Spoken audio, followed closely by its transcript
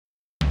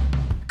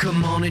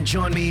Come on and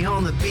join me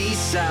on the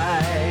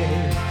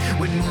B-side.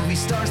 When movie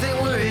stars that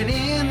weren't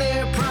in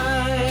their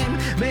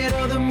prime made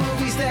other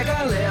movies that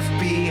got left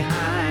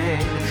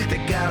behind. They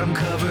got them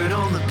covered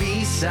on the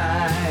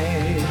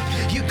B-side.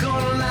 You're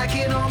gonna like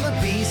it on the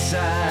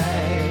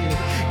B-side.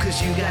 Cause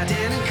you got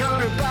Dan and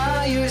Connor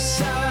by your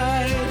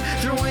side.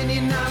 Throwing you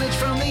knowledge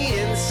from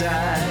the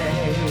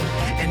inside.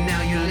 And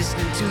now you're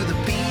listening to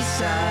the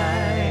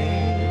B-side.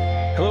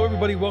 Hello,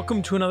 everybody.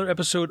 Welcome to another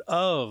episode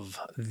of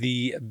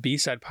the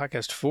B-Side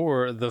Podcast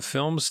for the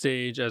film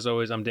stage. As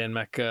always, I'm Dan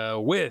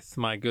Mecca with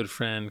my good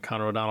friend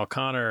Connor O'Donnell.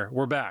 Connor,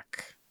 we're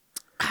back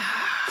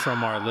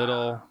from our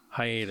little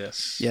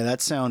hiatus. Yeah, that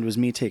sound was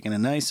me taking a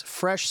nice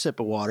fresh sip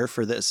of water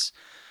for this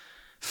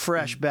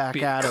fresh back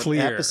out of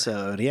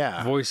episode.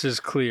 Yeah. Voice is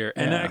clear.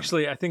 And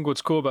actually, I think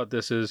what's cool about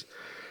this is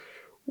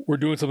we're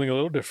doing something a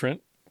little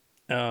different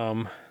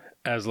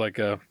as like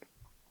a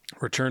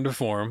return to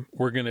form.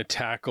 We're going to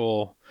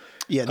tackle...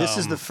 Yeah, this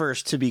is the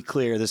first, to be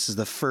clear, this is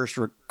the first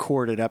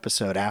recorded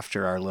episode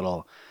after our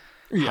little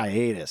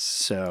hiatus.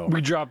 So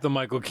we dropped the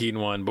Michael Keaton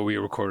one, but we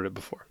recorded it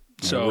before.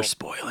 So we're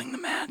spoiling the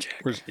magic.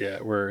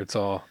 Where it's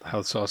all how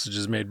the sausage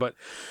is made. But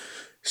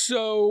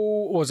so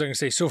what was I going to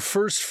say? So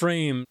First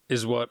Frame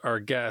is what our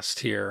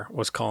guest here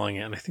was calling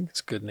it, and I think it's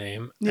a good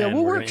name. Yeah, and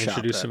we'll we're workshop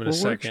introduce it. him in a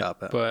second.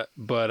 But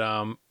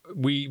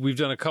we've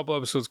done a couple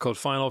episodes called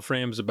Final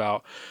Frames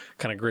about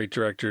kind of great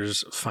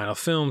directors' final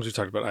films. We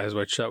talked about Eyes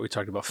Wide Shut. We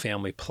talked about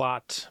Family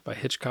Plot by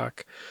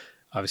Hitchcock.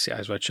 Obviously,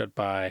 Eyes Wide Shut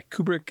by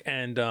Kubrick.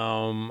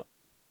 And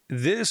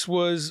this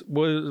was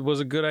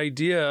a good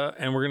idea.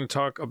 And we're going to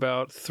talk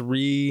about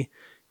three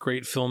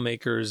great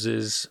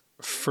filmmakers'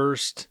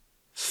 first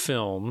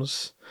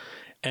films.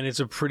 And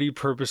it's a pretty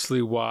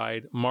purposely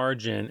wide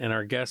margin. And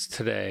our guest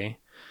today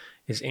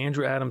is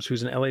Andrew Adams,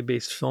 who's an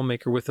LA-based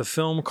filmmaker with a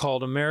film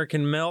called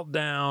American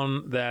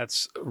Meltdown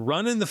that's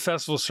running the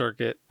festival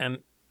circuit. And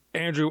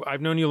Andrew,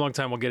 I've known you a long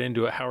time. We'll get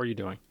into it. How are you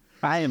doing?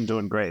 I am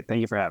doing great. Thank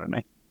you for having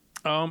me.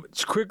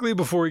 Just quickly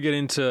before we get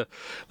into,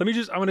 I'm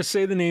going to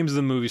say the names of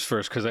the movies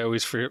first because I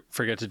always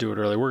forget to do it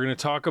early. We're going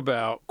to talk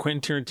about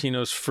Quentin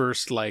Tarantino's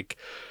first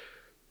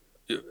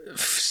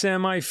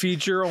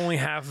semi-feature, only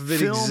half of it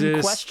film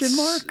exists. Question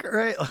mark,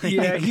 right?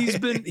 Yeah,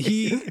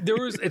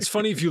 it's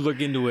funny if you look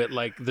into it,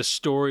 like the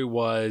story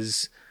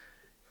was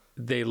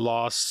they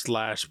lost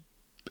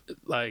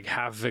 / like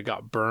half of it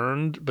got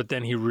burned, but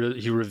then he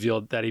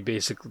revealed that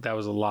that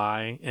was a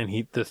lie,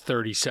 and the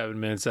 37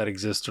 minutes that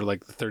exist are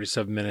like the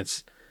 37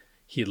 minutes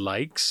he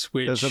likes,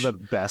 which those are the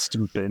best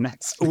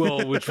minutes.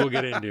 Well, which we'll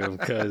get into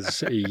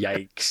because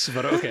yikes.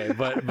 But okay,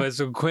 but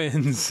so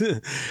Quinn's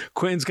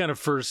kind of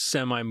first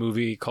semi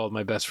movie called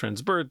My Best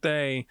Friend's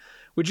Birthday,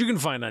 which you can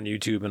find on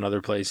YouTube and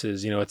other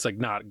places. You know, it's like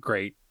not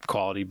great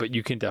quality, but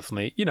you can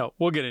definitely,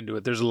 we'll get into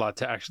it. There's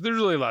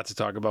really a lot to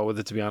talk about with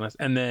it, to be honest.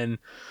 And then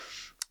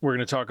we're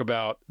going to talk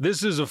about,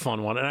 this is a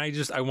fun one. And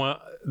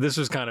this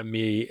was kind of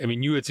me. I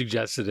mean, you had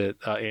suggested it,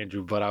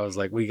 Andrew, but I was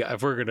like,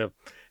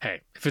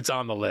 if it's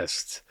on the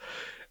list,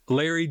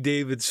 Larry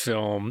David's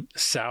film,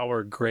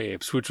 Sour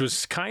Grapes, which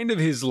was kind of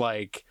his,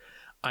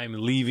 I'm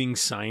leaving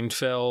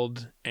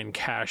Seinfeld and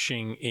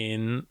cashing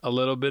in a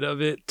little bit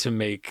of it to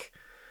make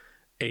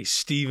a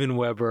Steven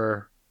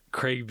Weber,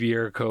 Craig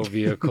Bierko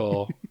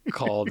vehicle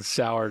called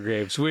Sour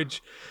Grapes,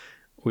 which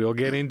we'll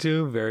get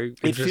into. Very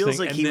interesting. It feels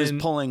like he was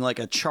pulling like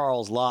a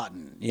Charles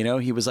Lawton.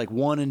 He was like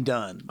one and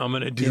done. I'm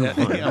going to do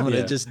one. I'm going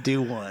to just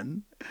do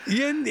one.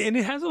 Yeah, and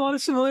it has a lot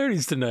of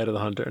similarities to Night of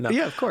the Hunter. No.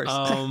 Yeah, of course.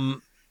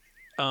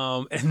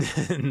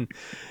 And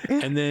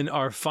then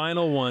our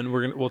final one,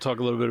 we'll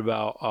talk a little bit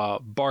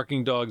about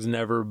Barking Dogs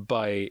Never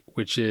Bite,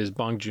 which is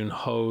Bong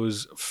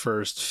Joon-ho's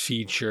first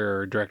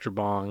feature. Director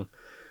Bong,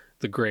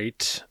 the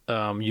great.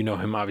 You know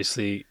him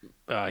obviously.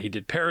 He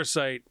did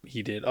Parasite.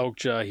 He did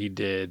Okja. He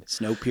did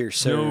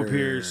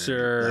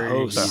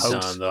Snowpiercer. He's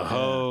done The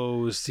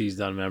Host. He's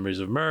done Memories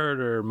of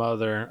Murder,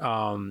 Mother.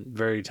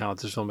 Very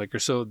talented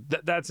filmmaker. So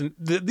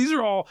these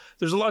are all.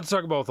 There's a lot to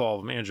talk about with all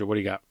of them. Andrew, what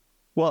do you got?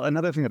 Well,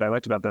 another thing that I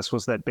liked about this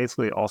was that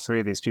basically all three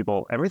of these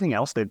people, everything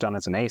else they've done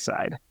is an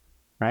A-side,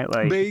 right?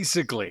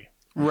 Basically.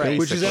 Right.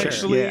 Which is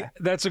actually,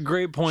 that's a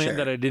great point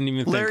that I didn't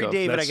even think of. Larry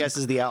David, I guess,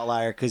 is the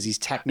outlier because he's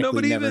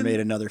technically never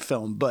made another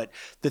film. But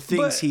the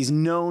things he's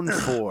known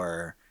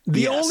for...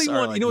 The only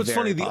one, like it's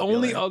funny, popular. The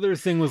only other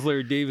thing with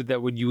Larry David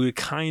that you would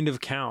kind of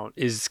count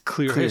is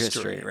Clear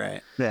History.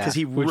 Right? Yeah. Because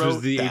he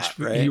wrote that,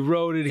 right? He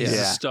wrote it, he's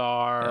a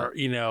star,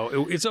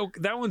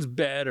 that one's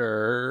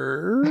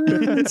better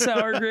than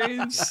Sour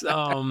Grapes.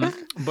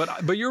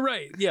 But you're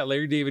right. Yeah,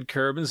 Larry David,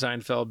 Curb, and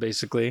Seinfeld,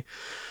 basically.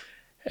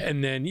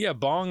 And then,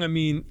 Bong, I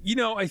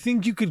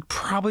think you could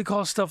probably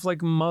call stuff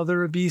like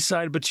Mother a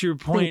B-side, but to your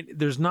point,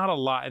 there's not a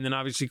lot. And then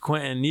obviously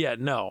Quentin, the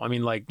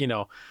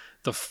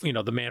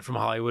Man from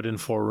Hollywood in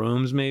Four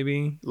Rooms,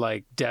 maybe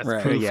like Death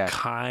Proof,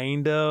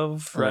 kind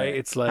of, right?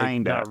 It's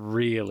like not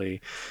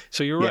really.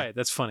 So you're right.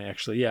 That's funny,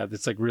 actually. Yeah,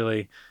 it's like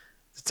really,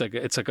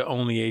 it's like a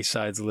only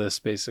A-sides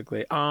list,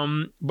 basically.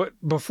 But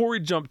before we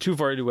jump too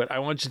far into it, I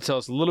want you to tell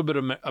us a little bit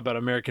about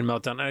American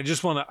Meltdown.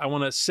 And I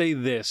want to say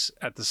this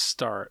at the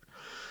start.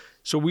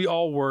 So we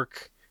all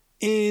work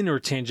in or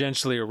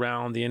tangentially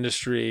around the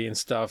industry and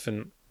stuff.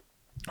 And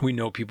we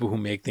know people who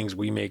make things,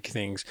 we make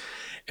things.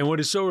 And what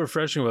is so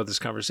refreshing about this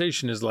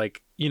conversation is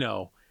like, you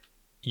know,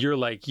 you're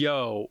like,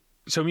 yo,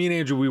 so me and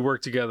Andrew, we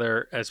worked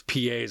together as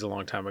PAs a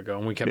long time ago,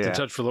 and we kept in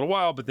touch for a little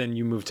while, but then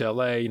you moved to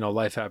LA, you know,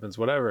 life happens,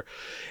 whatever.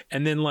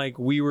 And then like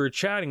we were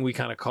chatting, we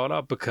kind of caught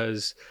up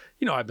because,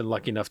 you know, I've been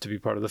lucky enough to be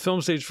part of the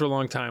film stage for a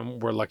long time.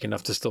 We're lucky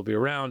enough to still be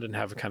around and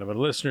have a kind of a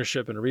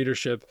listenership and a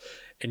readership.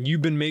 And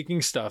you've been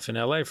making stuff in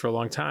LA for a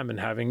long time and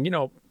having, you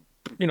know,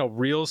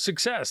 real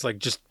success, like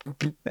just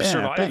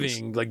surviving,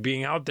 thanks. Like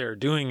being out there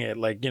doing it,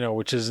 like, you know,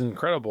 which is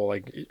incredible.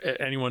 Like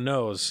anyone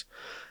knows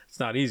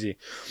it's not easy.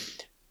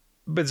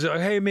 But so,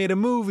 hey, made a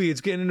movie.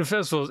 It's getting into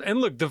festivals. And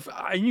look,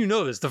 you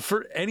know this.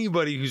 For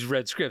anybody who's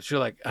read scripts, you're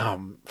like,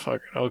 fucking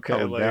okay.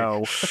 Oh, like,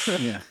 no.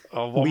 Yeah.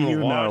 I'm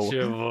gonna watch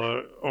it,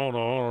 but I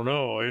don't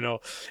know, you know.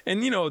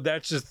 And you know,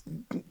 that's just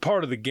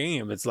part of the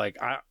game. It's like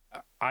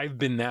I've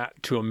been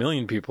that to a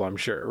million people, I'm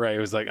sure, right? It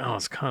was like, oh,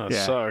 it's kind of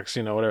sucks,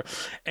 you know, whatever.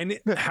 And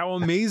how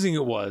amazing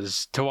it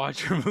was to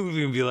watch your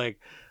movie and be like,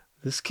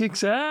 this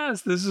kicks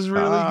ass. This is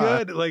really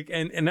good. Like,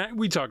 and that,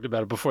 we talked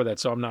about it before that,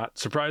 so I'm not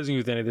surprising you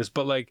with any of this.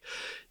 But like,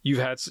 you've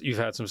had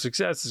some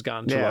success. It's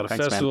gotten to a lot of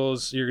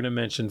festivals. Man. You're going to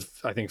mention,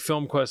 I think,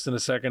 Film Quest in a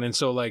second. And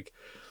so, like,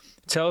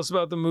 tell us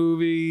about the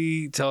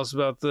movie. Tell us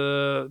about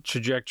the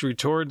trajectory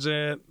towards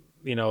it.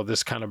 You know,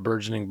 this kind of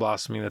burgeoning,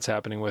 blossoming that's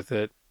happening with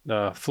it.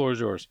 Floor is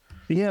yours.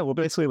 Yeah, well,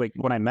 basically, like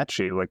when I met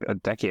you, like a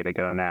decade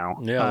ago now.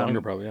 Yeah,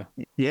 longer probably.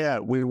 Yeah. Yeah,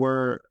 we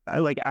were.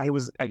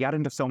 I got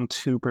into film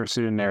to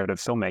pursue narrative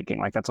filmmaking.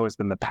 Like that's always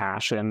been the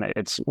passion.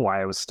 It's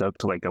why I was stoked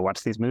to like go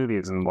watch these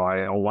movies and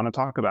why I want to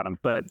talk about them.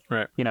 But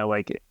you know,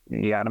 like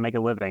you got to make a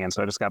living, and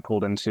so I just got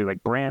pulled into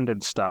like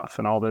branded stuff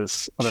and all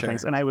those other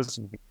things. And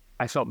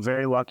I felt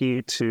very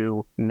lucky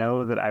to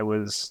know that I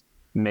was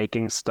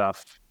making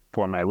stuff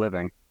for my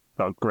living.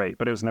 Felt great,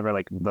 but it was never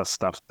like the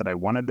stuff that I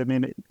wanted to be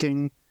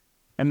making.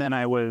 And then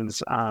I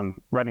was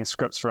writing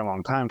scripts for a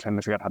long time, trying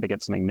to figure out how to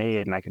get something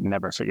made, and I could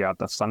never figure out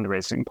the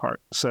fundraising part.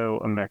 So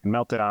American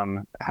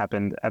Meltdown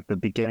happened at the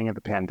beginning of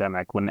the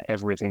pandemic when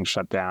everything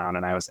shut down,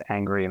 and I was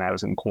angry, and I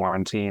was in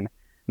quarantine,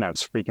 and I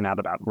was freaking out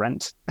about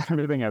rent and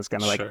everything. I was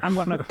kind of like, I'm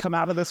going to come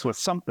out of this with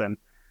something.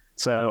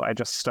 So I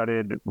just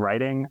started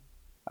writing.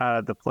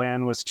 The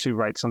plan was to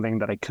write something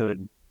that I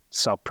could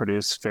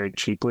self-produce very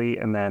cheaply,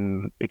 and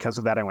then because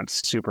of that, I went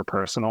super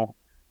personal.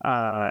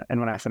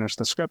 And when I finished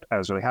the script, I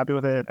was really happy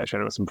with it. I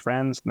shared it with some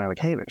friends, and they're like,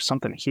 hey, there's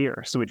something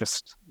here. So we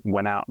just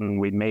went out and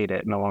we made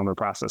it, and along the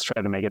process,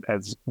 tried to make it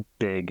as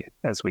big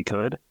as we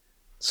could.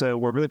 So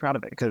we're really proud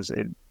of it because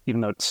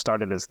even though it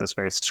started as this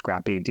very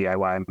scrappy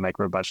DIY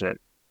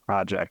micro-budget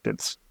project,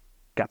 it's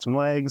got some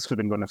legs. We've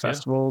been going to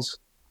festivals.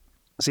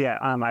 So yeah,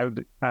 I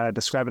would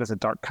describe it as a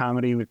dark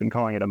comedy. We've been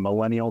calling it a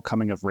millennial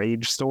coming of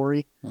rage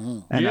story.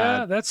 And,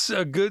 that's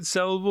a good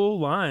sellable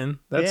line.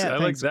 I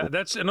like that.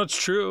 That's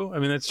true. I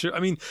mean, that's true.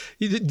 I mean,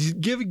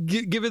 give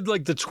it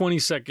like the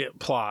 20-second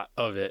plot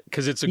of it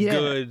because it's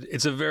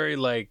it's a very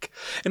like,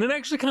 and it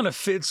actually kind of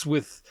fits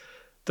with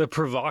the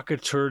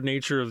provocateur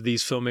nature of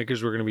these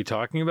filmmakers we're going to be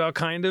talking about.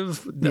 Kind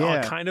of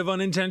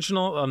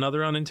unintentional,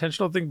 another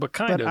unintentional thing, but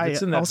kind of.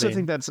 It's in that also vein.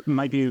 think that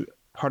might be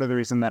part of the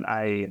reason that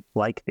I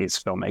like these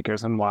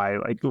filmmakers and why,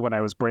 like, when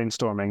I was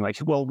brainstorming, like,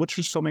 well, which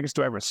filmmakers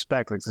do I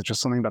respect? Like, there's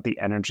just something about the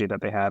energy that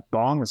they have.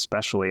 Bong,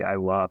 especially, I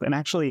love. And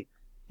actually,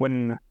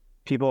 when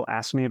people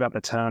ask me about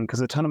the tone, because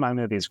the tone of my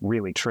movie is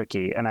really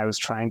tricky, and I was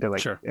trying to,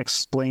 like,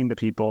 explain to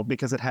people,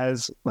 because it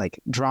has, like,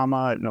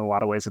 drama. In a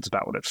lot of ways, it's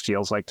about what it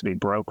feels like to be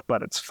broke,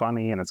 but it's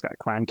funny, and it's got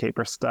crime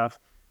caper stuff.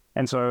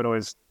 And so I would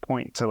always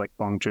point to, like,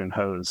 Bong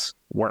Joon-ho's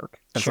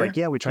work. It's like,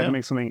 we tried to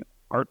make something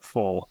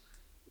artful,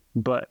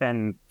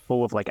 and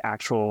full of like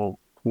actual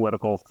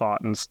political thought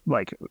and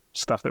like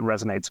stuff that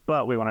resonates,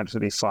 but we wanted it to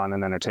be fun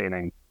and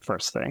entertaining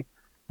first thing.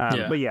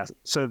 But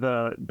so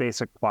the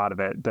basic plot of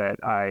it that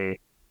I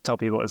tell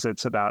people is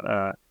it's about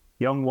a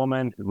young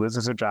woman who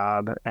loses her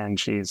job, and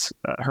she's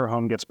her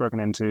home gets broken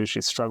into,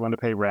 she's struggling to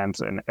pay rent,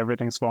 and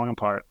everything's falling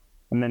apart.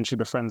 And then she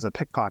befriends a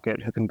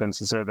pickpocket who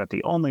convinces her that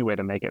the only way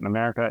to make it in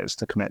America is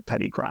to commit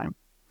petty crime.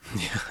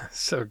 Yeah,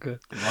 so good.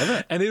 Love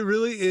it. And it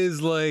really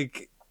is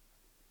like,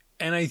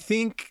 and I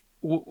think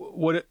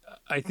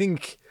I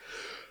think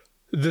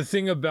the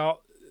thing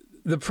about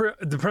the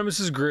premise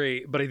is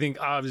great, but I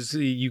think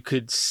obviously you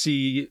could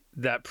see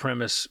that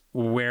premise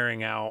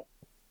wearing out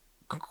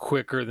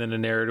quicker than a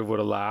narrative would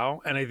allow.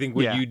 And I think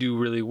what you do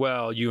really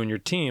well, you and your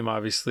team,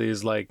 obviously,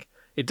 is like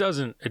it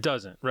doesn't,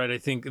 right? I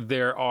think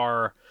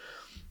there's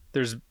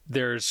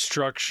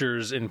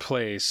structures in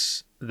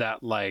place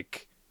that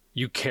like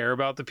you care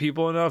about the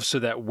people enough so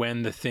that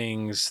when the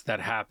things that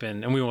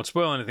happen, and we won't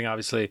spoil anything,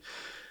 obviously,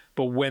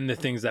 but when the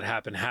things that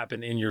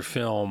happen in your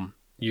film,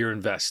 you're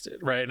invested,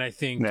 right? And I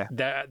think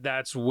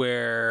that's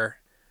where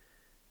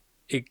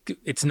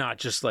it's not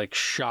just like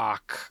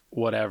shock,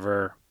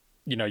 whatever,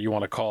 you know, you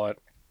want to call it,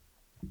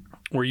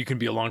 where you can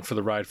be along for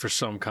the ride for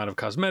some kind of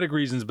cosmetic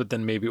reasons, but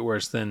then maybe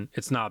worse than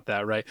it's not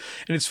that, right?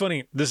 And it's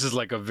funny, this is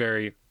like a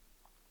very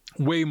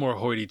way more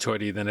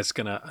hoity-toity than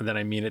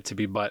I mean it to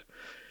be, but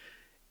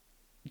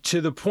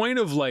to the point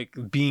of like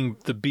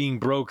being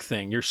broke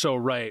thing, you're so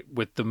right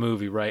with the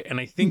movie, right? And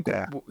I think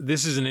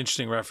this is an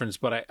interesting reference,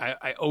 but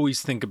I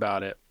always think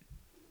about it.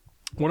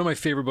 One of my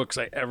favorite books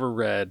I ever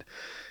read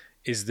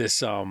is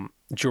this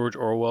George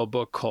Orwell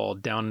book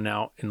called Down and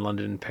Out in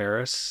London and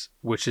Paris,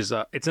 which is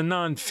it's a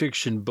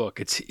nonfiction book.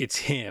 It's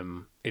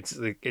him. I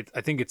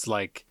think it's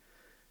like,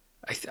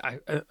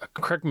 I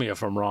correct me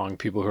if I'm wrong,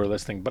 people who are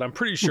listening, but I'm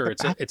pretty sure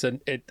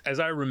as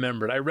I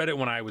remembered, I read it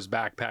when I was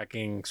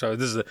backpacking. So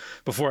this is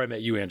before I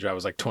met you, Andrew. I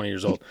was like 20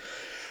 years old.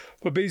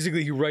 But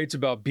basically, he writes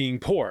about being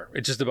poor.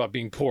 It's just about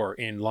being poor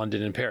in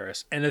London and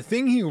Paris. And the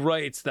thing he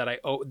writes that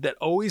that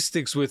always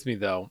sticks with me,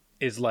 though,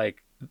 is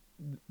like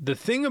the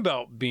thing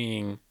about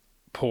being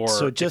poor.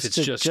 So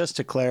just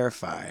to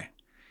clarify,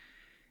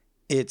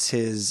 it's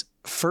his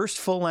first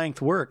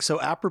full-length work. So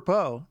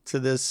apropos to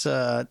this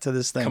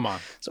thing. Come on.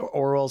 So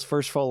Orwell's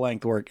first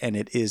full-length work, and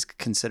it is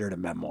considered a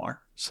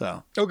memoir.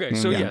 So okay,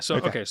 so so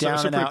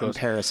Down and Out in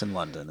Paris and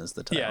London is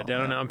the title. Yeah,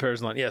 Down and Out in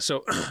Paris and London. Yeah,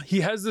 so he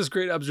has this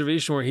great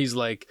observation where he's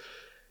like,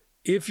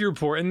 if you're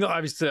poor, and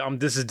obviously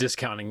this is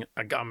discounting.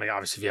 I mean,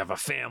 obviously, if you have a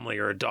family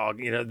or a dog,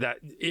 that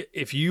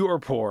if you are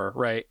poor,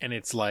 right, and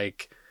it's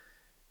like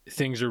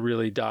things are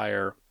really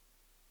dire,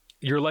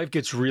 your life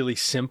gets really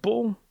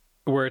simple,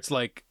 where it's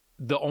like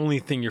the only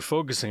thing you're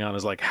focusing on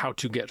is like how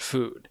to get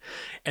food,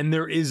 and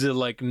there is a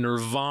like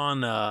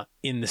nirvana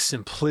in the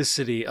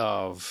simplicity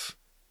of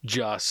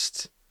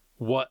just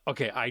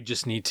I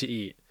just need to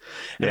eat.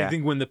 And I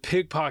think when the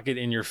pickpocket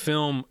in your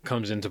film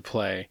comes into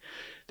play,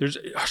 there's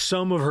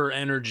some of her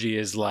energy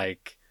is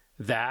like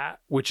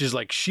that, which is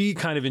like she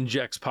kind of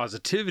injects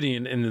positivity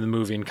in the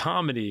movie and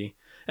comedy.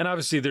 And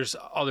obviously there's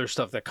other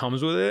stuff that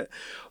comes with it.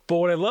 But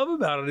what I love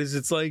about it is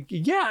it's like,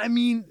 I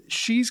mean,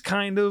 she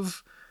kind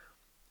of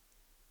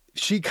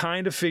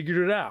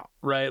figured it out,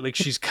 right? Like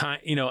she's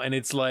and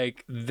it's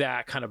like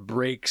that kind of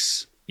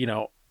breaks,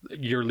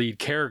 your lead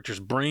character's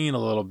brain a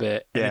little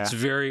bit, and it's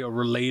very a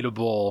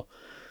relatable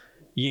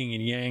yin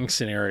and yang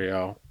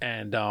scenario.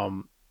 And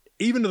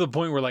even to the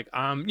point where like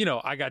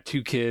I got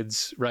 2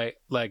 kids, right?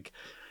 Like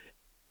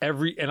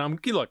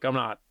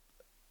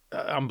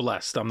I'm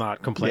blessed. I'm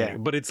not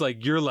complaining, but it's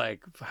like, you're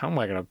like, how am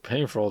I going to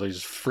pay for all these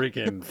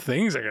freaking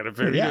things I got to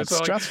pay? It's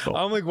stressful.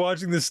 I'm like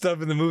watching this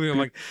stuff in the movie. I'm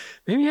like,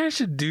 maybe I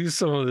should do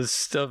some of this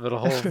stuff at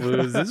Whole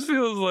Foods. This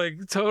feels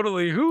like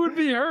totally, who would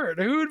be hurt?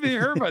 Who would be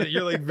hurt by that?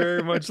 You're like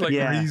very much like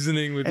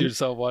reasoning with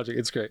yourself watching.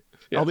 It's great.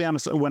 Yeah. I'll be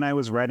honest, when I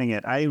was writing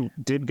it, I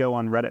did go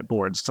on Reddit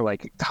boards to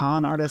like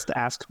con artist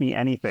ask me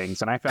anything,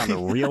 and I found the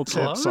real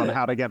tips on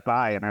how to get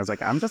by. And I was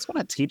like, I'm just want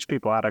to teach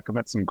people how to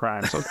commit some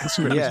crimes.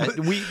 So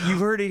you've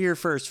heard it here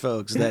first,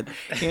 folks, that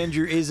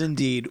Andrew is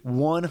indeed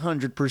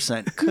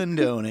 100%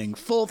 condoning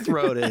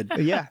full-throated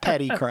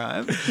petty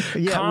crime.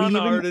 Con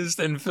artist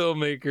and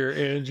filmmaker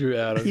Andrew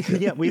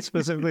Adams. We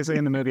specifically say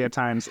in the movie at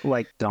times,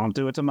 like, don't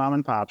do it to mom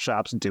and pop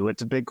shops, do it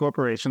to big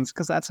corporations,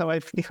 because that's how I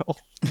feel.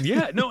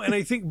 And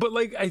I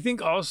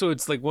think also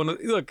it's like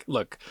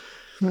look,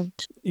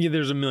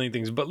 there's a million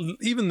things, but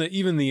even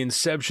the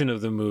inception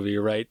of the movie,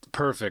 right?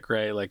 Perfect,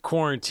 right? Like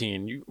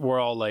quarantine, we're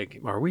all like,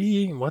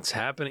 what's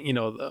happening?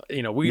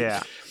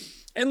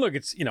 And look,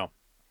 it's,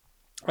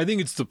 I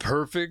think it's the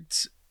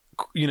perfect,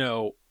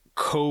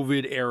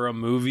 COVID era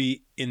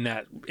movie in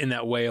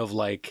that way of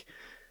like,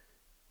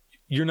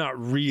 you're not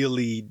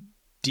really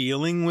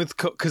dealing with,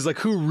 because like,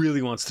 who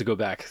really wants to go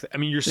back? I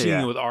mean, you're seeing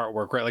it with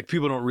artwork, right? Like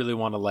people don't really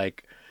want to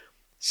like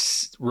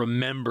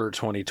remember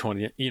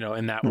 2020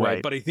 in that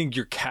way, but I think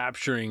you're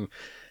capturing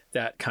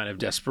that kind of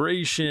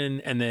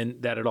desperation, and then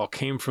that it all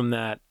came from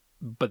that,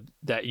 but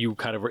that you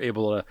kind of were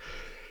able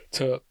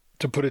to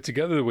put it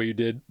together the way you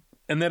did,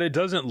 and that it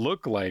doesn't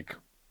look like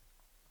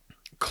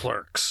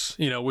Clerks,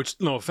 which,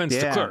 no offense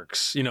to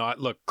Clerks,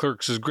 look,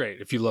 Clerks is great.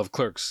 If you love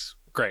Clerks,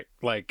 great.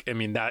 Like, I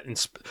mean, that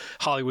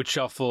Hollywood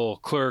Shuffle,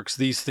 Clerks,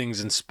 these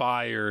things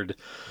inspired,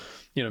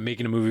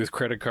 making a movie with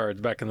credit cards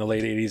back in the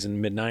late 80s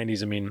and mid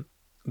 90s. I mean,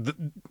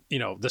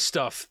 the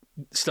stuff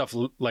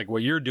like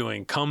what you're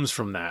doing comes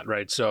from that,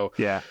 right? So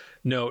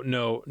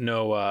no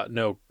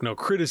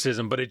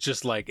criticism, but it's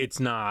just like, it's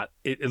not,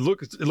 it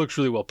looks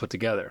really well put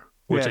together,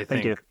 which I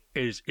think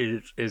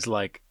is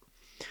like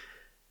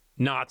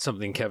not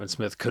something Kevin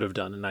Smith could have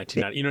done in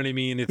 1990. You know what I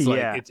mean? It's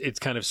like it's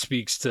kind of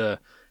speaks to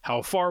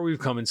how far we've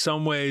come in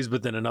some ways,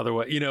 but then another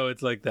way,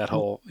 it's like that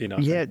whole, thing.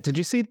 Did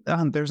you see,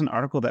 there's an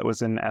article that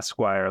was in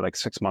Esquire like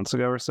 6 months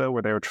ago or so,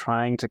 where they were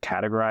trying to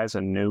categorize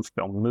a new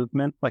film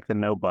movement, like the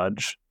no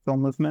budge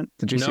film movement.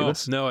 Did you see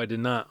this? No, I did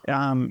not.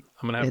 I'm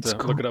going to have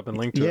to look it up and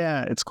link to it.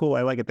 Yeah, it's cool.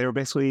 I like it. They were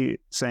basically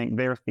saying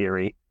their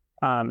theory,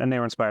 and they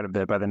were inspired a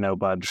bit by the No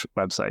Budge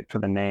website for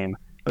the name.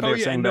 But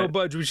No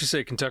Budge, we should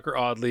say Kentucker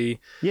Audley.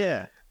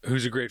 Yeah.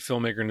 Who's a great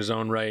filmmaker in his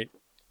own right.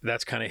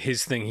 That's kind of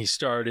his thing he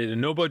started,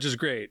 and No Budge is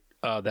great.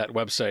 That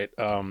website,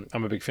 I'm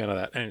a big fan of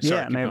that. And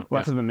and they have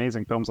lots of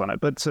amazing films on it.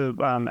 But so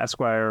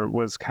Esquire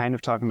was kind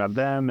of talking about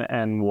them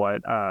and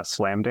what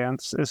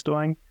Slamdance is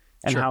doing,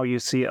 and how you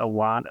see a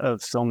lot of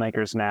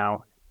filmmakers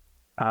now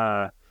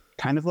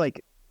kind of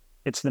like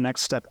it's the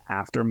next step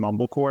after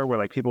mumblecore, where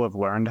like people have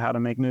learned how to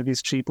make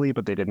movies cheaply,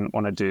 but they didn't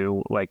want to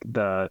do like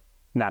the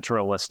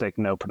naturalistic,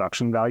 no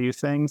production value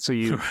thing. So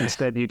you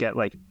instead you get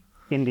like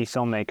indie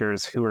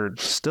filmmakers who are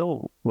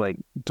still like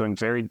doing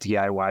very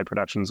DIY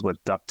productions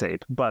with duct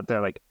tape, but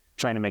they're like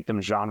trying to make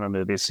them genre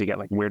movies. So you get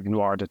like weird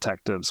noir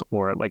detectives,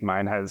 or like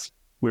mine has,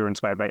 we were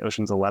inspired by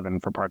Ocean's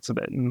 11 for parts of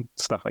it and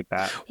stuff like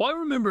that. Well, I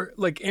remember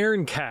like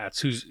Aaron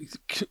Katz,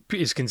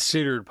 is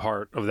considered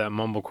part of that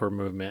mumblecore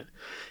movement.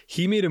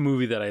 He made a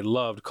movie that I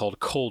loved called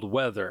Cold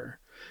Weather.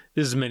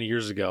 This is many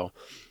years ago.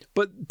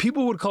 But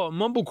people would call it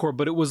mumblecore,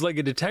 but it was like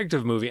a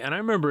detective movie. And I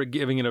remember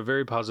giving it a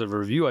very positive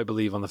review, I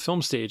believe, on the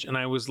film stage. And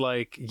I was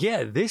like,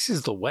 yeah, this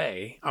is the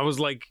way. I was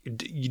like,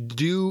 you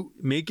do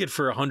make it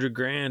for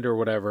 $100,000 or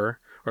whatever,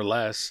 or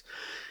less,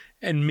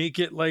 and make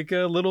it like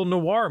a little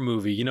noir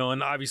movie, you know?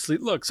 And obviously,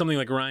 look, something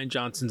like Rian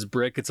Johnson's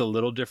Brick, it's a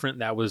little different.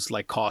 That was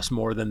like cost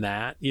more than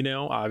that, you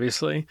know,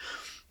 obviously.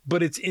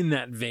 But it's in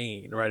that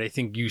vein, right? I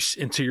think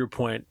and to your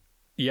point,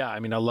 yeah, I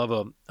mean, I love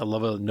a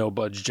no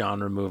budge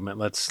genre movement.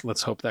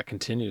 Let's hope that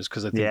continues,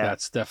 because I think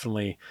that's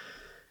definitely,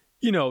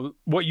 you know,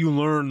 what you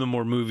learn the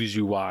more movies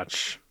you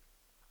watch,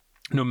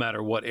 no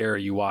matter what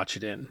era you watch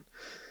it in,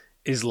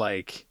 is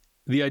like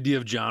the idea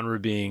of genre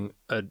being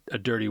a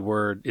dirty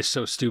word is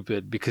so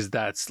stupid, because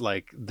that's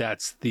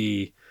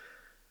the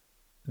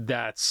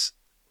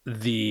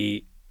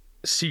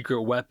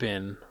secret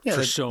weapon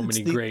for so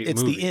many great movies.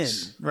 It's the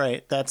end,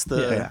 right? That's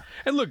the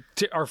And look,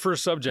 our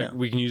first subject,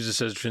 we can use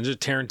this as a transition.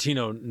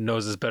 Tarantino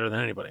knows this better than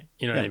anybody.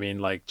 You know what I mean?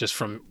 Like, just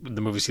from the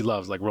movies he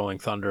loves, like Rolling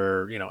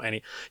Thunder. You know,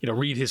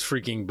 read his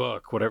freaking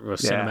book, whatever,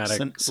 cinema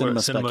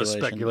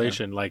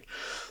speculation. Like,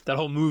 that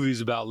whole movie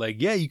is about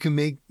like, you can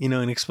make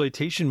an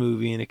exploitation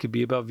movie, and it could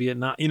be about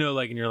Vietnam. You know,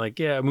 like, and you're like,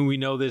 I mean, we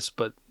know this,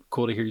 but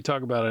cool to hear you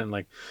talk about it. And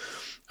like,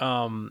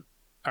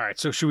 all right,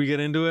 so should we get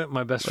into it?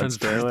 My best friend's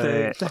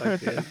birthday.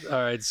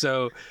 All right,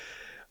 so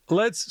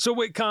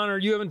wait, Connor,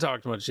 you haven't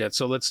talked much yet,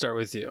 so let's start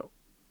with you.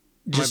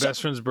 My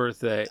best friend's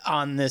birthday.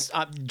 On this,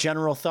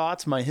 general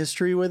thoughts, my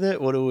history with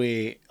it. What do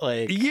we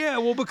like? Yeah,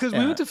 well, because we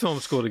went to film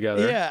school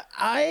together. Yeah,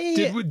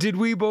 did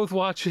we both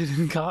watch it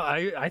in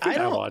college? I think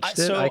I watched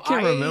it. I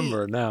can't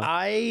remember now.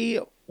 I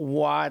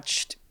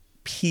watched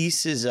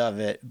pieces of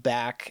it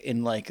back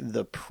in like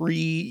the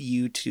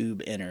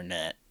pre-YouTube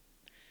internet.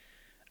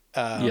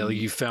 Like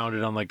you found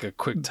it on like a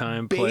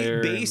QuickTime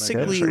player.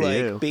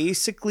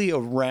 Basically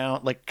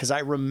around like, because I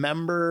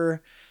remember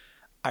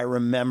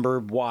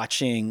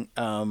watching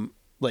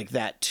like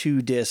that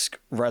 2-disc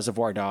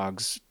Reservoir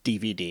Dogs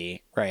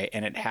DVD, right?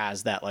 And it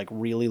has that like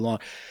really long,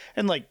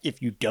 and like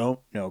if you don't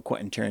know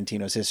Quentin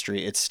Tarantino's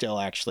history, it's still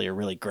actually a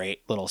really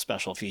great little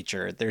special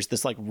feature. There's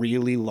this like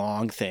really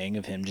long thing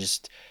of him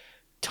just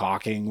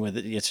talking with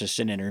it. It's just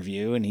an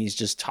interview, and he's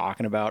just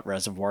talking about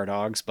Reservoir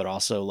Dogs, but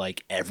also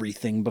like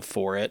everything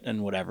before it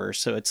and whatever.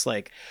 So it's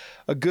like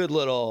a good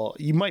little,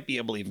 you might be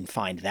able to even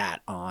find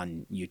that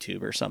on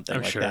YouTube or something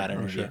that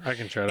interview. I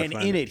can try to find it.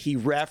 And in it, he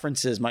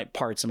references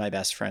parts of my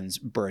best friend's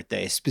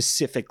birthday,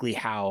 specifically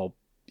how,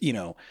 you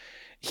know,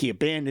 he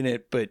abandoned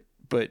it, but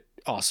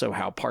also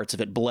how parts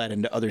of it bled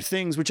into other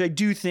things, which I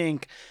do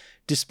think,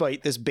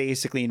 despite this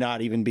basically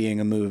not even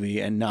being a movie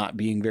and not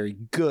being very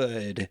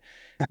good,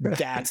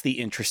 that's the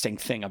interesting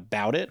thing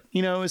about it,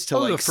 you know, is to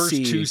like the first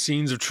two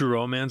scenes of True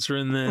Romance are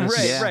in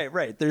this.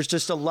 Right. There's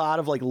just a lot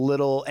of like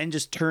little, and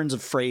just turns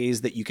of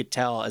phrase that you could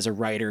tell as a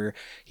writer,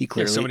 he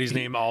clearly, somebody's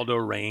named Aldo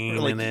Rain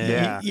in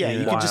it.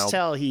 You could just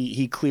tell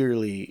he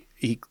clearly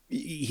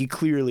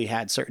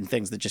had certain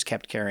things that just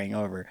kept carrying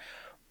over.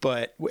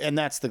 But, and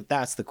that's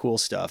the cool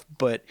stuff.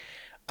 But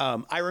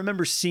I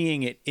remember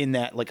seeing it in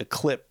that, like a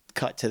clip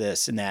cut to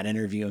this in that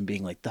interview, and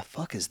being like, the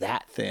fuck is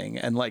that thing?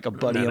 And like a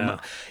buddy of mine,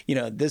 you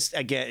know, this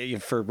again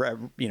for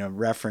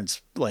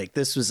reference, like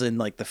this was in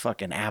like the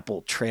fucking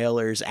Apple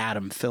Trailers,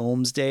 Adam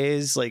Films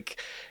days.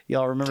 Like,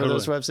 y'all remember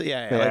those websites?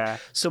 Yeah. Like,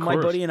 so my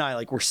buddy and I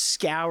like were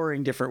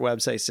scouring different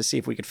websites to see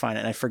if we could find it,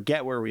 and I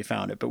forget where we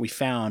found it, but we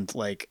found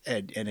like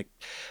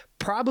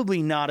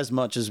probably not as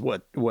much as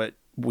what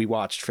we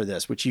watched for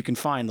this, which you can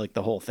find like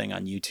the whole thing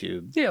on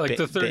YouTube. Yeah, like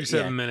the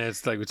 37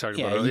 minutes like we talked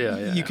about.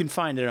 You can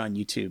find it on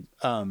YouTube.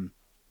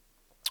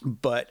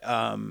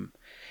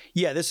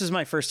 This is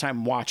my first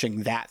time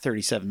watching that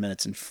 37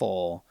 minutes in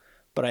full,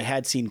 but I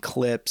had seen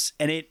clips,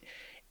 and it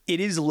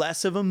is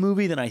less of a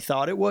movie than I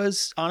thought it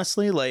was,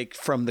 honestly. Like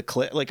from the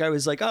clip, like I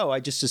was like, oh, I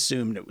just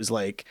assumed it was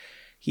like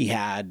he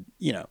had,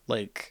 you know,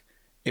 like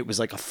it was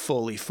like a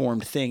fully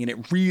formed thing, and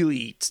it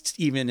really,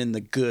 even in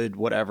the good,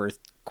 whatever,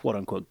 quote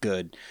unquote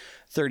good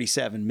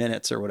 37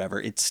 minutes or whatever,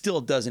 it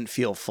still doesn't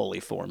feel fully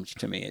formed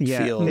to me. It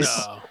feels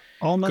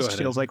almost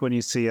feels like when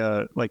you see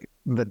like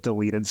the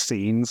deleted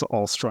scenes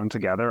all strung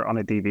together on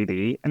a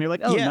DVD, and you're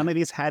like, oh, none of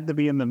these had to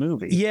be in the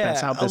movie.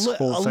 That's how this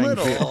whole thing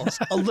feels.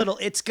 A little.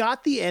 It's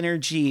got the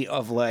energy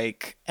of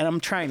like, and I'm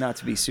trying not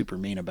to be super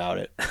mean about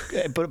it,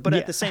 but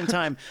at the same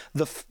time,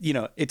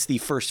 it's the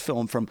first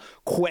film from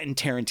Quentin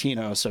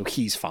Tarantino, so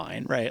he's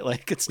fine, right?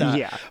 Like it's not.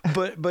 Yeah.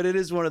 But it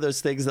is one of those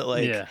things that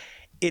like. Yeah.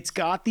 It's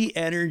got the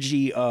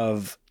energy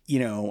of,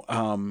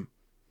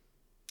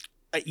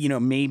 you know,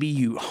 maybe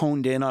you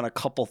honed in on a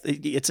couple.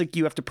 It's like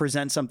you have to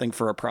present something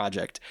for a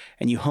project,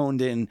 and you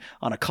honed in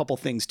on a couple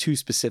things too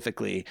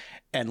specifically,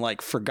 and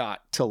like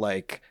forgot to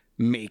like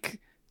make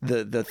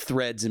the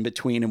threads in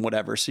between and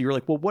whatever. So you're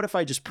like, well, what if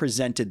I just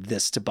presented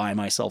this to buy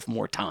myself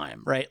more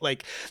time, right?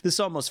 Like this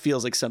almost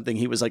feels like something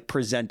he was like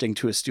presenting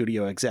to a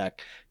studio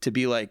exec to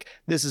be like,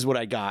 this is what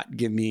I got,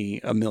 give me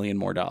 $1 million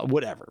more,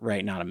 whatever,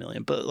 right? Not $1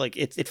 million, but like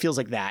it feels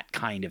like that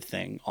kind of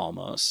thing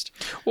almost.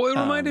 Well, it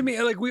reminded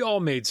me, like, we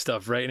all made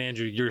stuff, right? And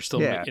Andrew, you're still,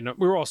 you know,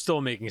 we're all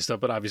still making stuff,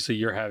 but obviously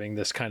you're having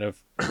this kind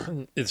of,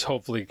 it's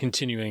hopefully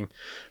continuing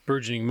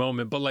burgeoning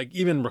moment. But like,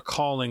 even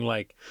recalling,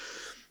 like,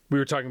 we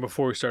were talking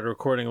before we started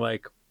recording,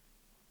 like,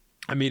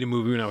 I made a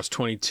movie when I was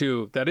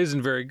 22 that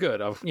isn't very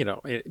good, you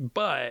know,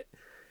 but,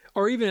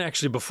 or even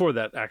actually before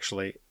that,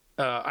 actually,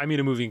 I made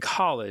a movie in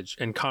college,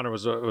 and Connor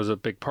was a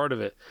big part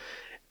of it.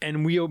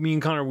 And me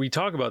and Connor, we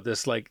talk about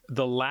this, like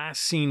the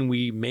last scene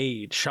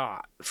we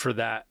shot for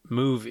that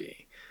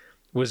movie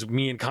was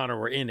me and Connor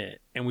were in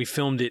it, and we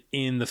filmed it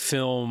in the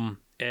film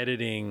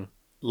editing,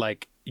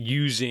 like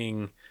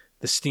using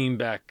the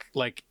Steenbeck,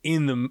 like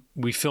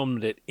we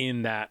filmed it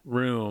in that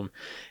room,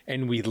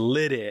 and we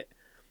lit it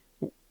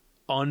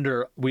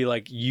we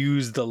like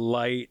used the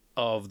light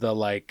of the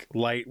like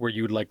light where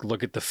you would like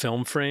look at the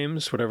film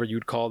frames, whatever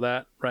you'd call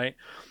that, right?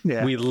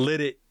 Yeah. We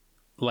lit it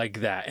like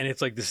that, and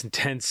it's like this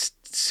intense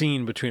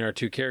scene between our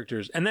two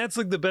characters, and that's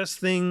like the best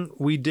thing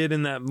we did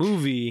in that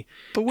movie.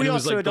 But it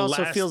also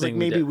feels like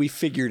maybe we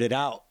figured it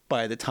out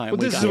by the time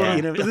we got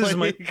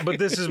it. But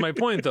this is my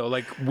point though.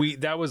 Like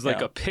that was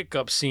like a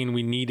pickup scene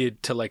we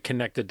needed to like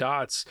connect the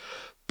dots,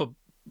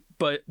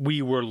 but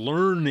we were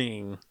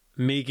learning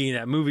making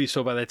that movie.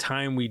 So by the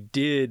time we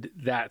did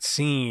that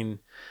scene,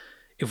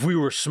 if we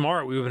were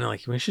smart, we would have been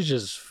like, we should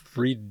just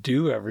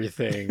redo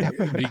everything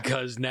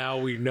because now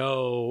we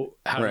know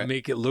how to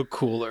make it look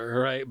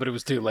cooler, right? But it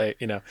was too late,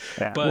 you know.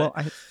 Yeah.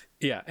 But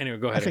anyway,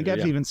 go ahead. I think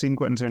I've even seen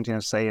Quentin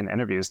Tarantino say in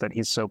interviews that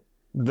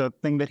the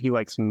thing that he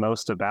likes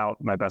most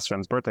about My Best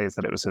Friend's Birthday is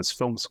that it was his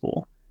film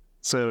school.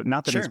 So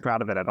not that he's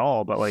proud of it at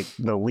all, but like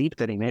the leap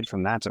that he made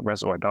from that to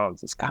Reservoir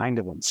Dogs is kind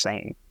of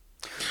insane.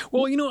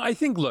 Well, you know, I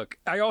think, look,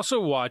 I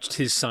also watched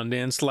his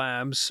Sundance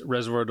Labs,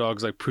 Reservoir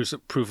Dogs, like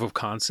proof of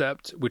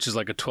concept, which is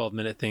like a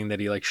 12-minute thing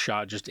that he like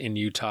shot just in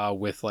Utah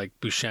with like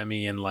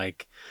Buscemi and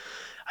like,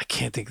 I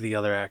can't think of the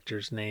other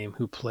actor's name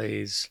who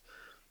plays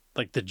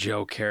like the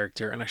Joe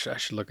character. And I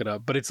should look it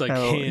up, but it's like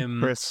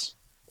him. Chris.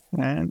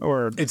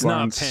 Or it's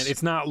Lawrence.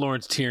 It's not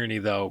Lawrence Tierney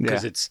though.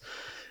 Cause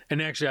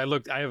and actually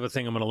I have a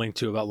thing I'm going to link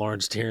to about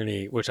Lawrence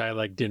Tierney, which I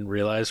like didn't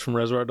realize from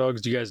Reservoir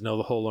Dogs. Do you guys know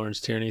the whole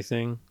Lawrence Tierney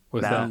thing?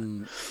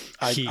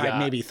 I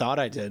maybe thought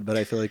I did, but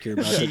I feel like you're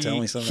about to tell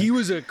me something. He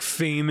was a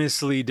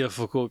famously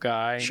difficult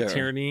guy,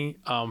 Tierney,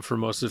 for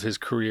most of his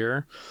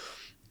career.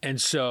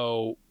 And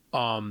so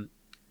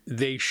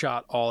they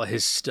shot all of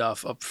his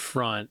stuff up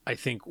front, I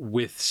think,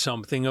 with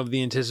something of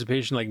the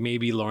anticipation, like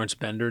maybe Lawrence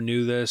Bender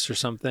knew this or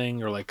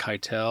something, or like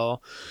Keitel,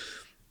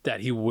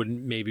 that he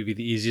wouldn't maybe be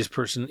the easiest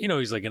person. You know,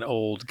 he's like an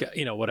old guy,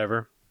 you know,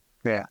 whatever.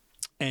 Yeah.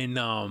 And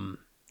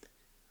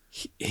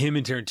him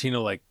and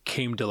Tarantino like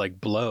came to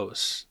like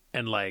blows.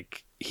 And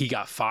like he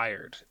got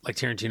fired, like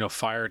Tarantino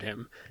fired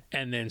him.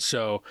 And then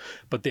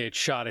but they had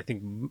shot, I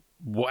think,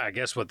 I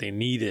guess what they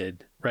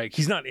needed, right?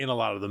 He's not in a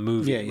lot of the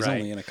movie, he's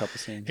only in a couple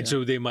scenes. And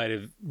so they might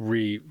have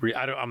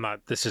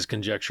this is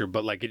conjecture,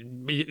 but like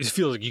it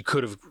feels like you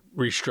could have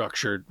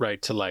restructured, right?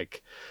 To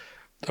like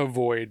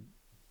avoid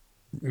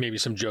maybe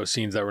some Joe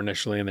scenes that were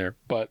initially in there.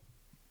 But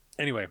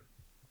anyway.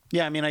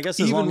 Yeah, I mean, I guess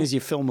as long as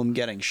you film them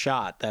getting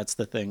shot, that's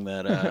the thing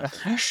that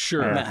matters.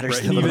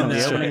 Right. Even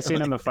the opening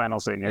scene and the final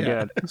scene, you're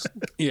good.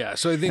 Yeah,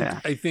 so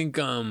I think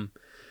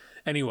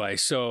anyway,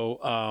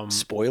 so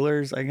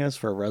spoilers, I guess,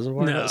 for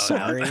Reservoir. No,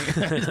 sorry.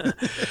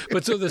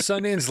 But so the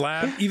Sundance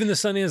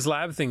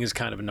Lab thing is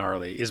kind of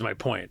gnarly, is my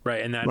point,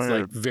 right? And that's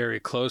like very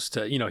close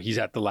to, you know, he's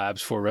at the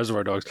labs for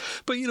Reservoir Dogs.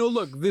 But you know,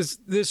 look, this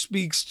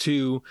speaks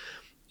to,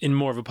 in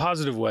more of a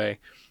positive way,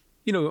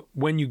 you know,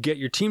 when you get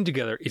your team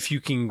together, if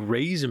you can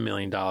raise $1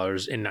 million in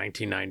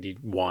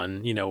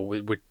 1991, you know,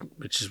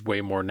 which is way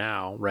more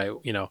now, right?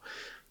 You know,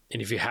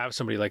 and if you have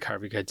somebody like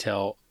Harvey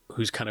Keitel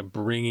who's kind of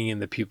bringing in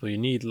the people you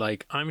need,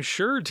 like I'm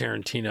sure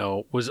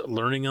Tarantino was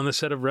learning on the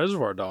set of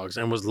Reservoir Dogs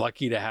and was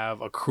lucky to have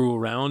a crew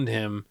around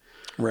him,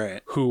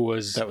 right?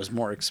 That was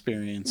more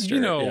experienced, you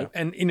know,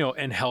 and you know,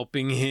 and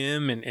helping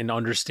him and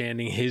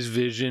understanding his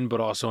vision, but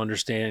also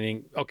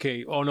understanding,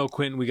 okay, oh no,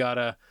 Quentin, we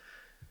gotta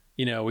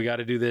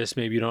do this.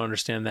 Maybe you don't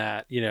understand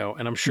that, you know,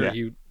 and I'm sure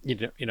you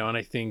know, and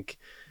I think,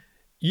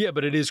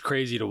 but it is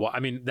crazy to watch. I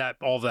mean,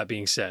 all of that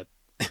being said,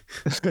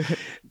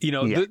 you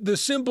know, the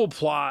simple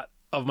plot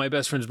of My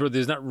Best Friend's Birthday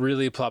is not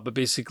really a plot, but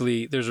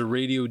basically there's a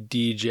radio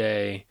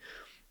DJ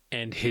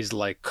and his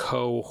like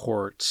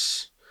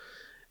cohorts,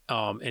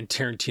 and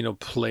Tarantino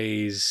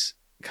plays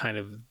kind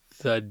of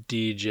the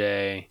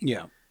DJ.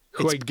 Yeah.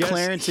 Who I guess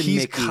Clarence and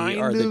Mickey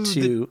are the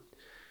two.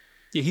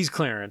 Yeah, he's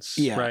Clarence.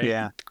 Yeah, right?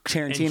 Yeah.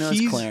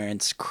 Tarantino's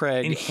Clarence.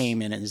 Craig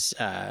Hammond is,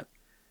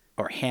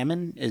 or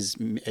Hammond is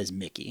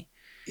Mickey.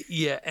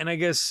 Yeah, and I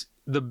guess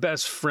the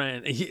best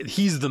friend.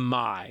 He's the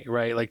my,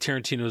 right? Like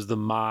Tarantino's the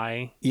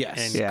my.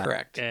 Yes,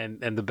 correct.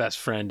 And the best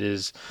friend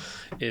is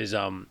would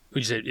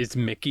you say it's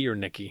Mickey or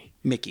Nicky?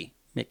 Mickey.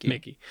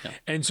 Yeah.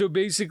 And so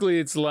basically,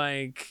 it's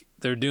like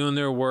they're doing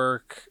their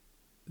work.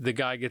 The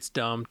guy gets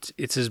dumped.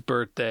 It's his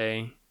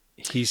birthday.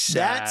 He's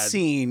sad. That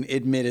scene,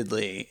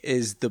 admittedly,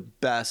 is the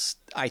best.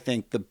 I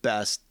think the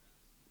best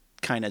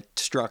kind of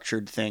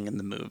structured thing in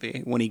the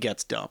movie when he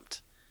gets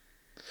dumped.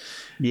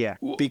 Yeah,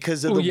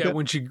 because of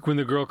when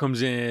the girl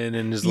comes in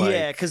and is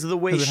like, because of the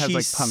way she has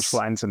like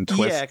punchlines and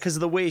twists. Yeah, because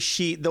of the way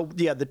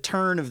the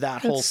turn of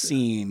that whole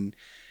scene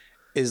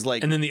is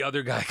like, and then the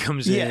other guy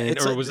comes in,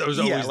 or was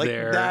always like,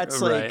 there. That's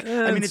right. like,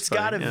 I mean, it's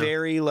got a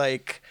very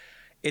like.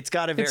 It's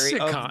got a very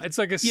it's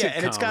like a sitcom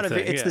and it's got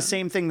thing, it's the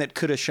same thing that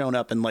could have shown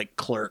up in like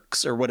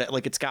Clerks or what,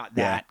 like it's got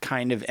that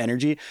kind of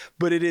energy,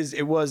 but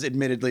it was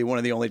admittedly one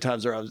of the only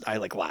times where I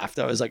like laughed.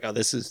 I was like, oh,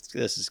 this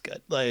is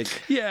good. Like,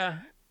 yeah,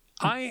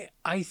 I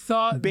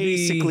thought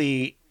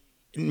basically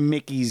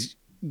Mickey's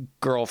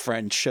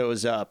girlfriend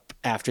shows up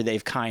after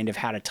they've kind of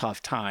had a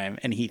tough time,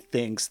 and he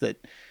thinks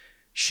that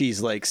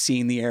she's like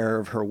seen the error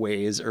of her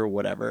ways or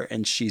whatever,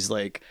 and she's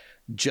like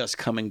just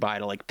coming by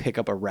to like pick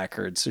up a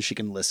record so she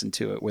can listen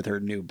to it with her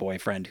new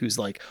boyfriend, who's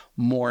like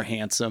more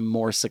handsome,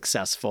 more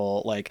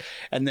successful, like,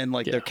 and then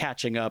like they're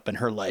catching up and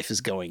her life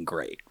is going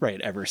great,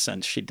 right, ever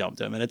since she dumped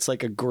him. And it's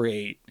like a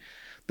great,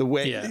 the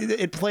way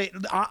it played,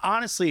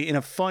 honestly, in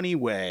a funny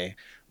way,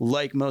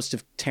 like most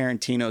of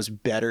Tarantino's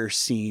better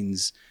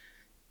scenes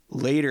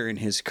later in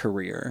his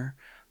career.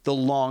 The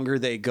longer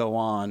they go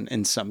on,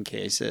 in some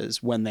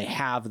cases, when they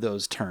have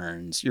those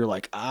turns, you're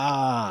like,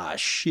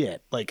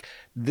 shit. Like,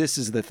 this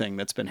is the thing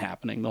that's been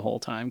happening the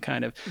whole time,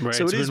 kind of. Right,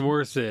 so it's been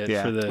worth it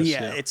for this.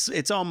 Yeah,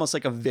 it's almost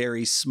like a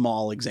very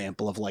small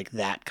example of like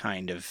that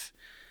kind of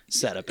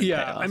setup and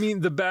payoff. I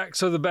mean, the back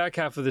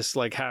half of this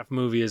like half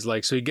movie is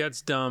like, so he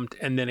gets dumped,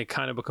 and then it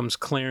kind of becomes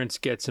Clarence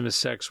gets him a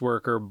sex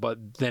worker,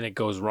 but then it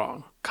goes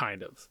wrong,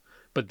 kind of.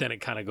 But then it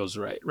kind of goes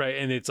right?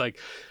 And it's like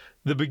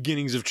the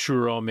beginnings of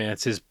True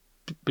Romance is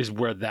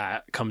where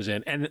that comes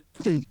in. And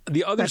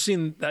the other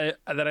scene that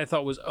I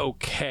thought was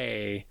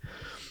okay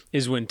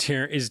is when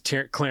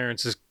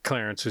Clarence, who's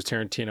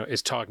Tarantino,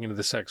 is talking to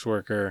the sex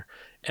worker,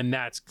 and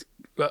that's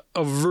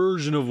a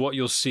version of what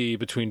you'll see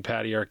between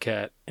Patty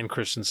Arquette and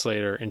Christian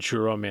Slater in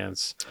True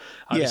Romance.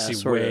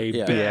 Obviously, way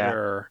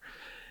better.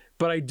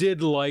 But I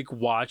did like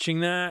watching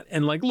that.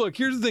 And like, look,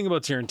 here's the thing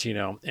about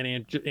Tarantino,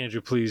 and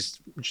Andrew, please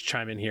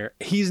chime in here.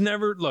 He's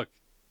never been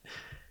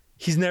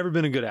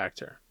a good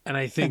actor. And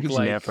I think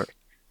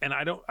and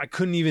I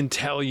couldn't even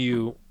tell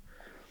you,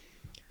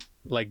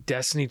 like,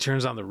 Destiny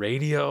Turns on the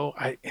Radio.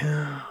 I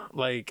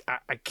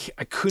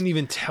couldn't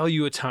even tell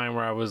you a time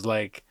where I was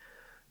like,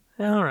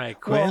 all right,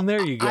 Quinn,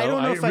 there you go. I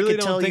don't know if I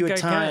could tell you a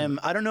time.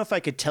 I don't know if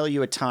I could tell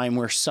you a time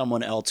where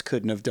someone else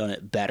couldn't have done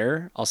it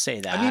better. I'll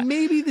say that. I mean,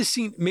 maybe the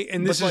scene,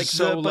 and this is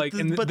so like,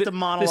 but the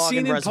monologue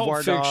in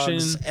Reservoir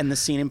Dogs and the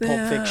scene in Pulp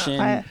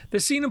Fiction,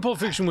 the scene in Pulp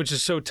Fiction, which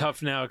is so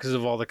tough now because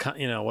of all the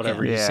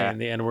whatever he's saying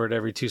the N word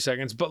every 2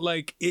 seconds, but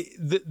like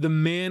the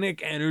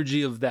manic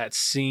energy of that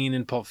scene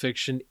in Pulp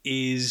Fiction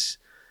is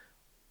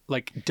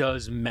like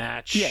does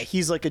match. Yeah,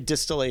 he's like a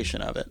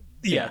distillation of it.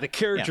 Yeah, the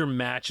character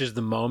matches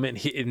the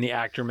moment, and the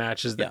actor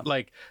matches that.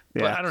 Like,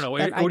 but I don't know. What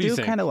do you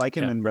think? I do kind of like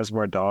him in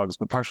Reservoir Dogs,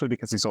 but partially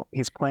because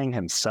he's playing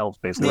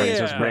himself basically. He's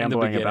just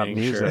rambling about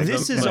music. Sure.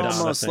 This is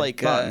almost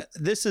like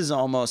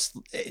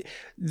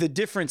the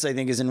difference. I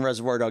think is in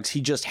Reservoir Dogs,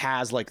 he just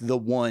has like the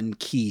one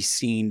key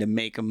scene to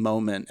make a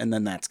moment, and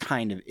then that's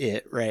kind of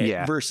it, right?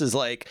 Yeah. Versus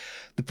like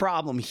the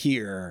problem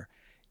here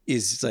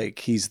is like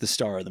he's the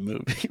star of the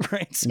movie,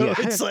 right? So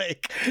it's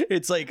like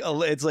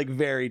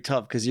very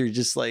tough because you're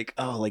just like,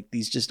 oh, like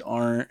these just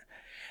aren't,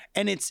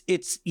 and it's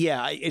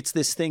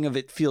this thing of,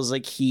 it feels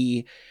like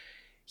he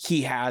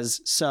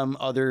has some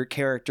other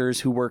characters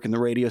who work in the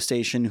radio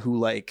station who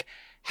like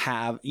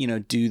have,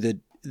 do the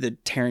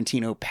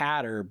Tarantino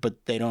patter,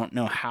 but they don't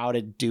know how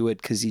to do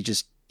it because he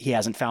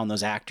hasn't found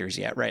those actors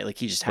yet, right? Like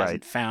he just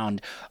hasn't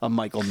found a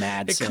Michael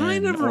Madsen. It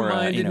kind of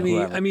reminded me.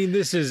 Whoever. I mean,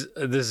 this is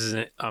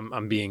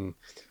I'm being,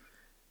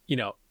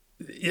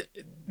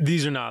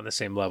 these are not on the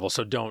same level,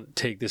 so don't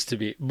take this to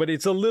be. But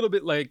it's a little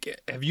bit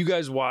like, have you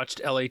guys watched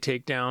L.A.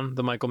 Takedown,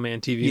 the Michael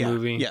Mann TV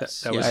movie?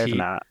 Yes, that was I Heat. have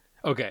not.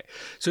 Okay,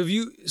 so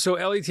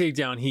L.A.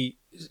 Takedown, Heat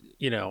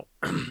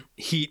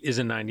is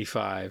a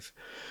 95.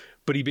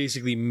 But he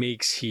basically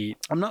makes Heat.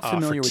 I'm not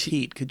familiar with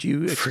Heat. Could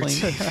you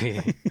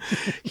explain?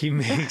 He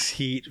makes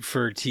Heat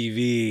for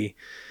TV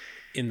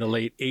in the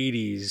late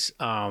 80s,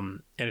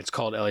 and it's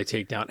called LA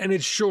Takedown. And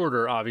it's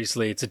shorter,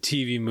 obviously. It's a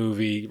TV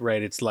movie,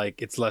 right? It's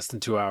less than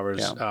 2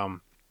 hours. Yeah.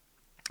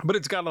 But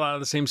it's got a lot of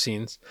the same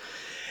scenes.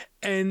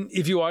 And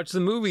if you watch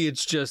the movie,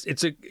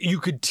 you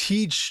could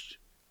teach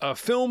a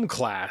film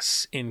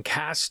class in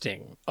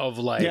casting of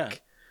like... Yeah.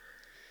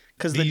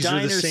 Because the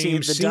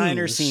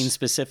diner scene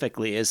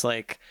specifically is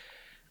like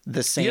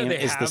the same. Yeah,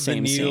 is the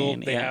same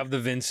scene. They have the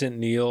Vincent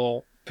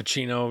Neil,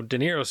 Pacino, De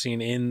Niro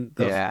scene in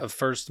the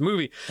first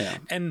movie,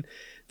 and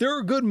there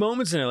are good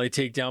moments in LA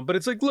Takedown, but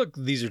it's like, look,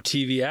 these are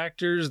TV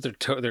actors.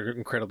 They're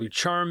incredibly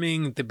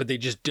charming, but they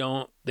just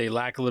don't. They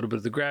lack a little bit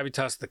of the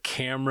gravitas. The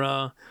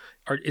camera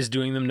is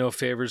doing them no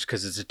favors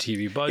because it's a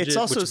TV budget. It's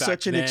also which back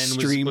such an then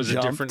extreme was a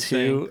jump different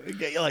too.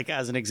 thing. Like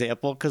as an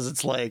example, because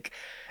it's like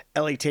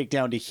LA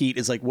Takedown to Heat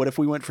is like, what if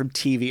we went from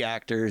TV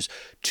actors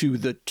to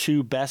the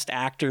two best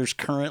actors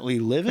currently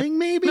living?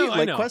 Maybe No,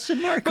 like I know.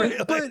 question mark.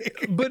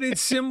 But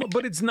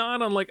it's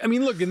not unlike. I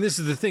mean, look, and this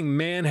is the thing.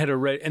 Man had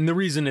already, and the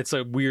reason it's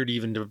like weird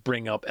even to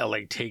bring up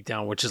LA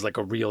Takedown, which is like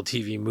a real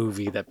TV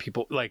movie that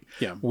people like.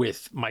 Yeah.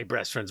 With My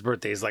Best Friend's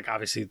Birthday is like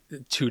obviously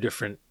two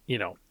different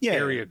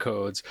area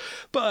codes,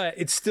 but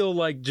it's still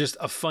like just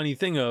a funny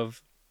thing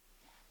of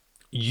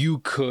you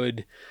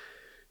could.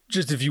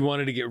 Just if you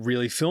wanted to get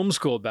really film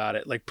school about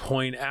it, like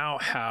point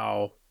out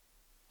how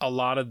a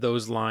lot of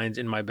those lines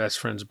in My Best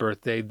Friend's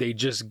Birthday, they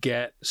just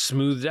get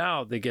smoothed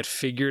out. They get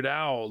figured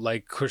out.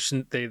 Like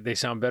Christian, they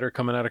sound better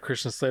coming out of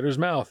Christian Slater's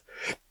mouth.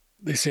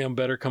 They sound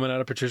better coming out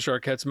of Patricia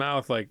Arquette's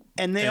mouth. Like,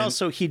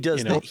 he does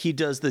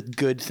the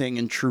good thing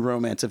in True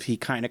Romance of he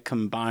kind of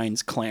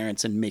combines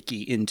Clarence and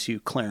Mickey into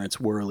Clarence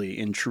Worley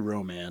in True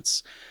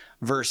Romance.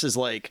 Versus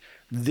like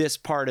this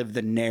part of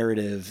the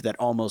narrative that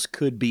almost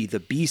could be the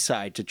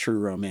B-side to True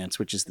Romance,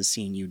 which is the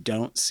scene you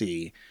don't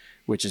see,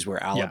 which is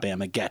where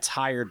Alabama gets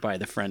hired by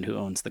the friend who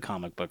owns the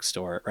comic book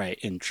store, right,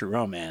 in True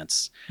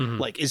Romance,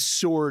 like is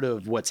sort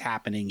of what's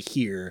happening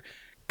here,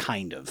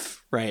 kind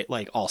of, right?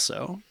 Like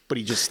also, but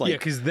he just like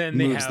because then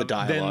moves the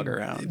dialogue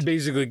around.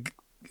 Basically,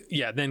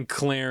 then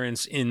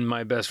Clarence in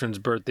My Best Friend's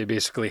Birthday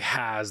basically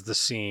has the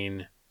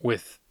scene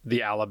with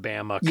the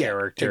Alabama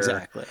character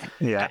exactly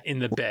in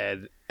the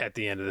bed at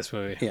the end of this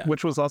movie. Yeah.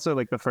 Which was also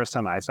like the first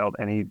time I felt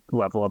any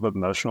level of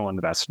emotional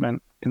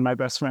investment in My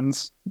Best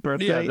Friend's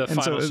Birthday. Yeah, the and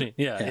final so scene.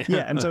 Yeah.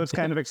 and so it's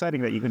kind of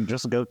exciting that you can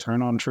just go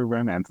turn on True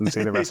Romance and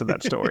see the rest of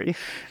that story.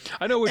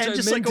 I know, which and I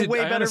just meant like a to, way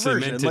I better honestly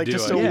version, meant to like do.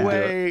 just I a didn't do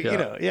way,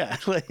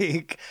 it.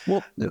 like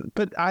Well,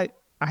 but I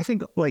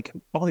think like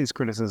all these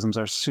criticisms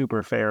are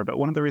super fair, but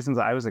one of the reasons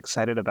I was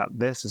excited about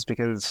this is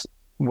because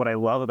what I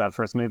love about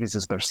first movies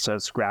is they're so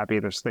scrappy.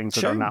 There's things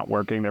that are not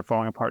working, they're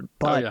falling apart,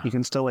 but you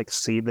can still like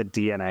see the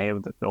DNA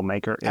of the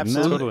filmmaker in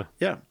them. Totally.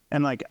 Yeah.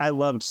 And like I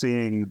loved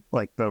seeing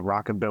like the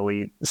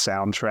rockabilly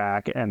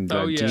soundtrack and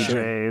the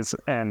DJs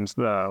and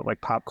the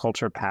like pop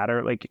culture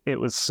patter. Like it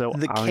was so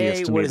the obvious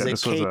K, to what me is that it?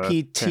 this was a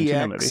Tarantino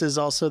KPTX movie. is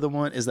also the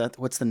one. Is that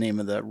what's the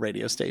name of the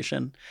radio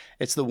station?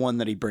 It's the one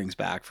that he brings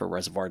back for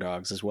Reservoir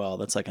Dogs as well.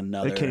 That's like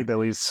another. The K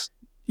Billy's.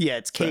 Yeah,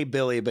 it's K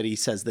Billy, but he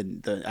says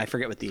the I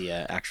forget what the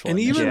actual. And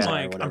even initials are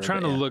or like whatever, I'm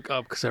trying but to look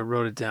up because I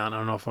wrote it down. I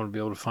don't know if I'm gonna be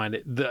able to find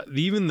it.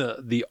 Even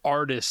the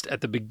artist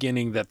at the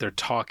beginning that they're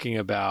talking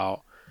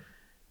about.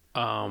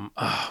 Oh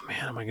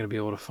man, am I gonna be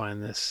able to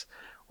find this?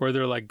 Where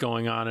they're like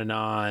going on,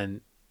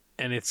 and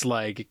it's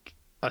like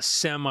a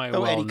semi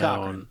well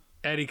known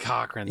Eddie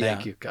Cochran.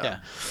 Thank you, God. Yeah.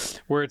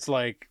 Where it's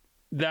like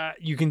that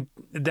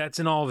that's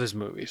in all of his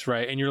movies,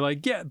 right? And you're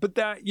like, yeah, but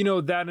that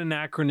that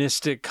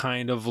anachronistic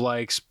kind of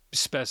like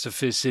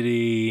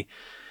specificity,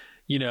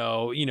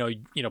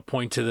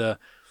 point to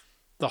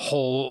the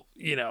whole,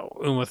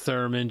 Uma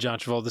Thurman, John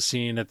Travolta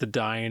scene at the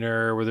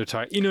diner where they're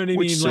talking, you know what I mean?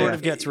 Which sort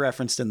of gets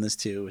rereferenced in this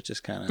too, which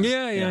is kind of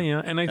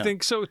yeah. And I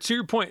think so. To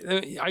your point,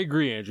 I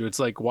agree, Andrew. It's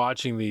like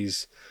watching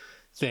these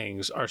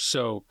things are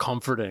so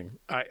comforting.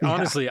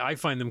 Honestly, I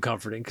find them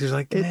comforting because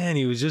like, man,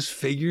 he was just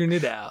figuring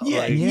it out.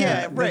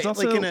 Yeah, right.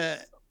 Also, like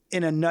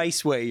in a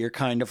nice way, you're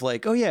kind of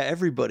like, oh yeah,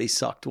 everybody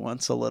sucked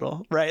once a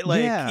little, right?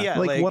 Like,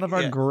 like one of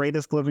our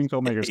greatest living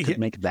filmmakers could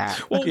make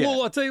that.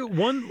 Well, I'll tell you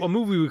a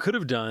movie we could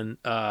have done,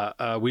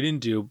 we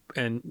didn't do,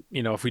 and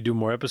if we do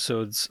more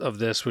episodes of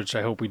this, which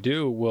I hope we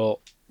do,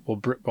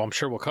 I'm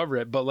sure we'll cover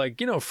it. But like,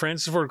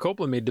 Francis Ford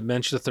Coppola made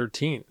Dementia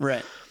 13.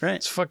 Right.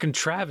 It's fucking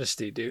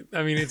travesty, dude.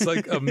 I mean, it's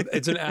like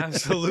it's an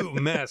absolute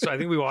mess. I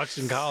think we watched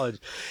it in college,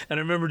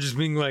 and I remember just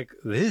being like,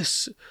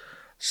 this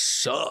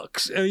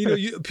sucks. And you'll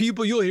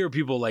hear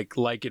people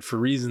like it for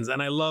reasons,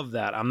 and I love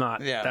that. I'm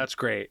not. Yeah. That's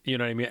great. You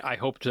know what I mean? I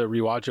hope to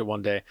rewatch it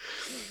one day.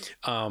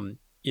 And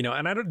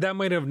that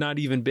might have not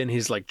even been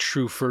his like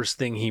true first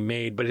thing he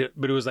made, but it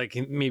was like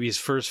maybe his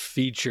first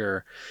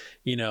feature,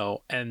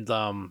 and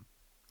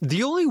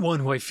the only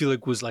one who I feel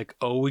like was like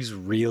always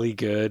really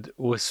good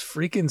was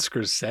freaking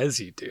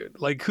Scorsese, dude.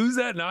 Like, who's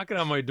that knocking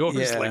on my door?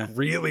 It's like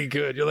really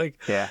good. You're like,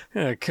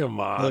 come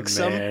on, look,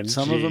 man.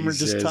 Some of them are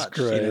just touched.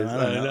 I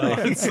don't know.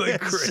 It's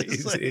like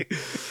crazy.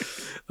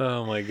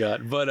 Oh my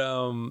god.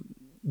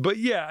 But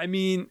yeah, I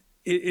mean,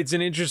 it's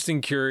an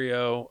interesting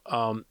curio.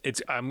 I'm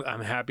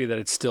happy that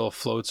it still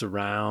floats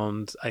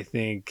around. I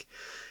think.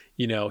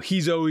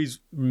 He's always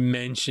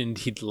mentioned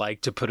he'd like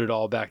to put it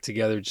all back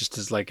together just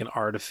as like an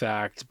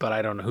artifact, but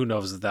I don't know. Who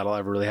knows if that'll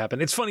ever really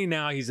happen. It's funny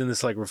now he's in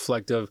this like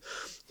reflective,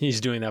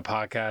 he's doing that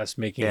podcast,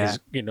 making his,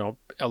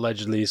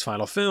 allegedly his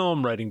final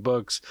film, writing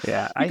books.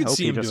 Yeah. I hope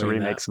he just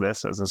remakes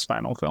this as his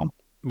final film.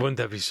 Wouldn't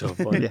that be so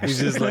fun? He's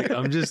just like,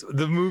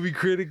 the movie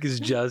critic is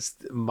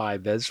just My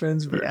Best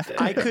Friend's Birthday.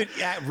 I could,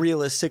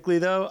 realistically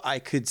though, I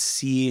could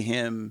see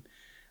him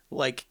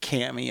like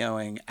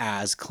cameoing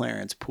as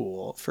Clarence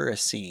Poole for a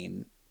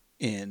scene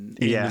in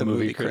the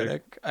movie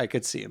critic. I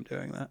could see him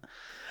doing that.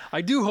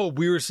 I do hope.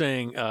 We were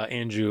saying,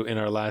 Andrew, in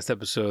our last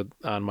episode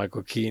on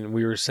Michael Keaton,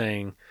 we were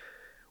saying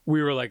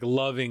we were like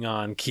loving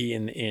on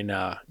Keaton in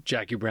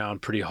Jackie Brown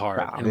pretty hard.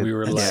 Wow, and we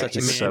were like,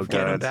 man, so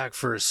get him good. back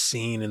for a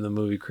scene in the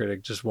movie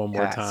critic just one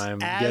more time.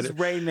 As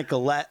Ray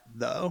Nicolette,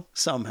 though,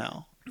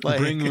 somehow. Like...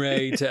 Bring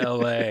Ray to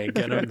LA.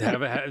 Get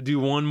him, do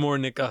one more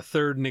a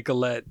third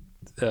Nicolette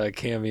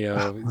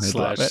cameo /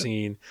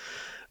 scene.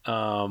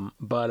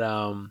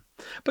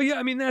 But yeah,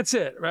 I mean that's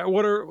it, right?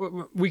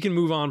 We can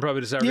move on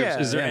probably to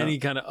Saturday. Is there any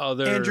kind of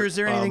other? Andrew, is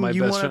there anything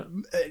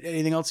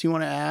anything else you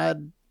want to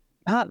add?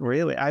 Not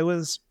really. I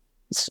was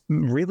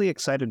really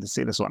excited to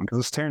see this one because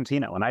it's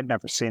Tarantino and I'd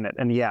never seen it,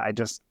 and I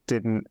just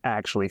didn't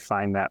actually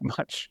find that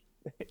much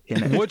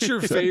in it. What's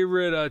your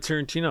favorite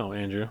Tarantino,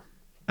 Andrew?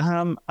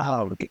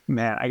 Oh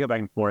man, I go back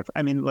and forth.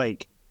 I mean,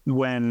 like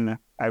when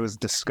I was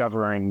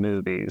discovering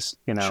movies,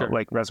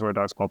 like Reservoir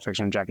Dogs, Pulp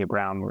Fiction, and Jackie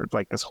Brown were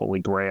like this holy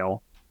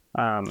grail.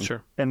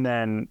 And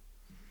then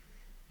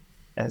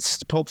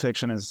Pulp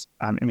Fiction is,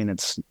 I mean,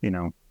 it's,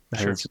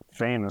 it's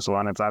famous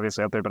one. It's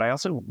obviously out there, but I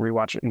also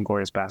rewatch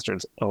Inglourious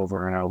Bastards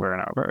over and over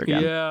and over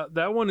again. Yeah,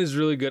 that one is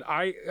really good.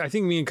 I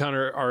think me and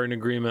Connor are in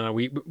agreement.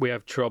 We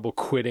have trouble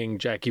quitting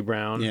Jackie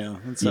Brown. Yeah.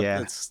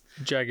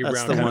 Jackie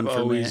Brown kind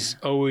of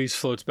always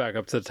floats back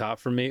up to the top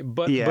for me.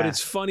 But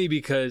it's funny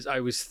because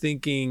I was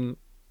thinking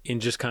in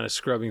just kind of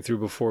scrubbing through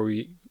before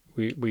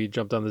we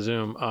jumped on the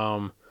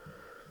Zoom,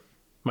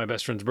 My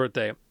Best Friend's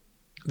Birthday.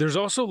 There's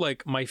also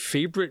like my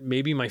favorite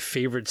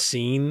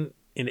scene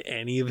in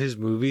any of his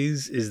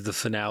movies is the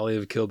finale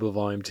of Kill Bill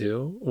Volume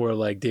 2, where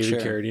like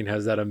David Carradine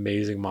has that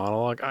amazing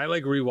monologue. I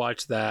like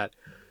rewatch that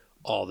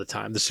all the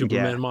time. The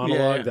Superman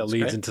monologue that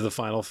leads into the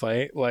final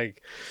fight.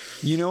 Like,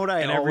 you know what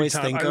I always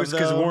think of,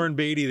 because Warren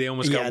Beatty, they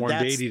almost got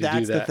Warren Beatty to do that.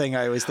 That's the thing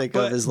I always think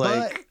of is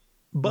like,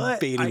 but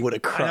Beatty would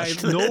have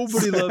crushed this.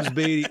 Nobody loves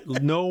Beatty.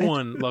 No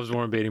one loves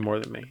Warren Beatty more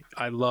than me.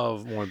 I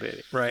love Warren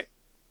Beatty. Right.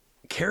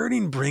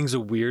 Carradine brings a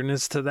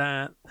weirdness to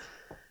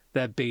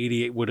that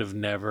Beatty would have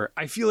never.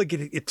 I feel like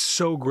it's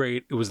so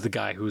great. It was the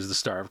guy who was the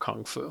star of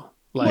Kung Fu.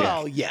 Like,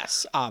 well,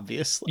 yes,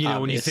 obviously.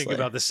 When you think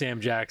about the Sam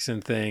Jackson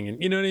thing,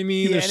 and you know what I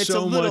mean. Yeah, and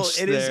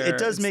it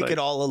does make it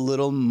all a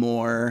little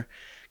more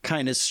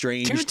kind of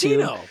strange.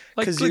 Tarantino,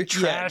 because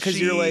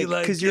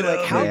you're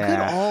like, how could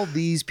all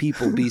these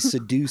people be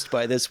seduced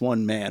by this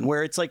one man?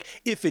 Where it's like,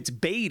 if it's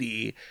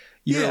Beatty.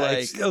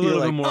 It's a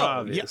little bit more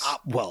obvious. Yeah,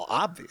 well,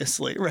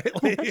 obviously,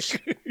 right?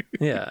 Like,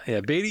 yeah.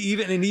 Beatty,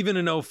 even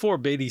in 04,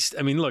 Beatty.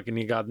 I mean, look, and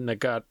he got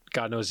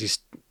God knows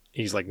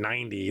he's like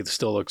 90. He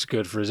still looks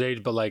good for his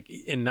age. But like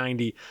in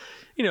 90,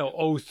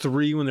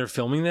 03 when they're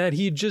filming that,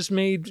 he had just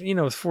made 2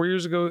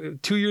 years ago,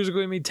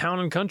 he made Town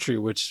and Country,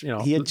 which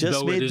he had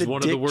just made the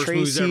one of the worst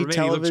movies ever made.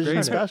 He looks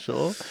great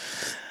special.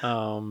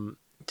 Town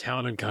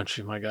and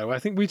Country, my God. Well, I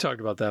think we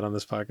talked about that on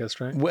this podcast,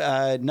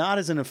 right? Not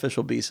as an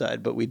official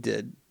B-side, but we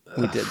did.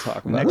 We did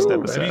talk about next it.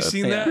 episode. Have you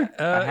seen that?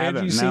 I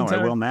haven't. No,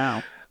 I will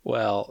now.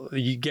 Well,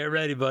 you get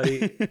ready,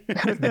 buddy.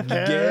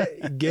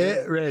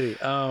 get ready.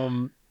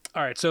 All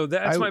right, so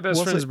that's my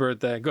best friend's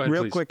birthday. Go ahead,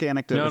 real please. Quick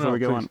anecdote before we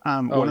go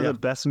on. One of the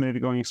best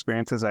movie-going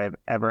experiences I've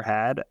ever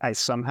had. I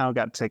somehow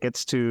got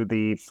tickets to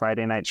the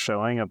Friday night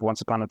showing of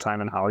Once Upon a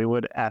Time in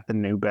Hollywood at the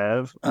New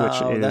Bev, which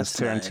is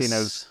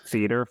Tarantino's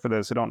theater, for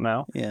those who don't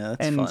know. Yeah,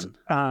 that's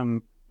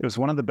fun. It was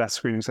one of the best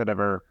screenings I'd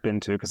ever been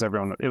to because it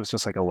was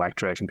just like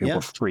electric and people were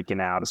freaking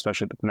out,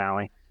 especially at the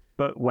finale.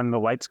 But when the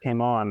lights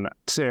came on,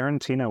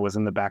 Tarantino was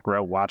in the back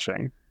row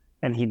watching,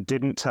 and he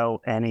didn't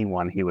tell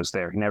anyone he was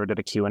there. He never did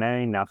a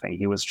Q&A, nothing.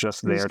 He was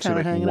just there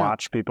to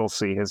watch people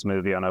see his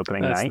movie on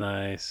opening night.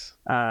 That's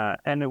nice.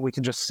 And we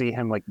could just see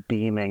him like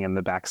beaming in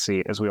the back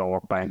seat as we all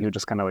walked by, and he would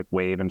just kind of like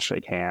wave and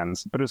shake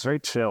hands. But it was very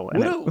chill.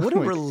 What a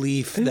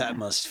relief that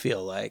must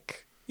feel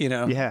like,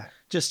 Yeah.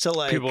 Just to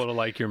like people to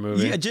like your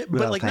movie,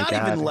 but like not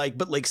even like,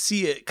 but like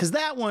see it, because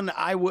that one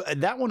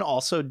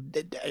also,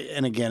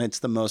 and again it's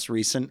the most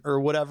recent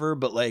or whatever,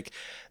 but like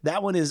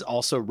that one is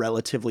also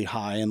relatively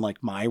high in like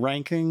my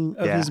ranking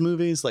of his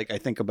movies. Like I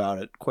think about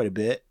it quite a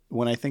bit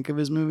when I think of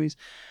his movies.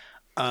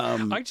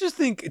 I just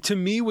think, to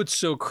me, what's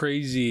so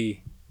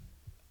crazy,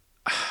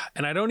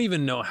 and I don't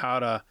even know how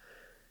to.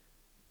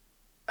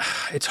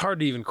 It's hard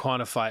to even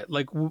quantify it.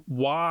 Like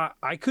why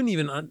I couldn't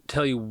even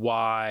tell you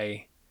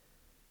why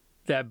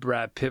that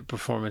Brad Pitt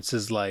performance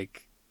is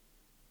like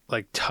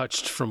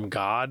touched from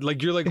God.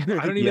 Like you're like,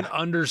 I don't even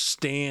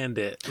understand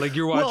it. Like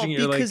you're watching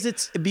it, because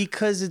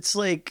it's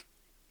like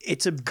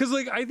because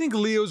like I think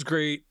Leo's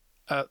great.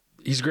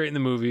 He's great in the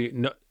movie.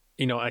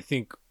 No, I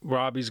think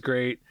Robbie's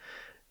great.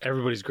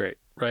 Everybody's great,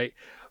 right?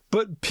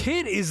 But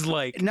Pitt is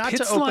like, not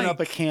Pitt's to open up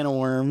a can of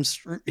worms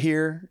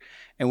here,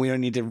 and we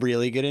don't need to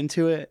really get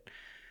into it.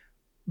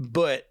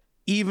 But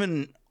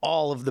even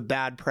all of the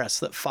bad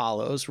press that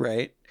follows,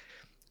 right?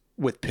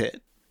 With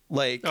Pitt,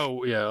 like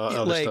all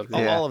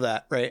of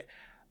that, right?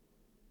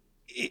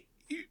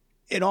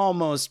 it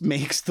almost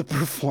makes the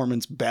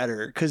performance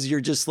better because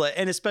you're just like,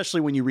 and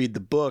especially when you read the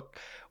book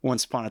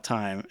Once Upon a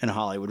Time in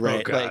Hollywood, right?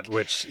 Oh God, like,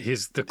 which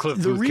he's the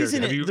Cliff Booth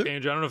character.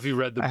 Andrew, I don't know if you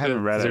read the book. I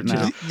haven't read it.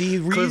 No. The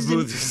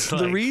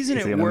reason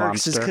it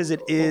works is because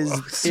it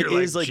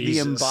is like the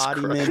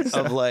embodiment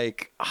of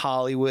like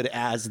Hollywood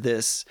as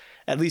this.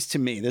 At least to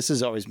me, this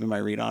has always been my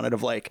read on it.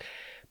 Of like,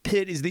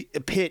 Pitt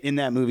in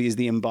that movie is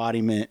the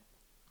embodiment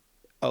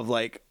of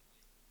like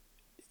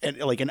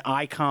an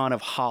icon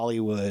of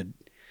Hollywood,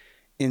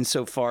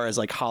 insofar as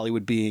like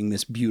Hollywood being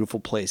this beautiful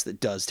place that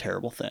does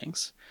terrible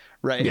things,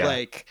 right? Yeah.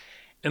 Like,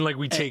 and like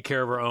we take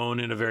care of our own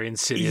in a very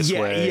insidious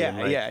way.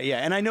 Yeah.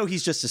 And I know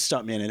he's just a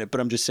stuntman in it,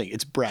 but I'm just saying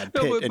it's Brad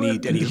Pitt,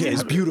 and he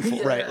is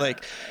beautiful, right?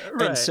 Like,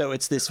 and so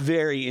it's this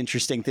very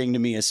interesting thing to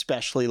me,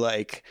 especially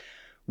like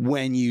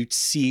when you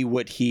see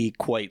what he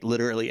quite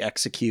literally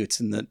executes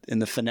in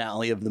the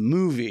finale of the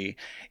movie.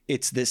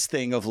 It's this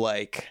thing of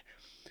like,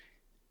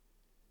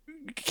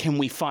 can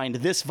we find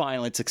this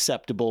violence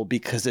acceptable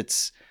because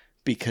it's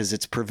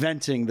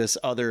preventing this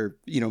other,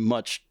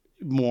 much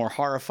more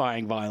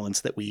horrifying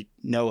violence that we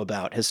know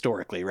about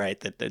historically, right?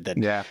 That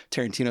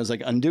Tarantino's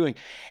like undoing.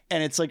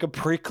 And it's like a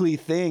prickly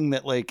thing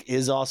that like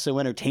is also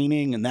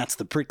entertaining, and that's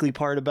the prickly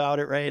part about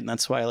it, right? And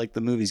that's why like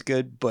the movie's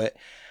good. But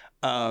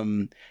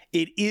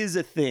it is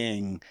a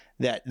thing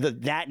that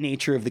that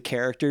nature of the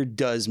character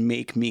does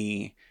make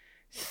me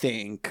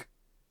think.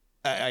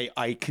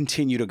 I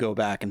continue to go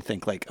back and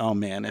think like, oh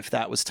man, if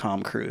that was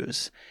Tom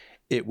Cruise,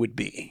 it would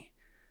be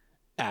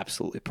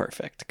absolutely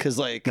perfect. Because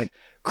like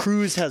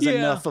Cruise has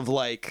enough of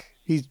like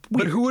he's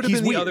weird. But who would have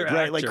been the other actor,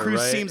 right? Like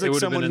Cruise seems like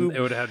someone who it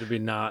would have had to be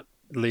not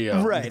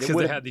Leo, right? Because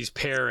they had these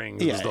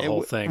pairings. Was the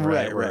whole thing,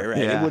 right?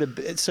 Yeah. It would have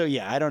been, so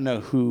yeah. I don't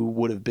know who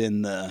would have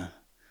been the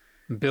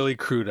Billy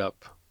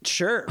Crudup.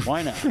 Sure,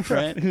 why not?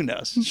 Right? Who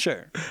knows?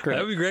 Sure, great.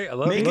 That'd be great. I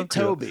love Make it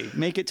Toby.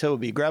 Make it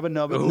Toby. Grab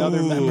another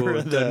member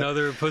of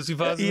another Pussy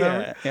Posse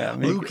member. Yeah.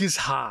 Lucas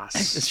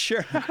Haas.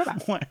 Sure.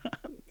 Why not?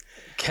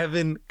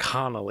 Kevin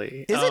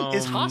Connolly.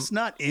 Is Haas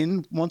not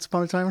in Once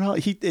Upon a Time in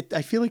Hollywood?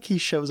 I feel like he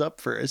shows up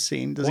for a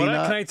scene. Does he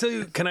not? Can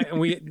I tell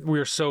you? We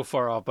are so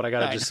far off, but I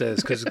gotta just say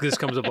this because this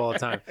comes up all the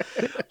time.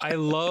 I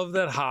love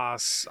that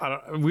Haas.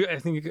 I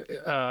think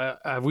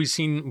have we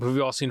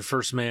all seen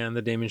First Man,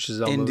 the Damien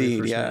Chazelle movie?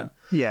 Indeed, yeah.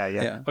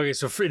 Yeah. Okay,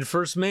 so in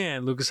First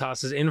Man, Lucas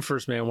Haas is in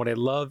First Man. What I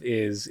love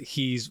is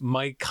he's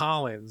Mike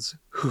Collins,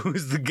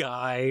 who's the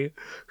guy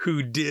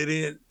who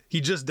didn't. He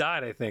just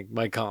died, I think,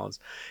 Mike Collins.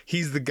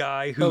 He's the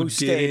guy who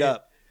stayed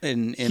up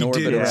in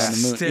orbit around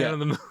the moon. Stayed on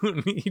the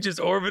moon. He just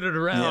orbited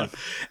around. Yeah.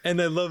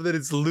 And I love that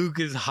it's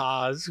Lucas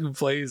Haas who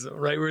plays him,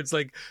 right? Where it's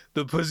like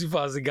the Pussy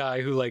Posse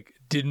guy who like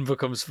didn't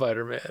become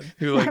Spider-Man,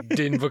 who like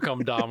didn't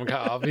become Dom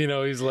Cobb.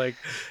 He's like,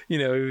 he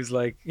was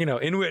like,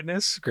 in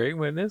Witness, great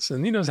Witness,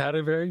 and he knows how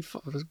to very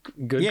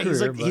good career.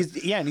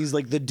 And he's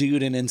like the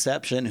dude in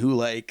Inception who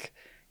like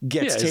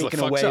gets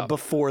taken away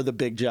before the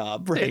big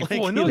job, right? Because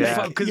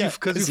he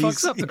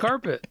fucks up the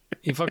carpet.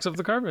 He fucks up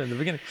the carpet in the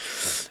beginning.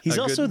 He's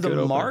also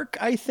the Mark,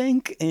 I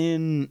think,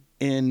 in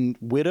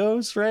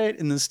Widows, right?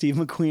 In the Steve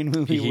McQueen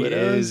movie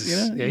Widows.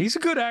 Yeah, he's a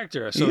good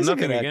actor. So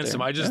nothing against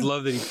him. I just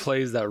love that he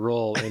plays that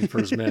role in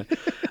First Man.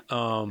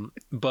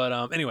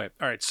 Anyway,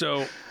 all right.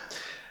 So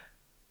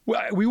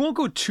we won't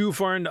go too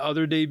far into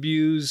other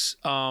debuts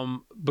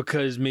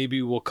because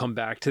maybe we'll come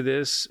back to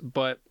this,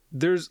 but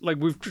there's like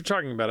we've been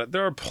talking about it.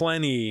 There are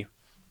plenty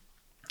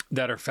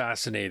that are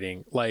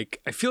fascinating.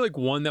 Like I feel like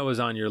one that was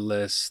on your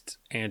list,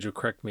 Andrew,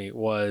 correct me,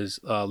 was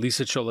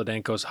Lisa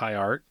Cholodenko's High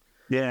Art.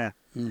 Yeah,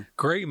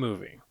 great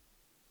movie.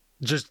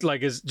 Just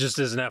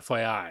as an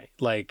FYI,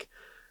 like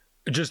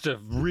just a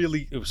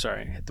really. Oops,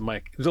 sorry, hit the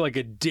mic. It was like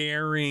a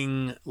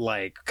daring,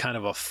 like kind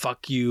of a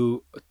fuck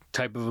you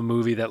type of a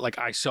movie that like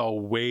I saw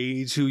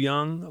way too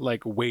young,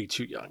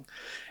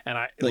 and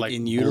I like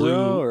in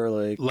utero or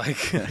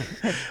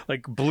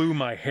like blew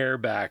my hair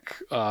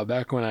back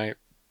when I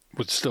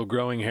was still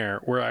growing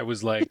hair, where I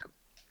was like,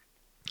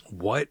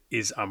 what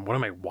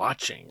am I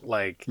watching?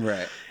 Like,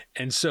 right.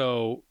 And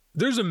so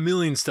there's a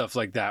million stuff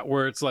like that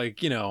where it's like,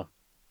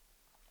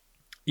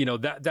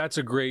 that's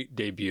a great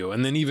debut.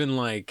 And then even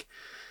like,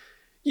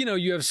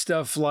 you have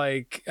stuff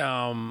like,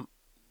 well,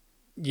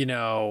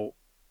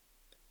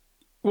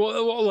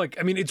 like,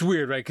 I mean, it's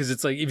weird, right? Because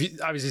it's like,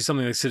 obviously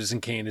something like Citizen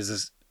Kane is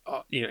this,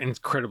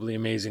 incredibly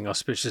amazing,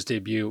 auspicious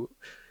debut.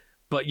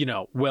 But,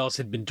 Wells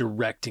had been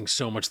directing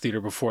so much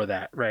theater before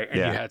that, right? And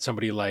you had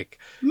somebody like,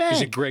 Mank.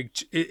 Is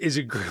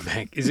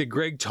it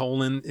Greg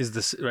Toland?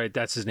 Right?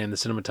 That's his name, the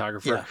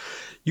cinematographer. Yeah.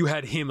 You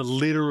had him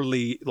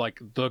literally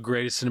like the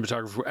greatest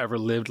cinematographer who ever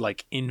lived,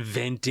 like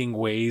inventing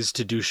ways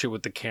to do shit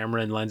with the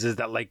camera and lenses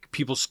that like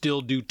people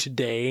still do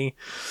today.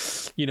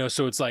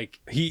 So it's like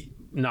he,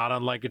 not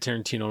unlike a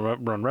Tarantino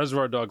run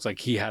Reservoir Dogs, like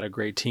he had a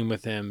great team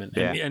with him.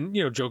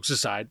 And jokes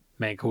aside,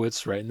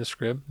 Mankiewicz, right in the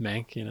script,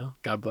 Mank,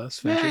 God bless.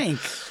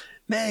 Mank.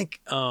 Mank.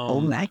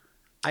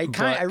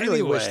 I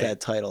really wish that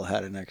title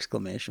had an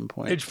exclamation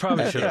point. It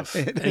probably should have.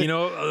 And,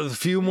 a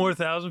few more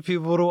thousand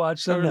people would have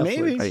watched that.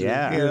 Maybe.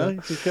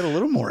 Netflix. Just get a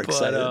little more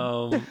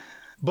excited.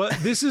 But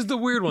this is the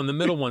weird one, the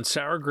middle one,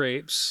 Sour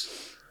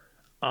Grapes.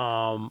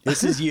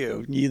 This is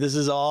you. This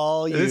is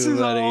all you. This is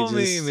buddy. all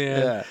me,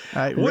 man.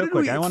 Yeah. Real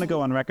quick, I want to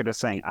go on record as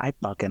saying I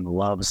fucking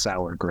love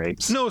sour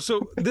grapes. No,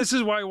 so this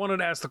is why I wanted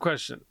to ask the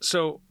question.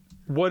 So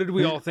what did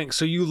we all think?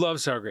 So you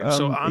love sour grapes.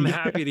 So I'm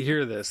happy to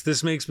hear this.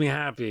 This makes me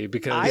happy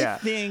because I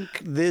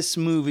think this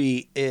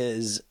movie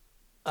is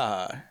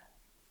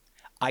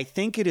I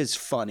think it is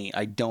funny.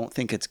 I don't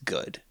think it's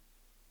good.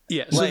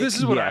 Yeah, so this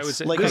is what I would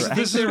say. Like,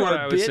 this is what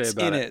I would say bits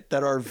about in it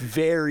that are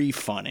very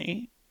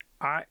funny.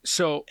 I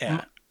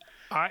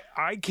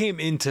came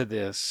into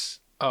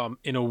this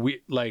in a weird,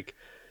 like,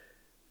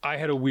 I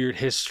had a weird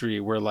history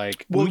where,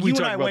 like, well, we you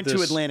and I went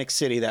to Atlantic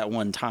City that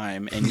one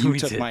time, and you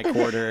took my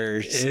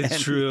quarters.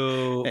 It's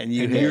true, and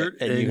you hit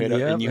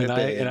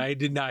and I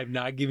did not. I'm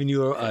not giving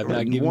you. I'm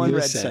not giving one you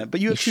red a cent. But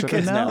you have two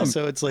kids now,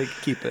 so it's like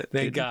keep it.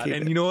 Thank God.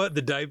 And you know what?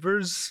 The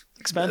diapers,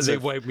 expensive. They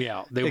wipe me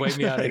out. They wipe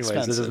me out anyways.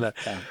 This doesn't matter.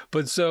 Yeah.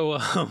 But so.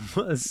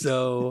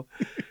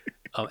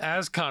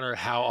 Ask Connor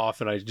how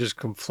often I just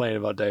complain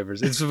about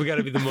diapers. It's got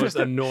to be the most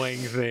annoying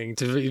thing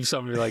to be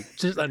somebody like,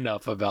 just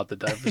enough about the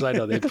diapers. I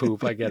know they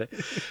poop. I get it.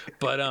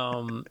 But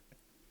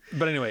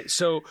anyway,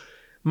 so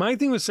my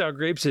thing with sour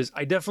grapes is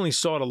I definitely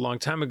saw it a long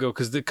time ago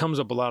because it comes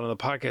up a lot on the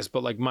podcast.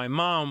 But like my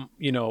mom,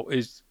 you know,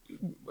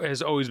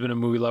 has always been a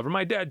movie lover.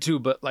 My dad too.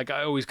 But like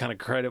I always kind of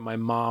credit my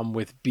mom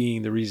with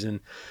being the reason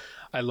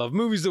I love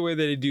movies the way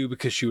that I do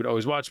because she would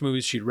always watch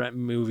movies. She'd rent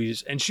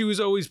movies. And she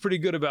was always pretty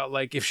good about,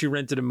 like, if she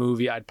rented a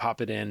movie, I'd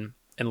pop it in.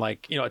 And,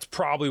 like, you know, it's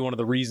probably one of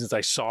the reasons I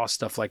saw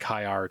stuff like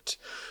High Art,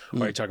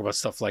 where I talk about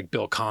stuff like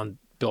Bill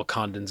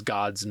Condon's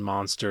Gods and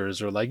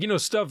Monsters, or, like, you know,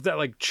 stuff that,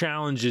 like,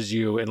 challenges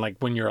you. And, like,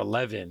 when you're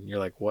 11, you're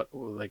like, what?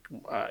 Like,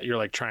 you're,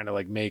 like, trying to,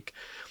 like, make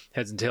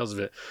heads and tails of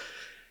it.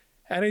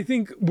 And I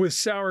think with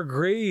Sour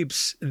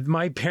Grapes,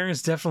 my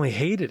parents definitely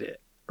hated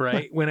it.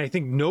 Right. When I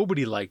think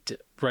nobody liked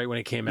it right when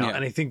it came out. Yeah.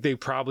 And I think they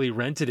probably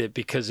rented it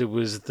because it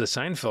was the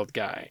Seinfeld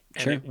guy.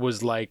 And it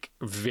was like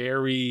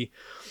very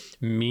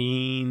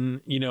mean,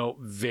 you know,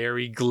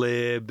 very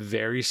glib,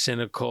 very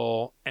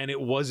cynical. And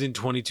it wasn't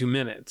 22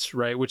 minutes.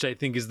 Right. Which I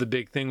think is the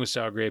big thing with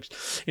Sour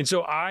Grapes. And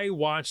so I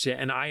watched it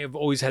and I have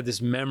always had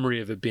this memory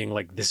of it being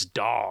like this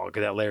dog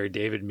that Larry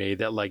David made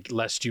that like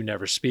Lest You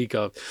Never Speak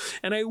Of.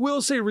 And I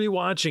will say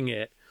rewatching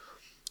it,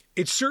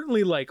 it's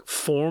certainly like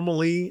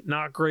formally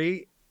not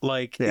great.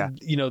 Like,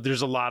 you know,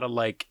 there's a lot of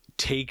like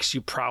takes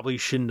you probably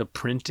shouldn't have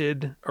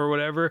printed or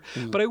whatever.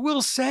 But I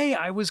will say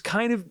I was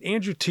kind of,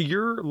 Andrew, to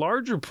your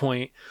larger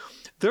point,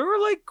 there were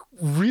like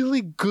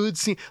really good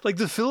scenes. Like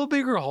the Philip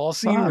Baker Hall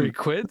scene where he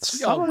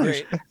quits. Oh,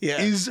 great.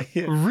 Is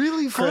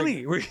really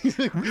funny. Where he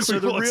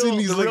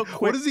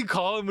what does he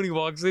call him when he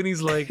walks in?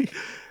 He's like...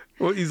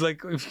 Well, he's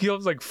like, if he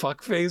goes like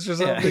fuck face or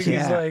something,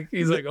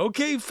 he's like,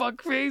 okay,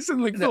 fuck face.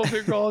 And like Philip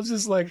Baker Hall is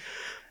just like,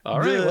 all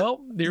right,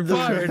 well, you're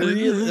fired.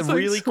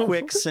 Really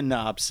quick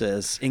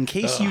synopsis. In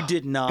case you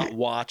did not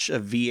watch a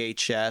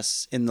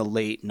VHS in the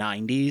late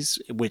 90s,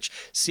 which,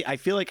 see, I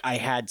feel like I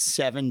had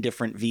 7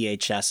 different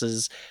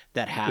VHSs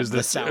that had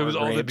the sour grapes. It was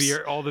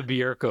all the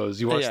Bierkos.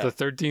 You watched the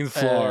 13th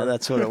Floor.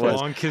 That's what it was.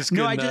 Long Kiss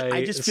Goodnight. No,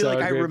 I just feel like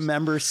I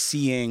remember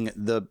seeing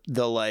the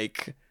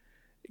like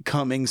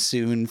coming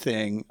soon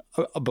thing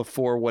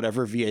before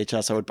whatever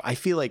VHS I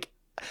feel like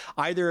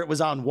either it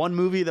was on one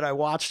movie that I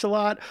watched a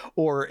lot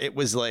or it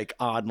was like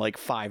on like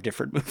 5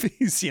 different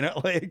movies, you know,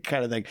 like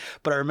kind of thing.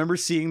 But I remember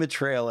seeing the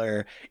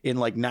trailer in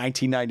like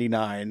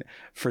 1999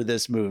 for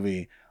this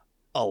movie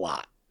a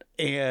lot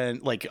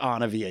and like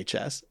on a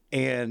VHS.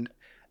 And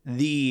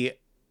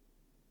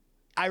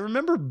I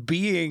remember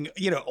being,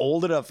 you know,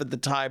 old enough at the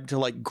time to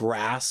like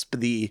grasp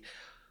the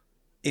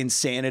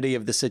insanity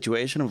of the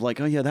situation of like,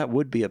 oh yeah, that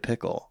would be a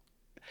pickle.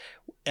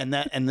 And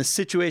the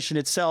situation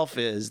itself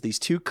is these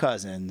 2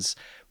 cousins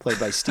played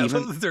by Stephen. I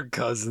love that they're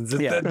cousins.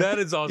 That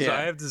is also,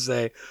 I have to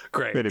say,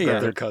 great.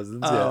 They're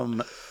cousins.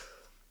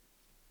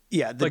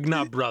 Like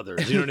not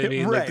brothers. You know what I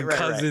mean? Like the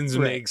cousins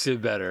makes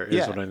it better.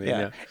 Is what I mean.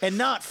 Yeah. And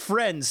not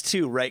friends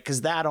too, right?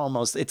 Because that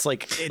almost it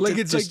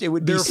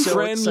would be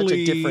friendly, such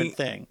a different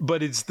thing.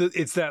 But it's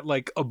that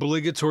like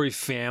obligatory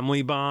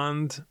family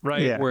bond,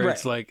 right? Yeah. Where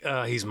it's like,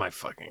 he's my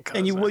fucking cousin.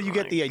 And you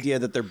get the idea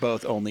that they're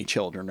both only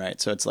children,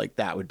 right? So it's like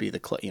that would be the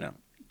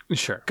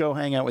sure. Go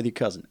hang out with your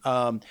cousin.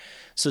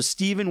 So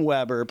Steven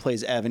Weber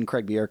plays Evan.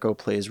 Craig Bierko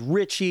plays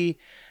Richie.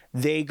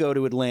 They go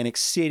to Atlantic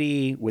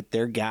City with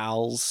their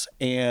gals,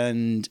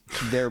 and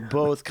they're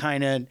both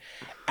kind of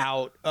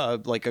out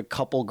like a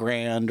couple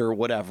grand or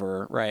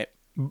whatever, right?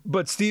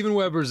 But Steven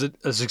Weber's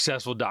a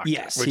successful doctor.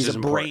 Yes, he's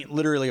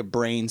literally a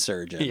brain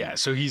surgeon. Yeah,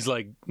 so he's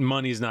like,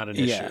 money's not an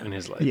issue in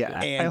his life. Yeah,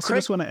 and I also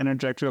just want to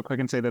interject real quick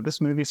and say that this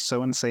movie is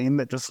so insane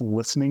that just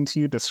listening to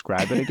you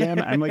describe it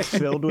again, I'm like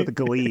filled with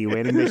glee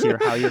waiting to hear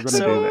how you're going to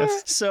do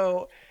this.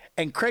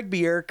 And Craig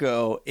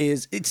Bierko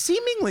it's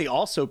seemingly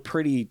also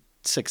pretty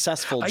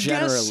successful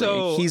generally. Guess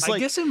so. He's like, I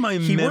guess in my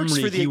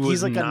memory,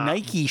 he's like a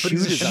Nike shoe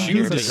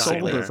designer.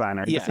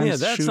 Designer. Yeah,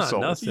 that's not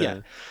nothing.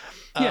 Yeah.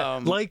 Yeah,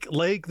 like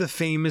the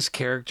famous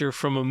character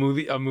from a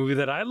movie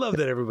that I love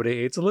that everybody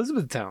hates,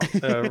 Elizabethtown.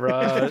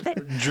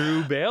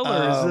 Drew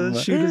Baylor is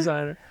a shoe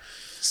designer.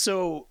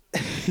 So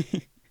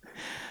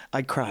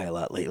I cry a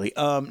lot lately.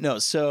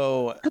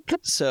 So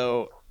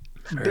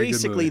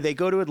basically they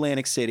go to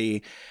Atlantic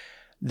City.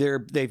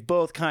 They've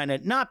both kind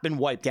of not been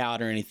wiped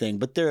out or anything,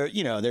 but they're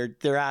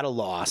at a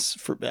loss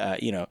for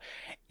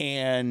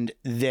and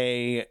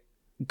they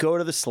go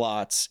to the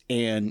slots,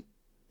 and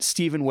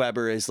Steven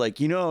Weber is like,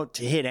 to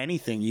hit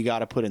anything, you got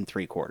to put in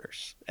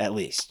 3/4 at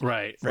least.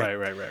 Right.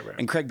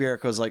 And Craig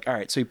Bierko's like, all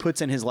right. So he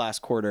puts in his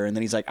last quarter, and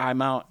then he's like,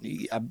 I'm out.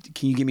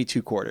 Can you give me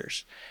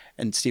 2/4?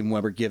 And Steven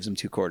Weber gives him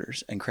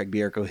 2/4. And Craig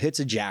Bierko hits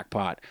a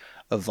jackpot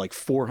of like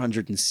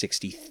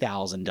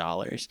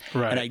 $460,000.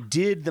 Right. And I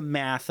did the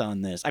math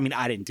on this. I mean,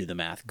 I didn't do the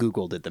math.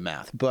 Google did the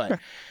math. But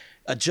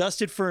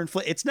adjusted for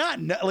inflation, it's not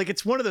like,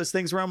 it's one of those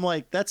things where I'm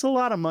like, that's a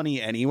lot of money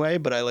anyway.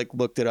 But I like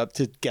looked it up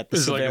to get the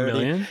severity. Like $1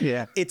 million?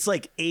 Yeah. It's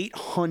like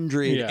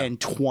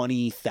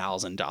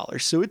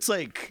 $820,000. So it's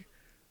like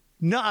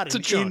not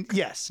an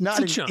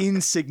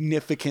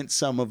insignificant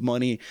sum of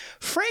money.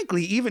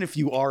 Frankly, even if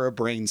you are a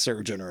brain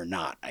surgeon or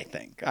not, I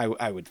think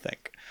I would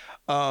think.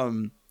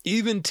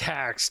 Even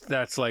taxed,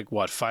 that's like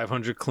what,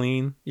 500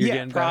 clean? You're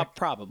getting back?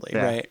 Probably.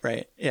 Yeah.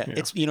 Right. Yeah.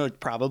 It's it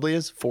probably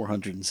is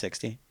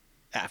 460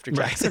 after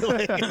tax. Now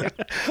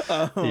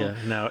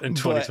in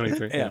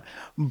 2023.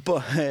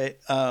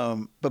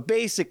 But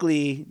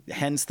basically,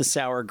 hence the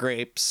sour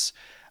grapes.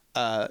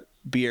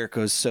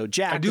 Bierko's so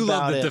jacked. I do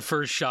love that it. The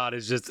first shot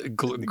is just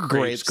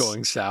grapes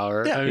going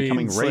sour. Yeah, I mean,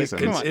 becoming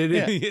raisins. It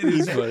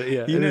is funny.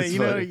 Yeah,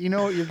 you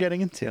know what you're getting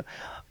into.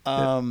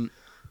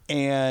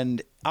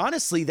 And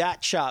honestly,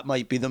 that shot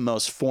might be the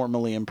most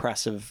formally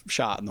impressive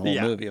shot in the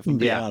whole movie, if I'm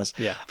being honest.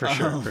 Yeah, for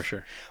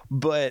sure.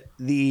 But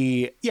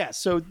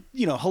so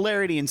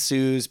hilarity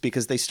ensues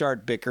because they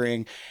start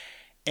bickering,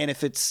 and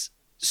if it's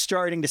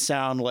starting to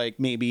sound like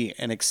maybe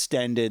an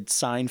extended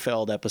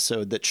Seinfeld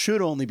episode that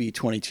should only be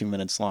 22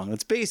 minutes long,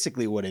 that's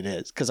basically what it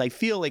is. Because I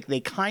feel like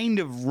they kind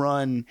of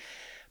run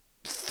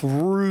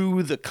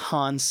through the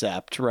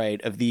concept,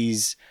 right, of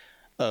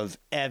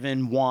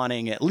Evan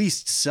wanting at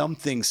least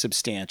something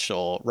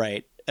substantial,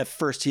 right? At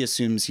first he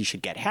assumes he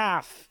should get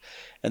half,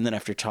 and then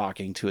after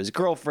talking to his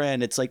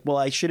girlfriend, it's like, well,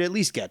 I should at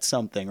least get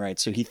something, right?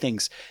 So he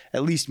thinks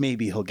at least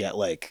maybe he'll get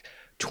like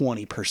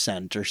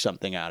 20% or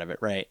something out of it,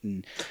 right?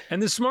 And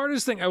the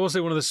smartest thing, I will say,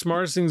 one of the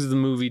smartest things the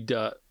movie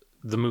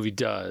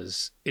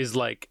does is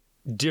like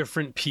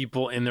different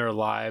people in their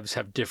lives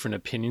have different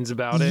opinions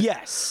about it.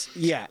 Yes,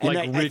 yeah.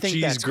 Like and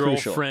Richie's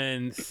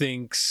girlfriend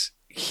thinks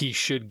he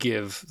should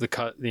give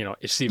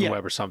Steven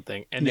Weber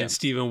something, and then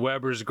Steven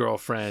Weber's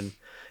girlfriend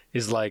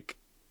is like,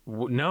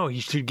 no,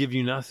 he should give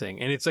you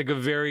nothing. And it's like a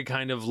very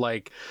kind of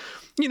like,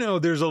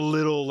 there's a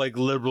little like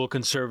liberal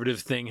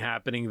conservative thing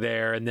happening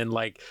there, and then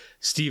like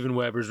Steven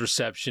Weber's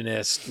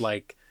receptionist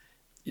like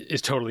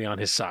is totally on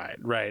his side,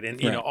 right?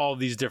 And all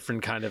these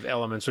different kind of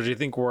elements, which I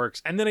think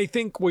works. And then I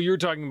think what you're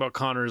talking about,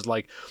 Connor, is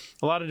like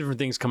a lot of different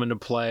things come into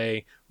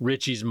play.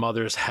 Richie's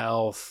mother's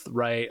health,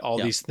 right?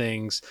 All these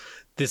things.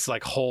 This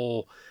like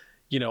whole,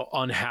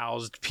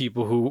 unhoused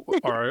people who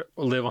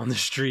live on the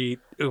street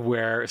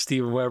where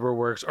Steven Weber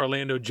works.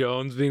 Orlando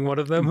Jones being one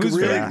of them, who's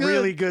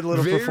really good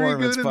little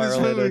performance by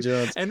Orlando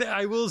Jones. And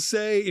I will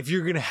say, if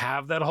you're going to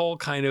have that whole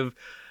kind of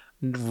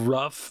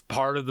rough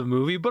part of the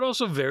movie, but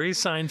also very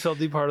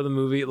Seinfeldy part of the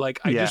movie, like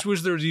I just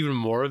wish there was even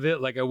more of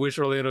it. Like I wish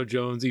Orlando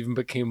Jones even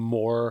became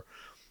more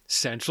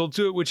central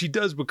to it, which he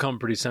does become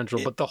pretty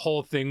central. But the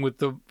whole thing with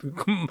the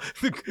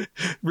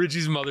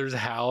Richie's mother's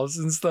house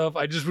and stuff,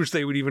 I just wish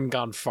they would even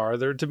gone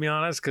farther, to be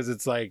honest, because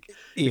it's like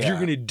if you're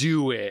gonna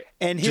do it,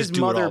 and his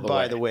mother,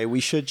 by the way, we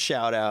should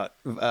shout out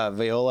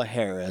Viola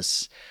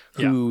Harris,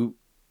 who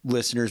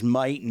listeners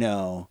might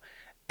know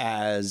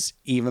as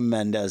Eva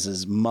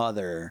Mendes's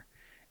mother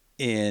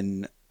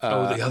in the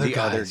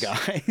other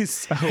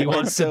guys. He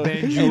wants to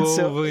bend you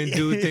over and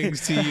do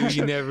things to you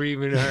you never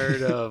even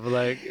heard of.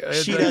 Like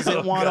she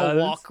doesn't want to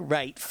walk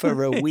right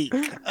for a week.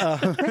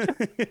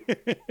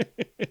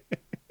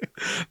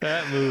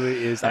 That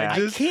movie is.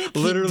 I can't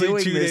literally keep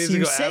doing 2 this. days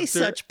You ago, say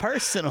such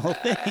personal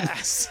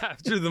things.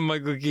 After the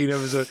Michael Keaton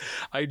episode,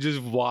 I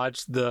just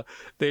watched on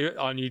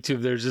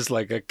YouTube. There's just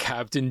like a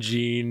Captain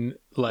Gene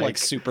like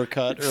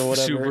supercut or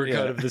whatever.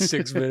 Supercut of the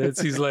 6 minutes.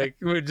 He's like,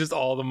 with just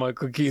all the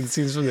Michael Keaton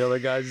scenes from the other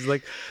guys. He's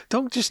like,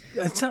 don't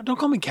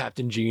call me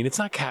Captain Gene. It's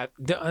not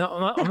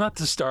I'm not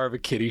the star of a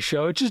kiddie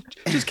show. It's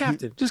just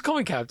Captain. Just call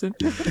me Captain.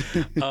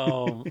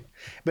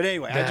 But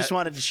anyway, I just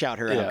wanted to shout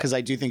her out because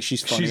I do think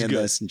she's funny in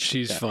this. And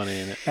she's funny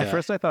in it. At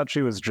first, I thought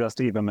she was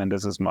just Eva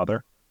Mendes'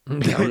 mother.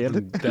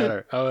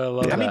 Better. Oh, I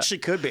love that. I mean, she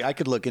could be. I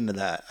could look into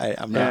that.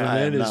 I'm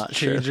not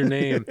sure. Change your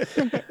name.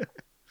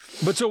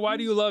 But so why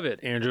do you love it,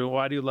 Andrew?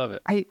 Why do you love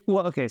it?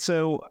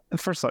 So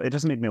first of all, it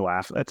just made me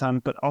laugh a ton,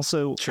 but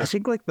also I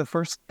think like the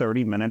first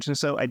 30 minutes or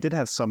so, I did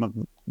have some of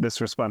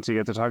this response you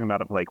guys are talking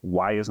about of like,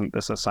 why isn't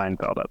this a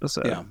Seinfeld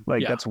episode?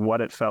 That's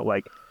what it felt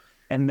like.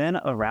 And then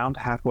around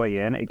halfway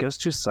in, it goes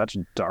to such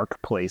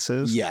dark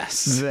places.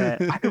 Yes.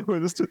 That I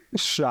was just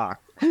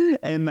shocked.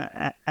 And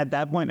at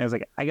that point, I was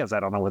like, I guess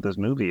I don't know what this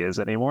movie is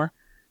anymore.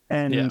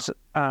 And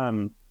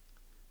and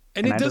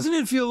doesn't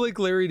it feel like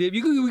Larry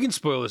David? We can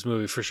spoil this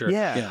movie for sure.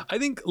 Yeah. I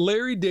think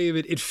Larry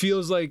David, it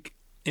feels like,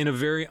 in a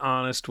very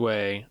honest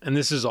way, and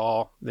this is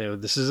all,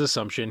 this is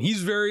assumption,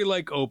 he's very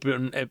like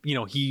open,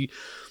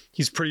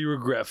 he's pretty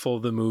regretful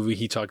of the movie.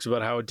 He talks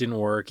about how it didn't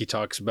work. He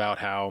talks about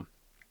how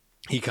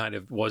he kind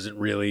of wasn't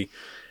really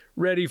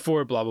ready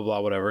for it, blah, blah,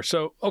 blah, whatever.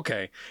 So,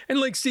 okay. And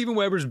like Steven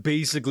Weber's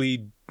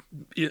basically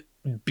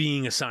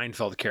being a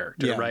Seinfeld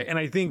character, right? And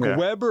I think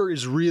Weber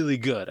is really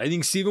good. I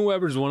think Steven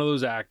Weber is one of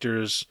those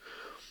actors.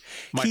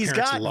 My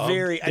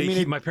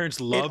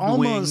parents loved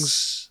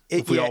Wings.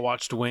 We all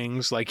watched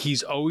Wings. Like,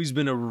 he's always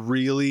been a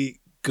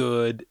really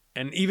good,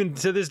 and even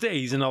to this day,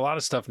 he's in a lot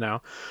of stuff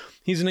now.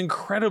 He's an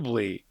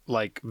incredibly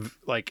like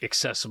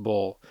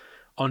accessible,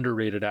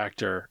 underrated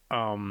actor.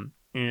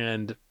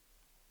 And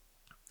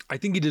I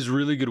think he does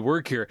really good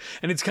work here.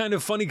 And it's kind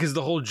of funny because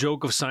the whole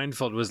joke of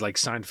Seinfeld was like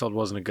Seinfeld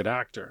wasn't a good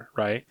actor,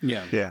 right?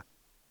 Yeah.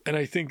 And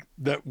I think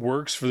that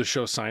works for the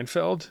show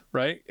Seinfeld,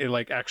 right? It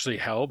like actually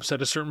helps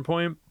at a certain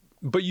point.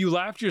 But you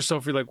laugh to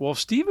yourself, you're like, well, if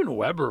Steven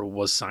Weber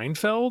was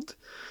Seinfeld,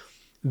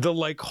 the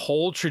like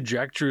whole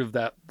trajectory of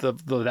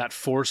that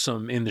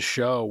foursome in the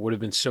show would have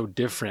been so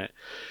different.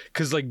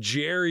 Because like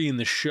Jerry in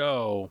the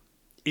show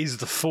is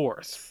the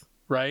fourth,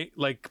 right?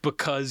 Like,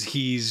 because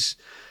he's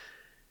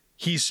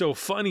so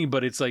funny,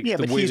 but it's like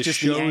the way the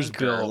show's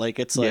built. Like,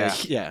 it's like,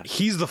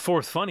 he's the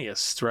fourth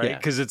funniest, right?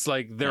 Because it's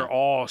like they're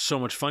all so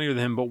much funnier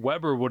than him. But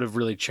Weber would have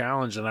really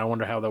challenged, and I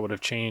wonder how that would have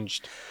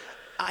changed.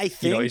 I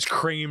think is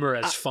Kramer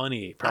as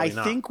funny? Probably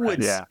not. I think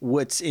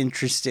what's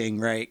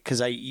interesting, right?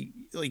 Because I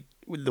like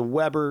with the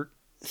Weber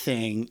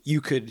thing,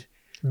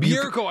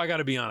 Bierko. I got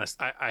to be honest,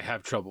 I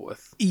have trouble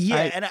with.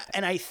 Yeah,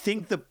 and I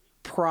think the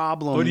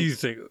problem. What do you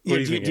think? Do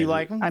you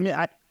like him? I mean,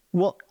 I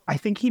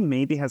think he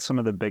maybe has some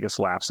of the biggest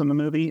laughs in the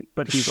movie,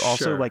 but he's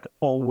also like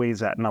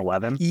always at an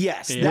 11.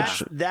 Yes,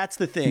 that's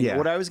the thing. Yeah.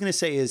 What I was going to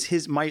say is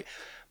he's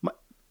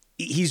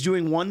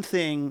doing one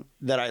thing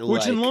that I like.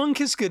 Which in Long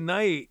Kiss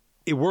Goodnight,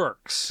 it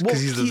works because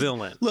he's the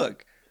villain.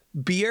 Look,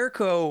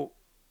 Bierko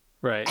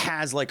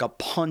has like a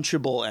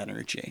punchable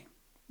energy,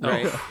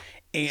 right?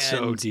 And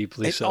so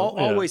deeply so.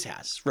 Always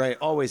has, right?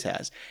 Always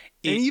has.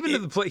 And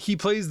even he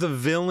plays the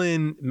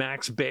villain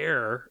Max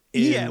Baer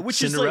in which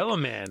Cinderella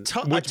is like Man,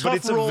 but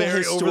it's a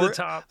very over the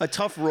top, a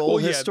tough role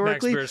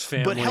historically, Max Baer's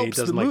family but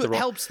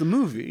helps the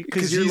movie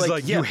because you're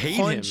like you hate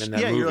him in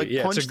that movie. You're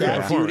like punch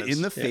that dude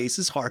in the face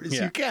as hard as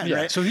you can,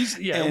 right? So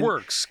it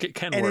works. It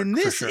can work. And in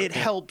this, for sure. it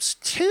helps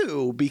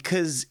too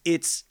because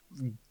it's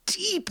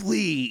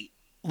deeply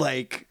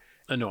like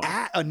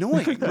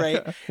annoying,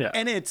 right?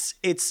 And it's.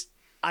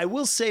 I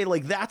will say,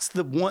 like, that's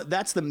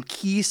the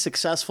key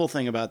successful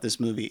thing about this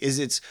movie is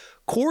its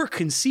core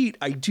conceit.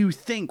 I do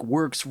think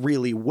works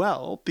really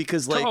well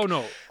because, like,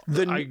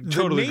 the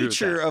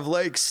nature of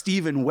like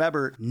Steven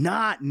Weber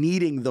not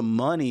needing the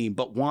money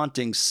but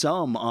wanting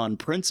some on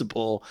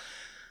principle.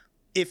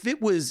 If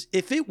it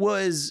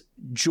was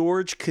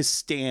George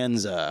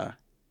Costanza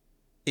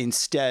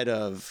instead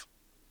of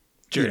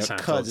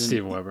cousin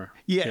Steven Weber,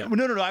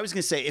 no. I was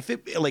gonna say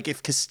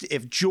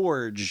if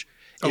George.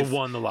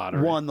 Won the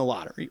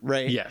lottery,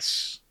 right?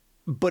 Yes.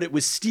 But it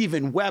was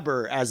Steven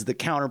Weber as the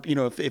counter,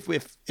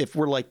 if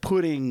we're like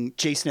putting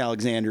Jason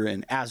Alexander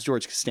in as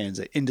George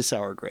Costanza into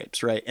Sour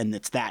Grapes, right? And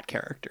it's that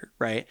character,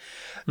 right?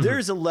 Mm-hmm.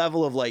 There's a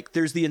level of like,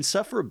 there's the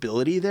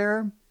insufferability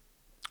there,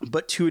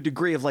 but to a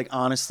degree of like,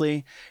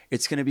 honestly,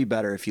 it's going to be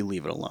better if you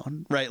leave it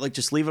alone, right? Like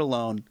just leave it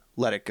alone,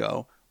 let it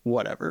go,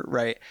 whatever,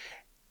 right?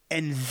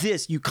 And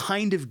this, you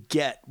kind of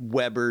get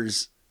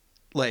Weber's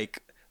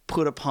like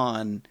put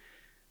upon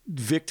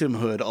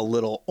victimhood a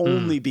little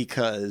only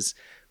because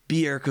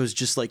Bierko's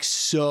just like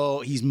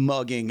he's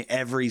mugging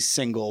every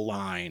single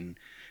line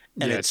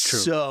and it's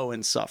so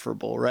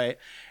insufferable, right?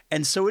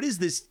 And so it is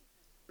this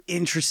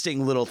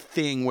interesting little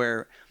thing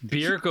where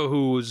Bierko,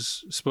 who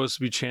was supposed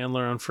to be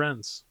Chandler on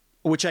Friends,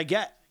 which I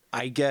get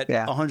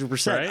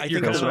 100%. Right?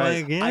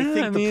 I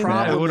think the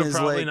problem it would have is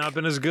probably like, not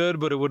been as good,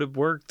 but it would have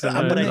worked.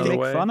 But I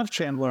make fun of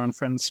Chandler on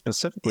Friends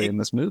specifically in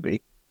this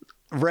movie,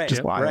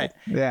 right? Right.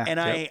 Yeah, and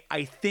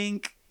I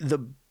think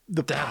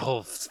that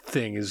whole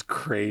thing is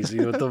crazy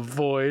with the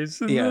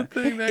voice. And the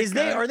thing,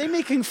 are they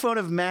making fun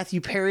of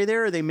Matthew Perry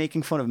there? Or are they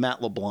making fun of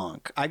Matt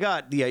LeBlanc? I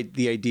got the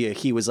idea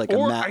he was like a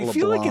Matt LeBlanc. I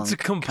feel like it's a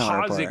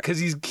composite because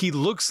he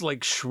looks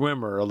like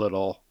Schwimmer a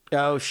little.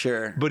 Oh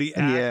sure, but he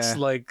acts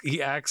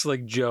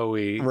like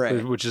Joey,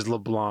 right? Which is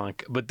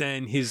LeBlanc. But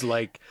then his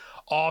like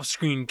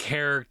off-screen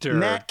character,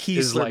 Matt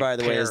Kiesler, by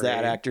the way, is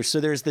that actor. So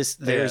there's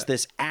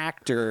this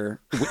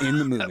actor in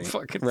the movie,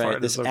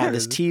 right? This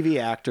TV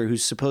actor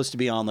who's supposed to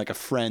be on like a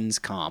Friends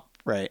comp,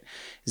 right?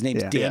 His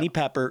name's Danny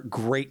Pepper.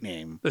 Great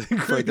name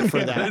for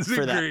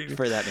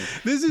that name.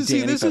 This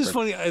is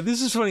funny.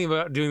 This is funny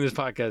about doing this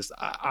podcast.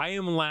 I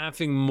am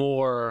laughing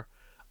more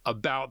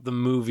about the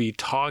movie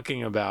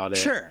talking about it.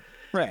 Sure.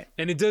 Right.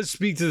 And it does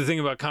speak to the thing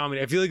about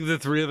comedy. I feel like if the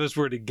three of us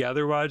were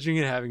together watching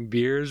it, having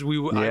beers, we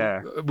would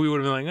have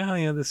been like, oh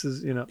yeah, this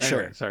is, you know. Anyway,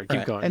 Sure. sorry,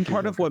 keep going. And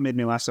part of what made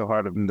me laugh so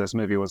hard in this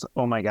movie was,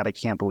 oh my God, I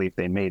can't believe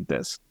they made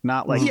this.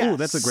 Not like, oh,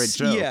 that's a great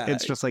joke. Yeah.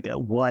 It's just like,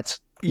 what?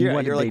 Yeah,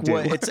 what you're did like, they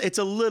what? do? It's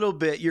a little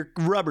bit, you're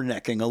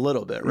rubbernecking a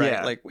little bit, right?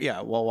 Yeah. Like,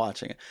 while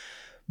watching it.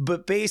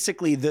 But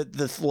basically,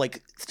 the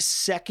like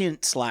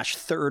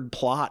second/third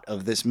plot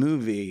of this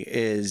movie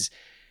is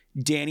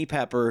Danny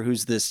Pepper,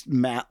 who's this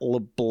Matt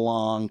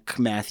LeBlanc,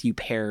 Matthew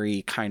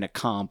Perry kind of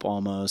comp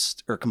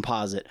almost, or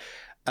composite,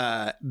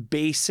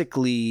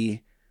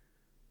 basically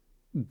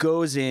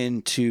goes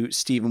into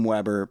Steven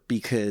Weber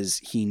because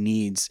he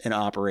needs an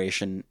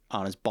operation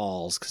on his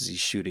balls because he's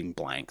shooting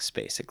blanks,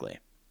 basically.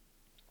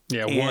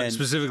 Yeah,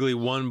 specifically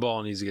one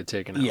ball needs to get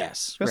taken out.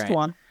 Yes. Just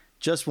one.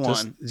 Just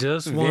one.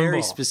 Just one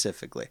very ball.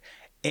 specifically.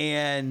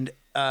 And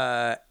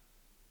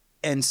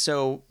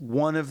so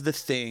one of the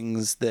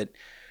things that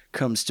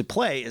comes to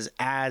play is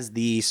as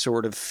the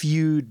sort of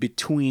feud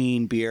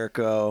between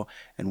Bierko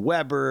and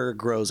Weber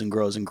grows and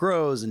grows and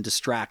grows and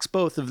distracts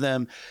both of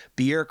them,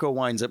 Bierko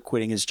winds up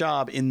quitting his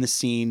job in the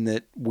scene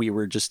that we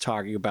were just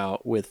talking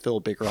about with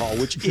Philip Baker Hall,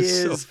 which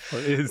is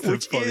maybe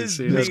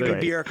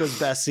Bierko's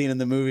best scene in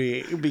the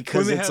movie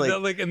because when they it's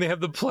have like, that, and they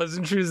have the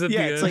pleasantries at the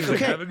end. It's like,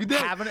 okay, have a good day.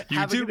 have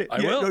a good day. I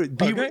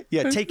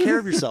will. Take care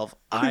of yourself.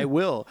 I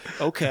will.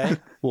 Okay.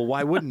 Well,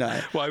 why wouldn't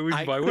I? Why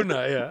wouldn't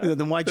I? Yeah.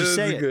 Then why'd you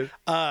say it?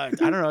 I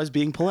don't know. I was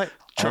being polite.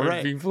 All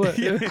right. Being polite.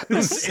 Yeah.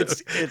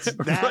 It's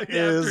that right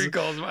is. after he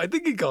calls him. I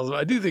think he calls him.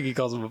 I do think he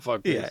calls him a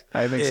fuckface. Yeah,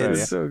 I think so. It's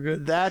Yeah. so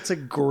good. That's a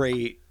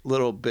great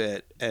little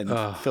bit, and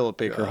Philip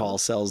Baker God. Hall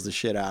sells the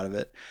shit out of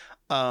it.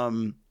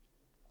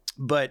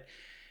 But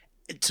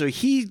so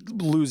he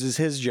loses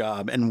his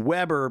job, and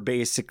Weber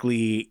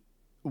basically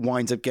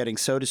winds up getting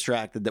so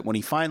distracted that when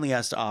he finally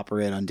has to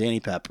operate on Danny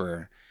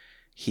Pepper,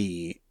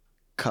 he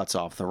cuts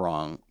off the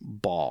wrong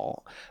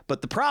ball.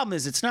 But the problem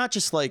is, it's not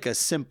just like a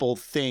simple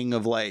thing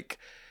of like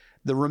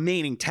the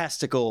remaining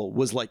testicle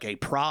was like a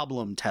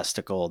problem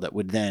testicle that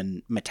would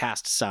then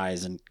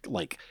metastasize and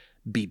like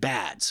be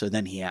bad. So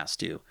then he has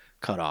to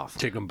cut off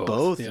Take them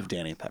both of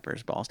Danny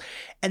Pepper's balls.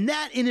 And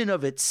that in and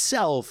of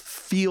itself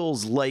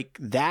feels like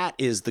that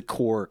is the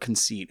core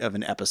conceit of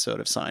an episode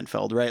of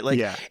Seinfeld, right? Like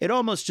it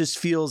almost just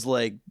feels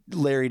like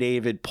Larry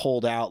David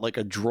pulled out like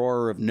a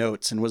drawer of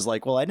notes and was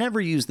like, well, I never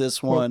used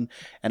this one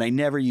and I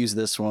never used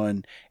this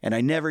one. And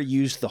I never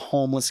used the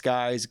homeless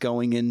guys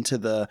going into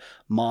the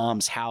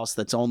mom's house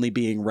that's only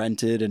being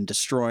rented and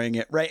destroying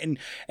it. Right.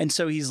 And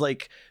so he's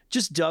like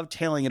just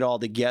dovetailing it all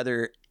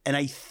together. And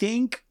I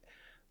think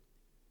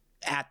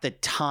at the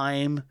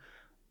time,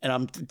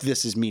 and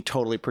this is me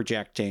totally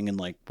projecting and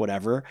like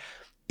whatever,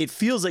 it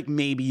feels like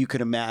maybe you could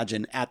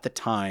imagine at the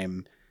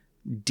time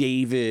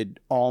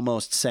David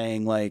almost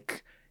saying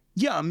like,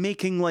 yeah, I'm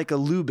making like a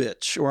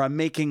Lubitsch, or I'm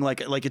making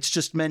like it's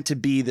just meant to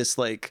be this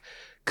like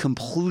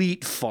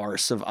complete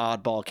farce of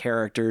oddball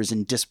characters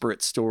and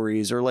disparate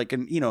stories, or like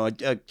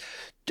a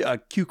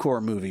Q-Core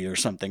movie or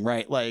something,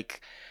 right?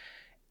 Like,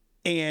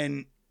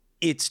 and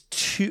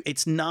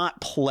it's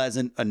not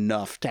pleasant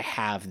enough to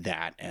have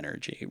that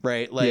energy,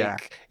 right?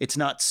 Like it's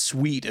not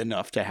sweet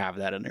enough to have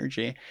that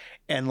energy.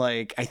 And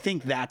like, I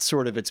think that's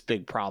sort of its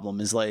big problem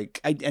is like,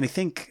 I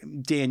think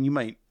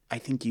Dan, I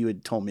think you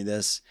had told me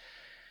this.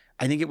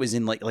 I think it was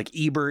in like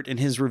Ebert in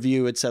his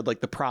review had said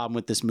like the problem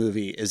with this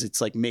movie is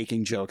it's like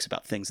making jokes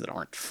about things that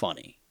aren't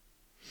funny.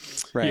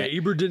 Right. Yeah,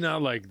 Ebert did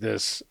not like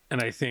this,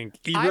 and I think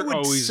Ebert I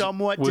would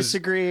somewhat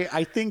disagree.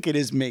 I think it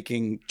is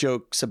making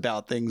jokes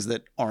about things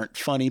that aren't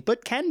funny,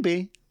 but can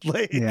be.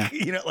 Like,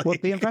 well,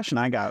 the impression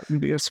I got,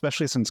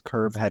 especially since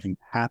Curb hadn't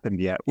happened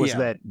yet, was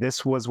that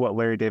this was what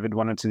Larry David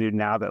wanted to do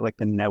now that like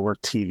the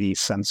network TV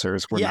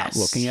censors were not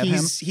looking at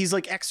him. He's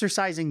like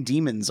exercising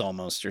demons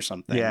almost or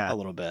something. A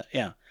little bit.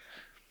 Yeah.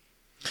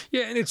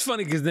 Yeah, and it's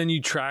funny because then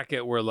you track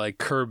it where like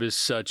Curb is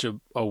such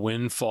a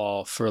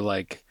windfall for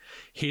like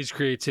his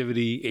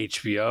creativity.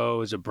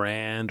 HBO is a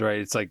brand, right?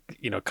 It's like,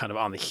 kind of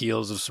on the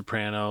heels of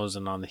Sopranos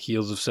and on the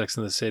heels of Sex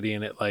and the City,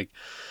 and it like,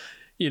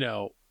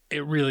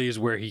 it really is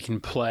where he can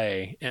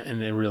play,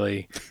 and it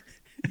really,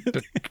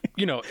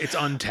 it's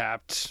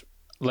untapped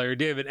Larry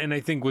David. And I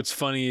think what's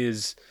funny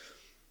is,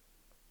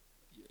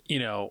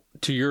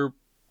 to your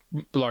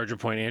larger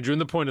point, Andrew,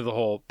 and the point of the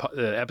whole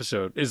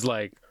episode is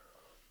like,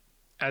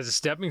 as a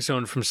stepping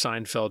stone from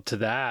Seinfeld to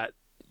that,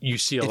 you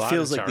see a lot of sour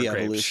feels like the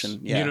grapes. evolution.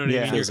 You know what I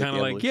mean? You're kind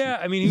of like,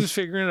 I mean, he was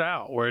figuring it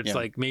out, where it's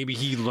like maybe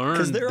he learned.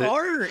 Because there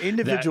are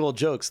individual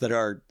jokes that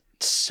are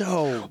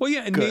so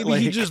and good.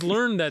 Maybe he just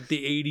learned that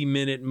the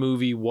 80-minute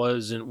movie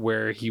wasn't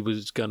where he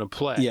was going to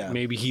play. Yeah.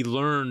 Maybe he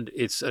learned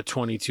it's a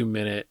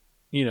 22-minute,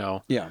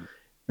 Yeah.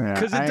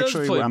 Because it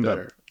does play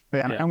better.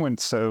 I went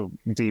so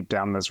deep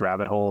down this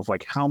rabbit hole of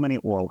like, how many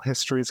oral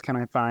histories can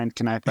I find?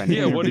 Can I find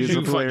what did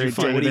you find?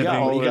 What do you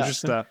got?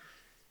 Stuff?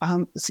 I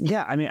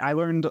mean, I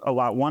learned a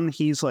lot. One,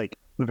 he's like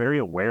very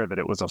aware that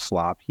it was a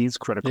flop. He's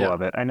critical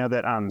of it. I know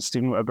that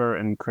Steven Weber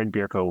and Craig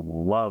Bierko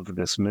loved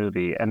this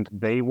movie, and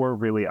they were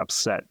really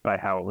upset by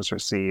how it was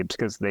received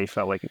because they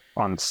felt like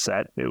on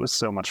set it was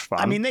so much fun.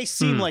 I mean, they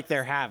seem like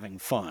they're having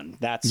fun.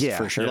 That's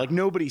for sure. Like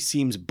nobody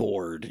seems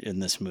bored in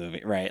this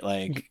movie, right?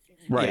 Like,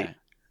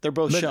 they're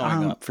both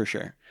showing up for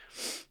sure.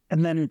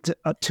 And then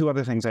two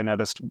other things I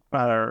noticed.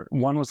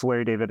 One was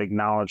Larry David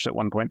acknowledged at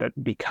one point that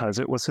because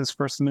it was his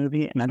first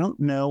movie, and I don't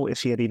know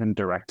if he had even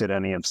directed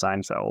any of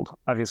Seinfeld.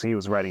 Obviously, he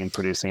was writing and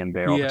producing and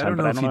there all the time,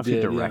 but I don't know if he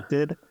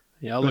directed.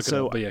 Yeah, I'll look it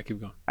up, but yeah, keep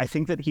going. I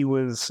think that he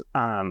was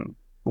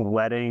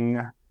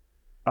letting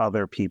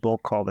other people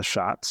call the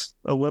shots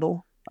a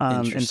little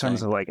in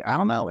terms of like, I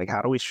don't know, like,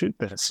 how do we shoot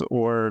this?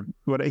 Or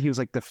what he was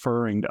like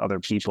deferring to other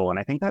people. And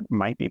I think that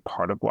might be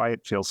part of why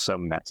it feels so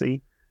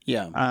messy.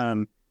 Yeah.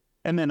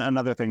 And then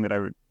another thing that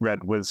I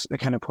read was it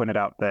kind of pointed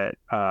out that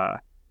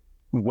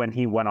when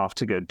he went off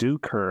to go do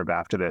Curb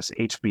after this,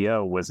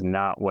 HBO was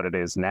not what it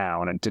is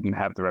now, and it didn't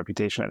have the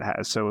reputation it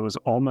has. So it was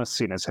almost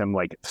seen as him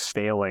like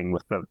failing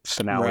with the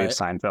finale of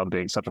Seinfeld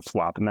being such a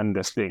flop, and then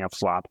this being a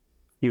flop.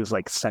 He was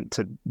like sent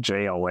to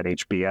jail at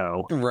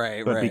HBO.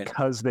 But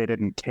because they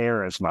didn't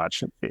care as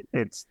much,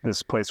 it's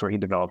this place where he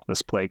developed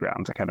this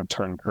playground to kind of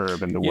turn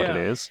Curb into what it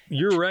is.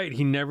 You're right.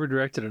 He never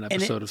directed an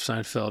episode of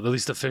Seinfeld, at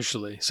least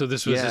officially. So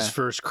this was his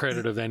first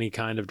credit of any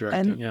kind of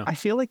directing. And I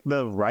feel like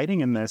the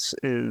writing in this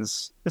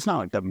it's not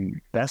like the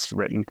best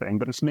written thing,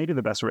 but it's maybe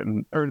the best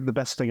written, or the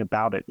best thing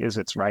about it is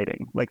its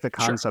writing. Like the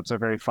concepts are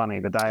very funny,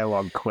 the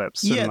dialogue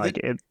clips, and like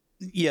it.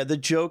 Yeah, the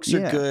jokes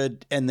are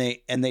good and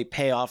they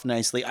pay off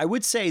nicely. I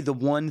would say the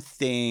one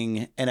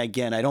thing, and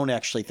again, I don't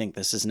actually think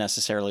this is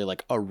necessarily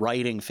like a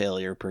writing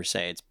failure per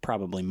se. It's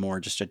probably more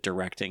just a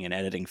directing and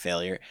editing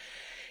failure,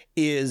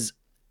 is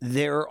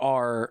there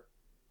are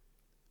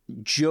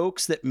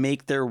jokes that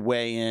make their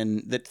way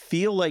in that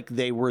feel like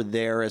they were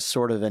there as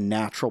sort of a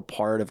natural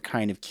part of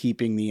kind of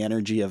keeping the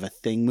energy of a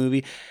thing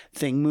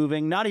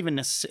moving. Not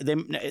even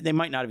they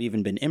might not have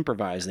even been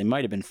improvised. They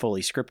might have been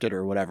fully scripted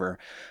or whatever,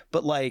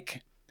 but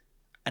like,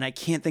 and I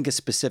can't think of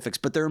specifics,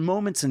 but there are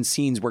moments and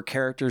scenes where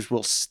characters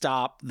will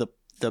stop the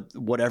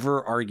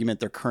whatever argument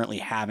they're currently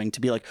having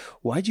to be like,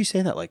 why'd you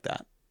say that like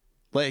that?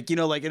 Like, you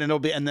know, like, and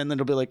then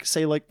it'll be like,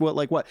 say like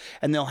what?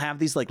 And they'll have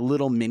these like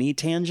little mini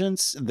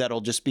tangents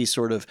that'll just be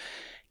sort of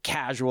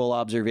casual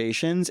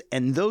observations.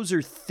 And those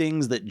are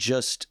things that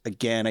just,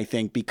 again, I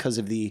think because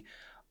of the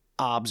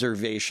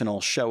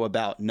observational show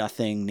about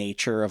nothing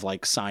nature of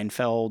like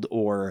Seinfeld,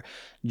 or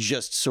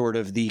just sort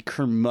of the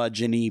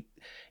curmudgeon-y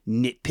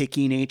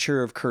nitpicky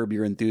nature of Curb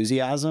Your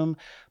Enthusiasm,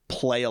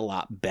 play a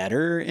lot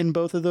better in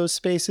both of those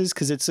spaces,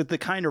 because it's the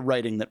kind of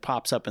writing that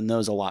pops up in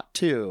those a lot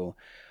too.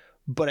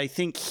 But I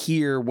think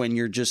here, when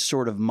you're just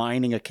sort of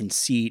mining a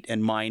conceit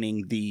and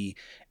mining the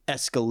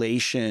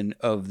escalation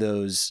of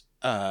those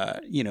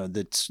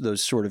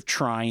those sort of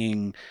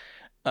trying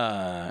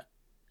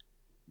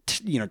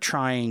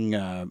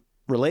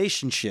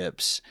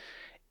relationships,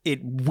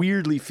 it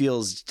weirdly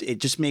feels, it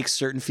just makes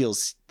certain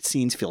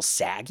scenes feel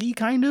saggy,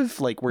 kind of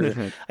like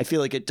where I feel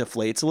like it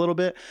deflates a little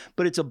bit.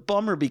 But it's a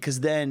bummer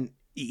because then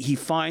he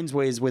finds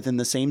ways within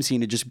the same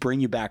scene to just bring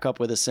you back up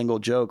with a single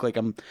joke. Like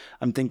I'm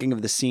thinking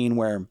of the scene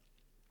where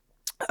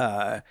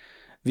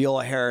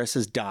Viola Harris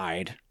has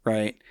died,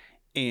 right?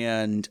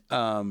 And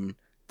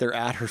they're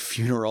at her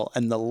funeral,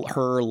 and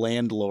her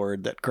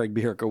landlord that Craig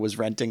Bierko was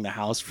renting the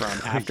house from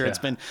after it's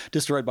been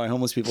destroyed by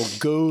homeless people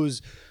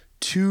goes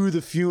to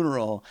the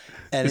funeral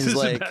and is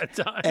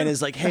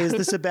like, hey, is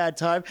this a bad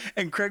time?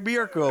 And Craig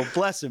Bierko,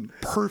 bless him,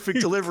 perfect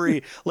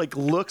delivery, like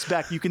looks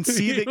back. You can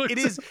see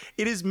that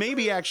it is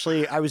maybe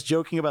actually, I was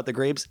joking about the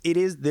grapes.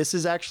 This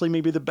is actually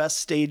maybe the best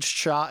staged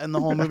shot in the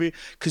whole movie,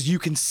 because you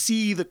can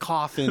see the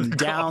coffin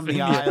down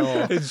the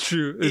aisle. It's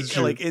true. It's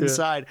true. Like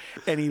inside.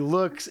 And he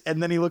looks,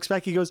 and then he looks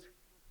back, he goes,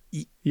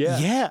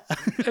 yeah.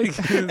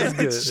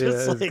 It's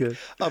just like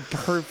a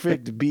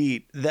perfect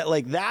beat that,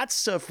 like, that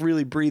stuff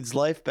really breathes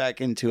life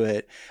back into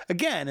it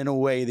again in a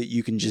way that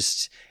you can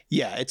just,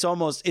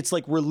 it's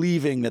like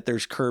relieving that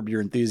there's Curb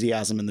Your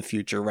Enthusiasm in the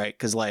future, right?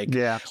 Because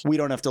we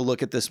don't have to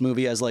look at this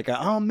movie as like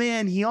oh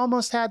man, he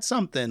almost had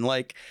something.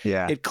 Like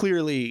it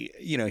clearly,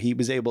 he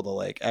was able to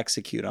like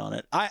execute on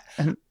it. I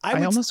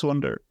almost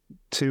wonder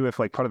too if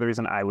like part of the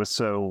reason I was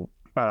so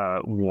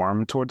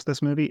warm towards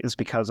this movie is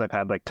because I've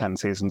had like 10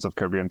 seasons of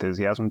Curb Your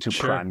Enthusiasm to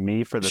prime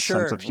me for the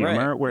sense of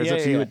humor, whereas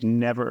if you had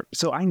never,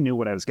 so I knew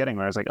what I was getting,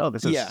 where I was like, oh,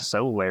 this is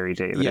so Larry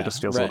David, it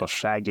just feels a little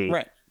shaggy,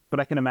 but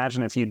I can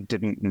imagine if you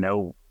didn't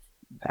know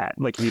that,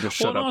 like, you just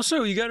shut up. Well,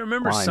 also you got to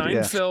remember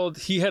Seinfeld,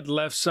 he had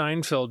left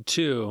Seinfeld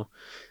too,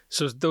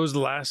 so those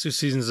last two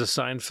seasons of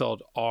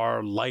Seinfeld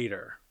are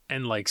lighter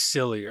and like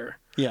sillier.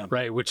 Yeah.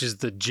 Right, which is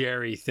the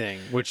Jerry thing,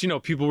 which,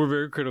 people were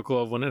very critical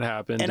of when it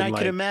happened. And I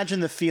could imagine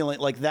the feeling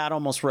like that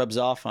almost rubs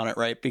off on it,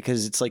 right?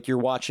 Because it's like you're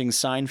watching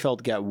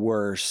Seinfeld get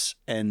worse,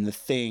 and the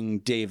thing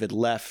David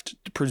left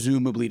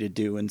presumably to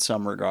do in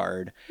some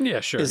regard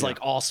is like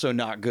also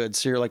not good.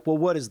 So you're like, well,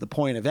 what is the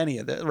point of any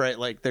of this, right?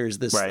 Like there's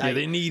this... Right.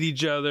 They need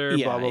each other,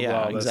 blah, blah,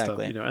 blah.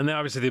 Exactly. Stuff, and then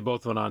obviously they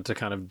both went on to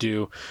kind of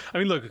do... I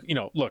mean,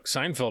 look,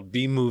 Seinfeld,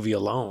 B-movie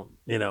alone,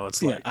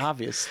 it's like...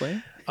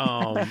 obviously.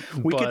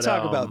 We could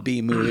talk about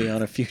B-movie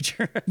on a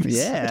future episode.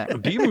 Yeah.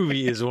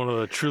 B-movie is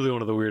truly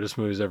one of the weirdest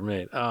movies ever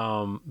made.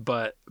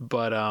 But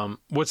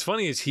what's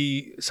funny is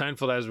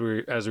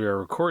Seinfeld, as we are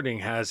recording,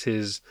 has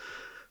his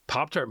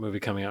Pop-Tart movie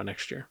coming out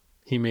next year.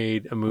 He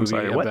made a movie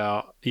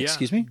about... Yeah.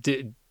 Excuse me?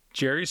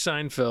 Jerry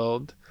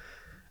Seinfeld...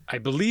 I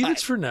believe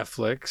it's for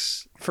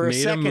Netflix. For a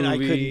second, I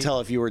couldn't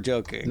tell if you were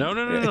joking. No.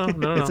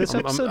 Is this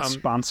episode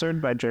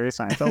sponsored by Jerry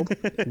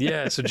Seinfeld?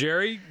 Yeah. So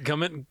Jerry,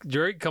 come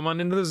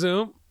on into the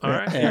Zoom. All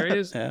right, there he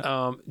is.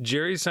 Yeah.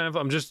 Jerry Seinfeld.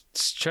 I'm just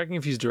checking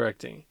if he's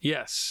directing.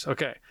 Yes.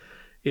 Okay.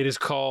 It is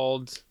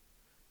called.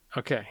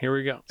 Okay, here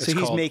we go. So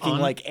he's making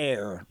like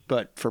Air,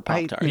 but for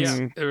Pop-Tarts.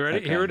 Yeah. Ready?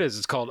 Okay. Here it is.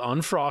 It's called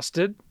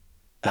Unfrosted.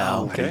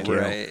 Oh, okay.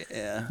 Right.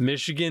 Yeah.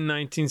 Michigan,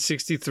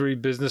 1963.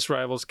 Business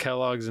rivals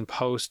Kellogg's and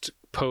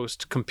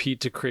Post compete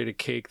to create a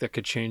cake that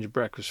could change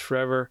breakfast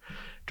forever.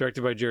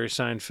 Directed by Jerry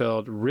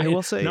Seinfeld. I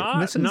will say,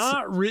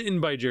 not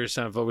written by Jerry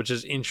Seinfeld, which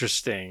is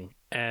interesting,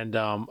 and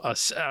a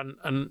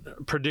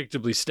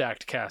predictably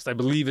stacked cast. I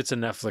believe it's a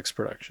Netflix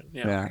production.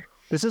 Yeah.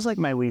 This is like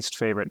my least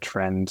favorite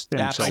trend.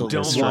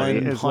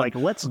 Absolutely. Is like,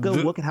 let's go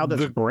look at how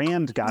this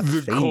brand got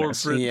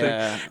famous. Corporate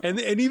thing. And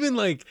even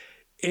like.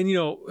 And,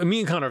 me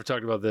and Connor have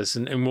talked about this,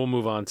 and we'll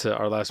move on to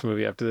our last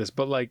movie after this.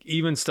 But, like,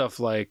 even stuff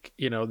like,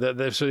 so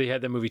they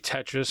had that movie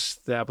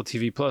Tetris, the Apple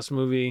TV Plus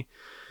movie.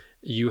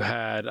 You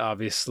had,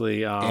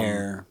 obviously,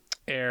 Air.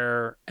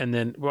 And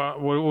then, what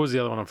was the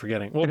other one I'm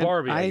forgetting? Well,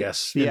 Barbie, I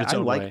guess. Yeah, I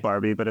like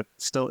Barbie, but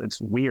it's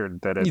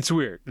weird that it's... It's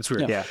weird.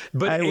 Yeah.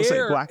 But I will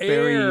say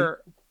Blackberry...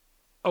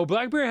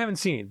 Blackberry I haven't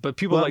seen, but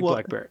people like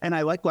Blackberry. And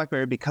I like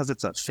Blackberry because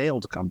it's a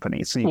failed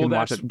company, so you can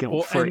watch it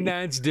guilt-free. And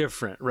that's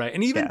different, right?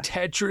 And even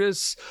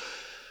Tetris...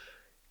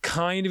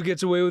 kind of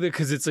gets away with it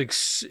because it's like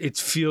it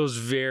feels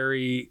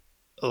very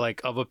like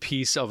of a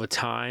piece of a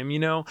time,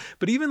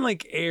 but even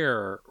like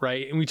Air,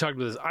 right? And we talked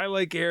about this. I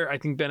like Air. I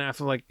think Ben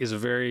Affleck is a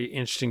very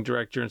interesting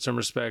director in some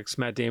respects.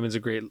 Matt Damon's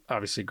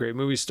obviously great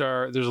movie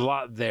star. There's a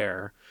lot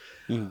there,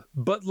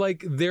 but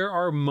like there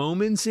are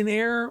moments in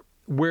Air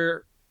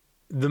where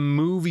the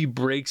movie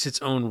breaks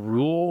its own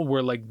rule,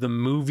 where like the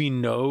movie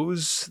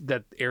knows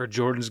that Air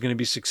Jordan's going to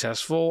be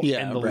successful,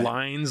 and the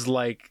lines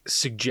like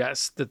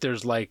suggest that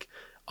there's like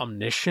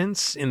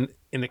omniscience in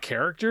the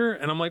character,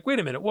 and I'm like, wait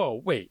a minute,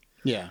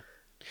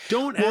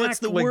 don't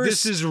act like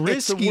this is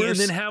risky and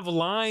then have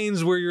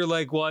lines where you're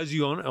like, well, as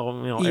you own,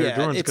 Air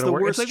Jordan's it's the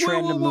worst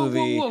trend of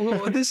movie.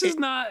 Whoa. This is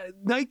not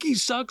Nike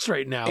sucks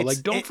right now.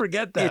 Don't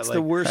forget that. It's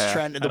the worst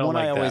trend. The one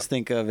I always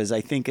think of is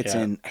I think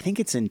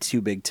it's in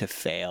Too Big to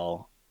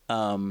Fail.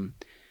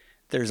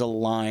 There's a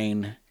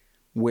line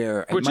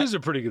where is a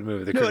pretty good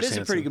movie. It is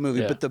a pretty good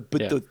movie, but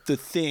the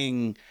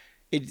thing.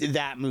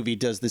 That movie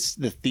does this.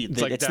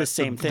 It's the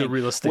same thing. The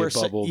real estate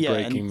bubble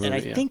breaking movie. And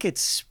I think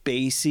it's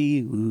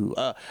Spacey.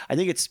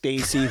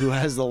 Who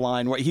has the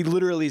line where he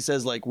literally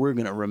says like, "We're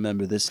gonna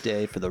remember this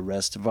day for the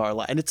rest of our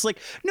life." And it's like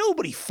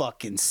nobody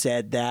fucking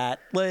said that.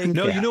 Like,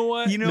 no, you know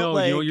what? You know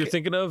what you're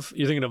thinking of?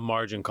 You're thinking of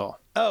Margin Call.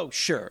 Oh,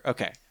 sure,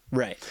 okay.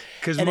 Right,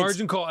 because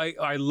Margin Call,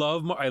 I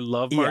love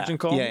Margin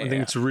Call. I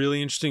think it's a really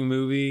interesting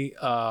movie.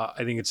 I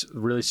think it's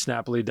really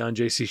snappily done.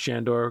 J.C.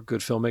 Shandor,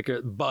 good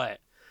filmmaker, but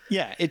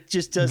it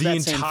just does the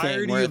that same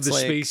entirety thing of the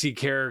Spacey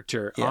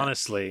character.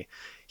 Honestly,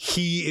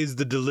 he is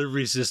the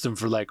delivery system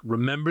for like,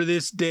 remember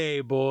this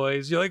day,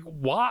 boys. You're like,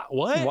 what?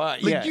 Like,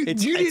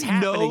 it's didn't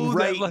know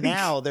right that,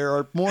 now. There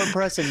are more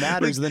pressing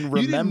matters than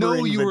remembering. You didn't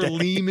know you were day.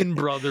 Lehman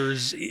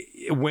Brothers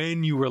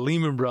when you were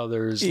Lehman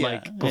Brothers,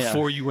 like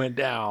before you went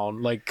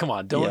down. Like, come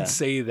on, don't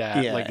say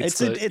that. Yeah. Like,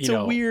 it's a bad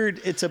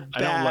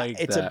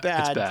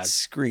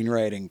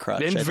screenwriting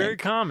crutch. And it's very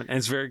common.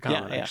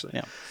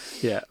 Actually.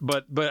 Yeah,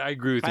 but I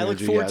agree with you. I look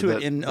forward to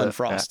it in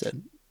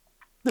Unfrosted.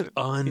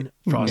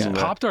 Unfrosted.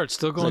 Pop-Tarts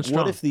still going strong.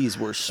 What if these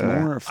were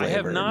s'more flavored? I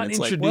have not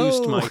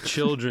introduced my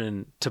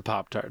children to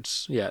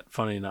Pop-Tarts yet,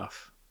 funny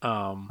enough.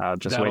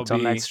 Just wait till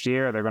next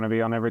year. They're going to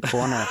be on every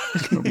corner.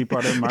 It'll be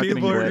part of the marketing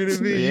People are blitz.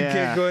 You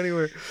can't go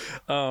anywhere.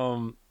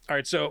 All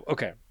right, so,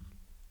 okay.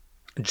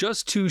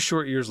 Just 2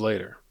 short years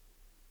later,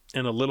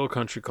 in a little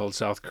country called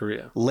South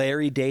Korea,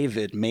 Larry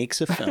David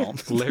makes a film.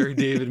 Larry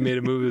David made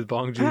a movie with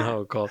Bong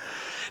Joon-ho called...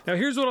 Now,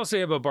 here's what I'll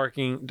say about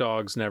Barking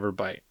Dogs Never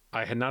Bite.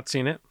 I had not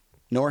seen it.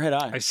 Nor had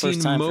I. I've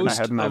seen most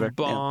of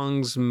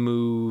Bong's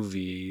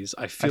movies.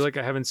 I feel like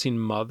I haven't seen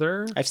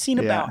Mother. I've seen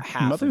about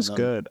half Mother's of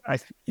them. good.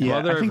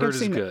 Mother, I've heard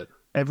is good.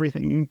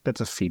 Everything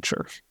that's a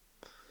feature.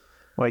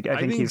 Like, I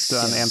think he's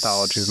done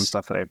anthologies and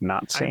stuff that I've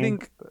not seen. I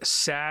think,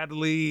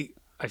 sadly...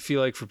 I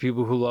feel like for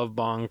people who love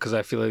Bong, because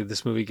I feel like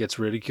this movie gets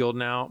ridiculed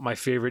now, my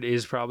favorite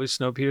is probably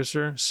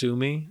Snowpiercer. Sue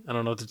me. I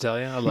don't know what to tell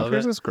you. I love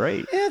it. Snowpiercer's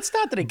great. Yeah, it's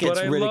not that it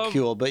gets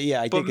ridiculed, but yeah,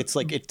 I think it's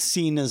like it's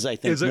seen as one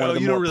of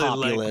the more really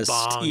populist.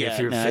 Like Bong yeah, if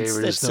your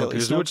favorite is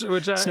Snowpiercer,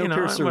 which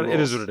it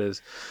is what it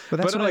is. But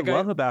that's what I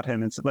love about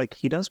him. It's like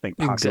he does make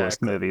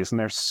populist movies, and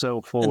they're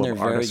so full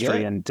of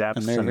artistry and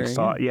depth and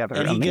thought. Yeah,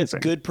 they're amazing. And he gets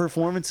good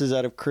performances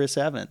out of Chris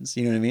Evans.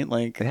 You know what I mean?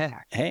 Like,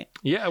 hey,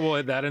 yeah,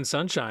 well, that and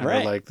Sunshine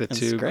are like the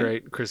two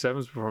great Chris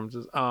Evans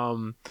performances.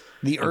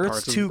 The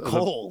Earth's Too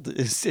Cold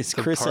is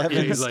Chris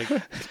Evans.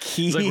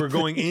 He's like, we're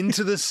going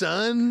into the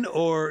sun,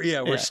 or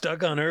we're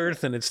stuck on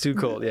Earth and it's too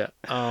cold. Yeah.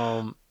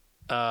 What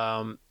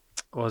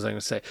was I going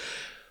to say?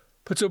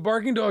 But so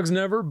Barking Dogs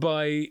Never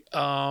Bite.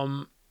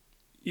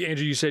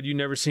 Andrew, you said you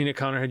never seen it.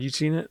 Connor, had you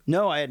seen it?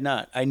 No, I had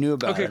not. I knew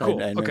about it.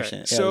 Cool. I'd never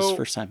seen it. So, it was the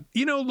first time.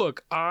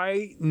 Look,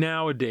 I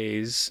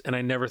nowadays, and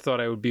I never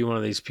thought I would be one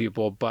of these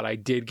people, but I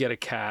did get a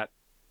cat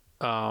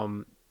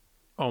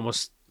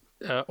almost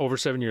over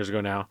 7 years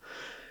ago now.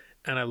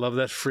 And I love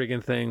that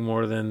friggin' thing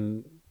more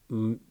than,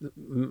 most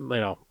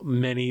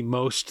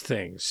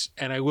things.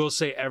 And I will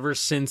say ever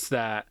since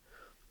that,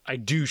 I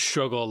do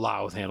struggle a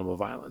lot with animal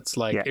violence.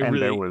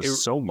 There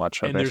was so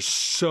much of it. And there's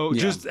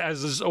just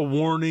as a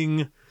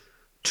warning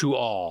to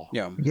all.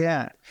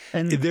 Yeah.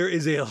 And there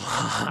is a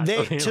lot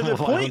to the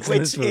point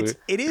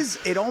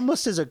it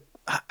almost is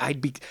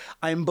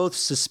I'm both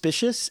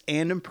suspicious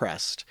and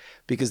impressed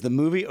because the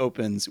movie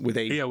opens with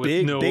a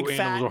big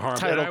fat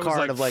title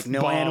card of like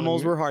no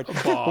animals were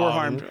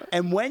harmed.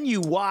 And when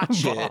you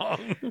watch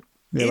it,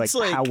 it's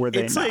like how were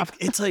they not?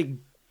 It's like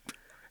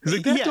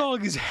that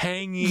dog is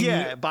hanging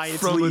by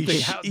its from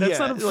leash. That's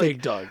not a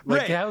fake dog.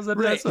 How's that?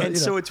 Right. And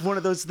so it's one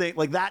of those things.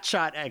 Like that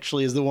shot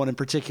actually is the one in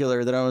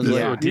particular that I was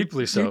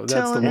deeply so.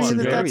 That's the one.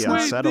 Very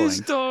unsettling. This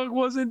dog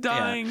wasn't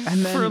dying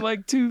for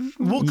like 2.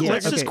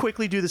 Let's just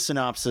quickly do the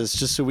synopsis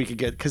just so we could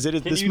get because it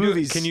is this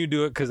movie. Can you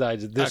do it? Because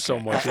there's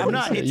so much. I'm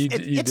not.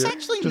 It's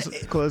actually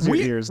just close your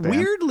ears.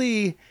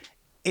 Dan.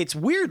 It's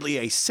weirdly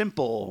a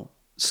simple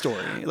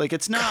story. Like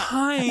it's not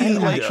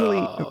actually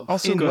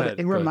also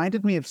it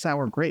reminded me of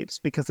Sour Grapes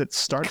because it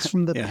starts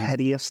from the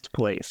pettiest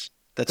place.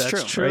 That's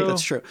true. Right?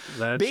 That's true.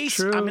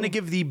 I'm going to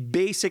give the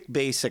basic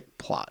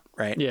plot,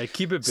 right? Yeah,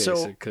 keep it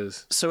basic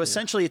so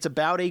essentially it's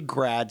about a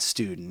grad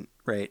student,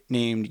 right,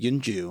 named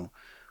Yunju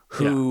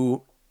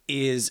who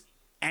is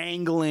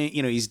angling,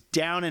 he's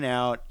down and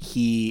out,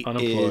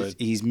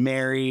 he's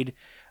married,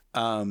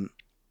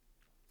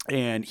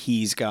 and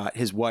he's got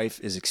his wife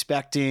is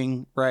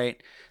expecting,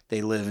 right?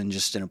 They live in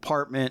just an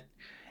apartment,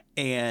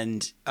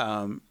 and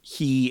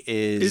he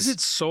is. Is it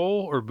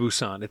Seoul or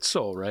Busan? It's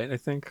Seoul, right? I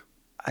think.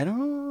 I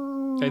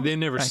don't. They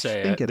never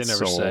say it. They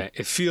never say it.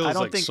 It feels like Seoul.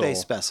 I don't think they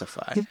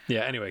specify.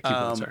 Yeah. Anyway, keep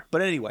going. Sorry.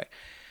 But anyway,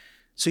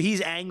 so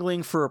he's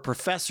angling for a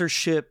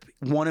professorship.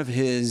 One of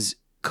his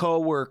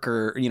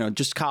coworker,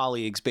 just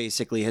colleagues,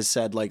 basically has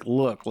said, like,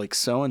 look, like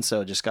so and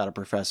so just got a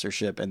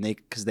professorship, and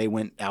because they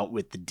went out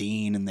with the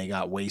dean and they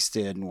got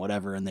wasted and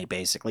whatever, and they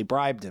basically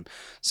bribed him.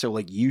 So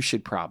like, you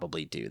should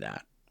probably do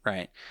that,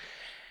 right?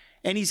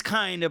 And he's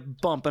kind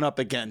of bumping up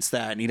against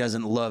that, and he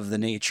doesn't love the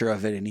nature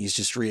of it, and he's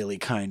just really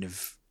kind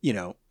of, he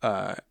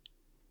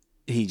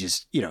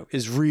just,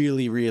 is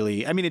really,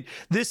 really. I mean,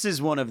 this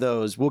is one of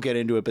those. We'll get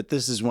into it, but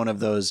this is one of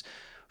those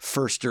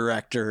first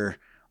director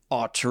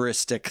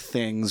altruistic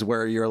things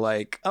where you're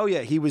like, oh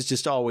yeah, he was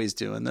just always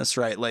doing this,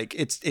 right? Like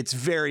it's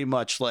very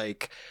much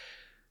like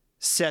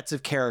sets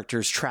of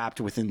characters trapped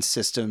within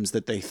systems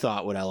that they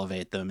thought would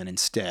elevate them, and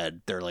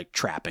instead they're like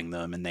trapping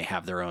them, and they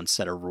have their own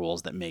set of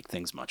rules that make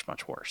things much,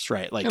 much worse,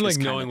 right? Like, and like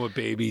knowing what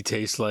baby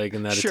tastes like,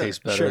 and that it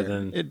tastes better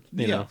than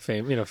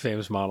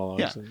famous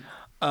monologues.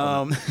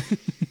 Yeah.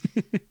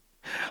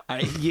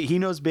 He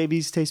knows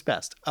babies taste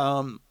best.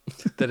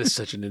 That is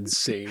such an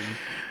insane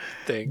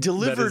thing.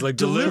 Delivered with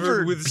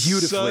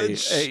beautifully.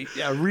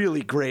 A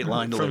really great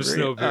line from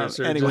delivery.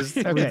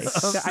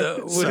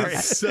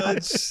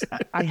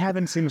 Snowpiercer. I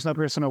haven't seen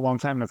Snowpiercer in a long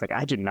time, and I was like,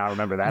 I did not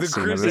remember that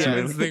scene. The Chris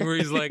Evans thing where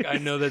he's like, I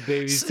know that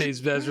babies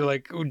taste best. We're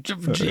like, oh,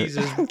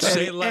 Jesus,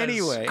 say less.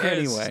 Anyway, keep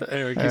going,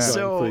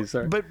 please.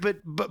 Sorry.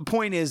 But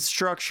point is,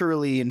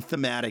 structurally and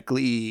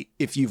thematically,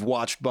 if you've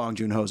watched Bong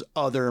Joon-ho's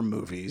other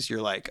movies,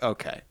 you're like,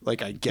 okay,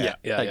 like I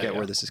get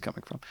where this is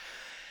coming from.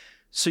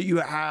 So you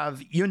have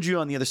Yunju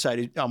on the other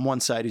side, on one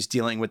side, who's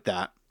dealing with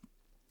that.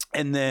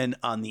 And then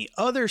on the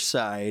other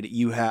side,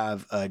 you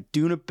have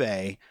Doona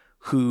Bae,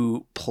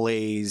 who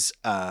plays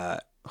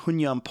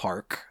Hunyam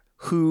Park,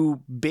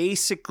 who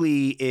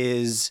basically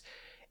is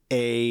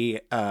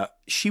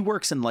she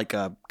works in like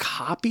a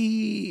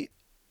copy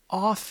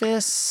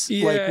office.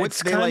 Yeah, like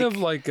it's kind of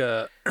like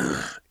a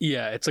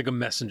it's like a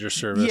messenger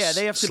service. Yeah,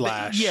 they have to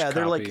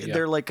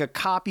they're like a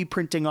copy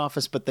printing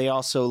office, but they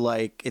also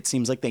like, it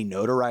seems like they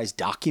notarize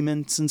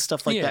documents and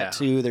stuff like that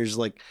too.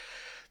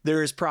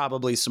 There is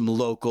probably some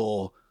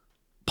local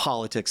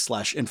politics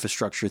 /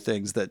 infrastructure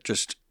things that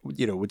just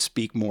would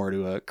speak more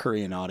to a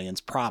Korean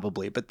audience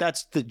probably, but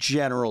that's the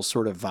general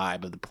sort of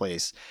vibe of the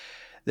place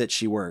that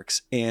she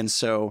works. And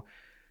so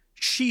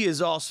she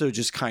is also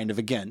just kind of,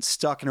 again,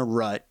 stuck in a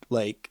rut,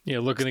 like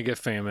looking to get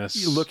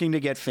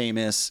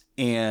famous,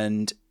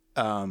 and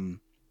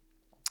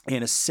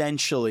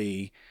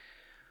essentially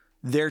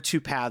their two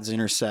paths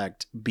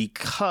intersect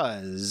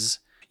because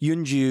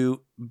Yunju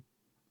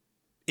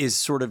is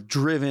sort of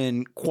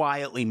driven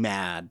quietly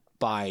mad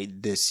by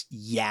this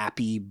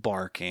yappy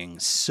barking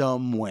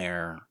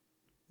somewhere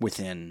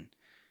within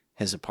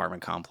his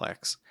apartment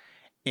complex.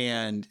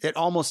 And it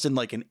almost in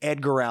like an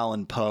Edgar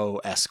Allan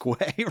Poe-esque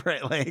way,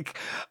 right? Like,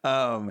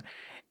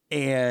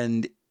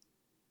 and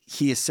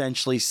he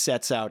essentially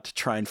sets out to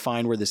try and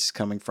find where this is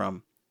coming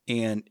from,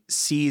 and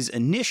sees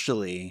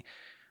initially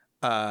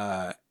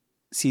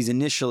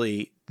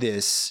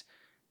this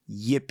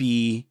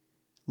yippy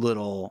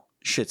little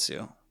Shih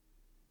Tzu.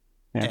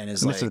 Yeah. And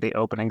this is the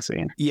opening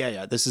scene.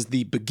 Yeah. This is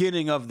the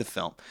beginning of the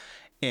film.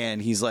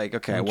 And he's like,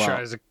 okay, and well,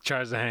 tries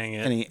to hang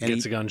it, and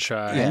gets a gun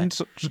shy, and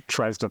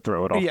tries to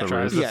throw it off the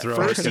roof.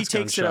 First he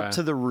takes it up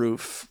to the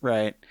roof,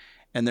 right?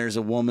 And there's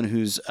a woman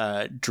who's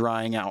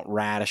drying out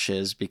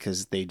radishes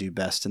because they do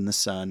best in the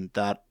sun.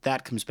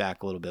 That comes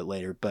back a little bit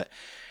later, but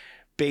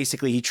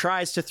basically he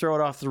tries to throw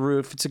it off the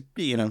roof. It's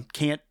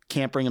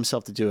can't bring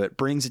himself to do it.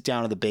 Brings it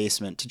down to the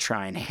basement to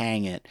try and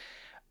hang it.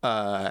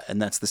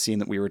 And that's the scene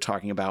that we were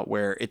talking about,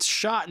 where it's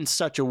shot in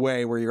such a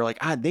way where you're like,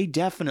 they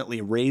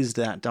definitely raised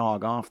that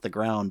dog off the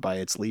ground by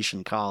its leash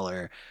and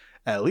collar,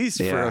 at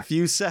least for a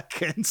few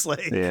seconds. Like,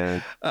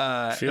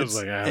 feels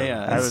like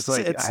I was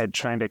like, I had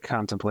trying to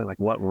contemplate like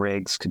what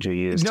rigs could you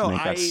use to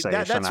make that safe.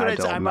 That's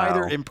what I'm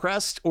either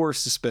impressed or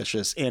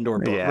suspicious or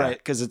both, right?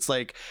 Because it's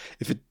like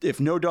if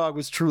no dog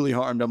was truly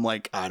harmed, I'm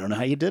like, I don't know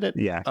how you did it.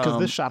 Yeah, because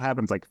this shot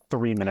happens like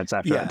 3 minutes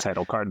after that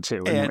title card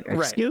too. And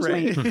excuse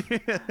me.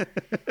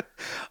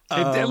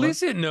 At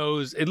least it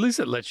knows. At least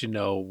it lets you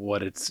know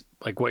what it's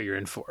like, what you're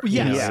in for. For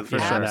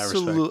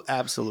sure.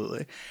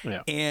 Absolutely.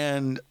 Yeah.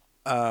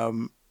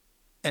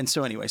 And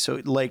so anyway,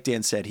 so like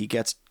Dan said, he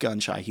gets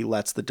gun shy. He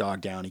lets the dog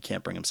down. He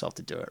can't bring himself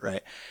to do it,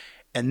 right?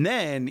 And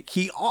then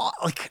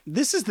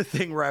this is the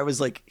thing where I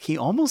was like, he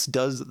almost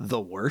does the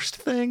worst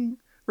thing,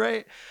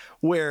 right?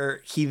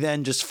 Where he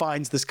then just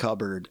finds this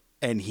cupboard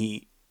and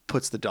he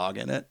puts the dog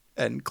in it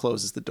and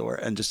closes the door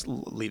and just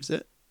leaves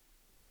it.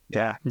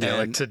 Yeah,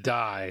 like to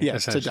die. Yeah,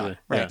 essentially. To die,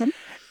 right? Yeah.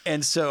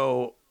 And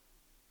so...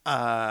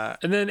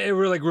 and then it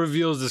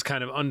reveals this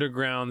kind of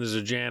underground. There's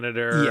a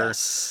janitor.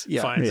 Yes.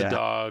 Yeah. Finds a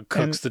dog,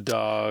 cooks the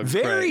dog.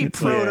 Very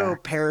proto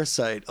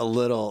Parasite. A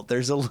little.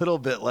 There's a little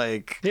bit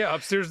like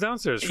upstairs,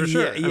 downstairs for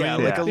sure. Yeah,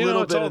 like a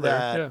little bit of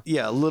that.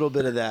 Yeah, a little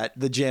bit of that.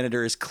 The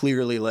janitor is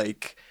clearly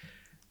like,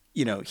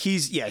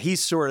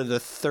 he's sort of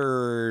the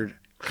third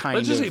kind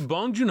Let's just say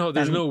Bong Joon-ho,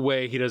 there's no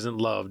way he doesn't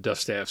love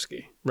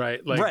Dostoevsky,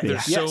 right? Like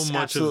there's so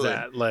much of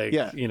that. Like,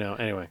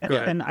 anyway.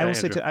 And I will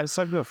say too, I was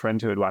talking to a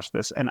friend who had watched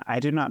this, and I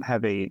do not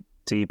have a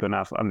deep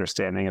enough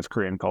understanding of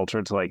Korean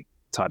culture to like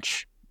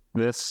touch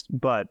this,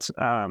 but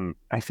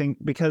I think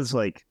because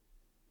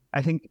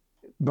I think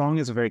Bong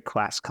is a very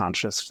class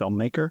conscious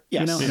filmmaker,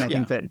 and I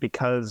think that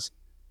because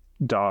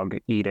dog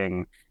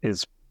eating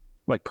is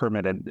like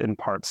permitted in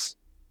parts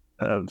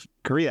of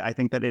Korea, I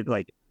think that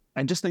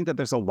I just think that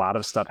there's a lot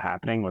of stuff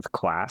happening with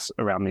class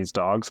around these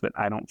dogs that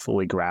I don't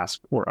fully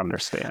grasp or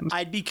understand.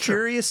 I'd be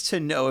curious to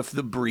know if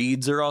the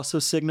breeds are also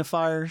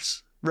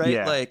signifiers, right?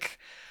 Yeah. Like,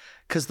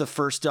 because the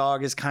first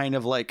dog is kind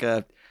of like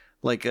a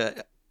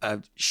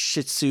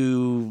Shih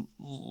Tzu,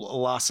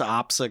 Lhasa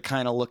Apso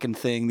kind of looking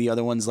thing. The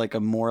other one's like a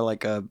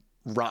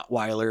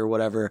Rottweiler or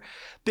whatever.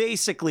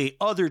 Basically,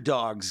 other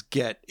dogs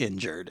get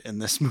injured in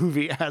this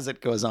movie as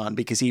it goes on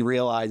because he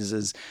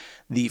realizes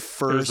the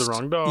first the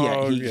wrong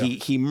dog.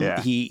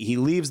 He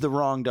leaves the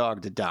wrong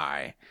dog to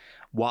die,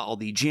 while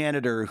the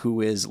janitor,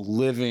 who is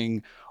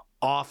living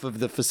off of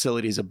the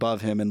facilities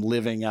above him and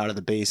living out of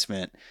the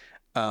basement,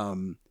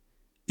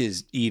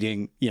 is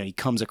eating. He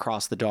comes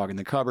across the dog in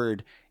the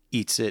cupboard,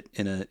 eats it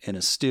in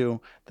a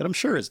stew that I'm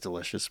sure is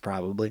delicious,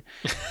 probably.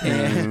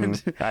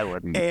 And I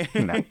wouldn't.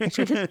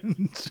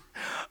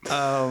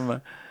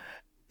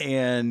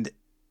 And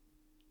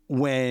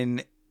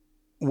when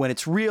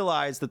it's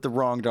realized that the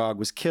wrong dog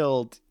was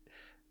killed,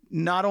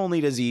 not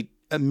only does he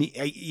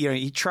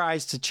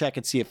tries to check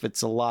and see if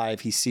it's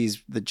alive. He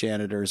sees the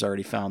janitor has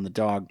already found the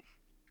dog.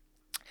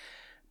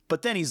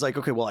 But then he's like,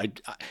 okay, well,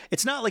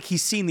 it's not like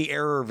he's seen the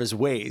error of his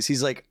ways.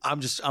 He's like,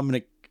 I'm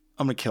going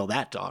to kill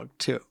that dog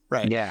too.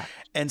 Right. Yeah.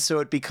 And so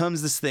it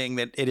becomes this thing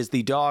that it is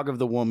the dog of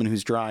the woman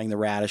who's drying the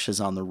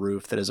radishes on the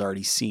roof that has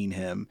already seen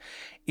him.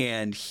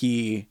 And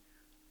he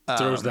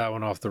throws that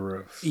one off the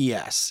roof.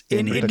 Yes.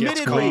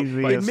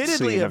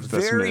 Admittedly a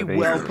very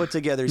well put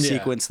together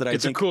sequence that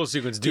it's a cool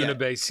sequence. Duna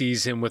Bay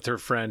sees him with her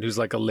friend who's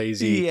like a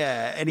lazy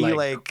and he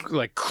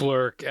like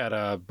clerk at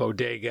a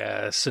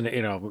bodega,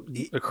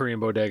 a Korean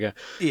bodega.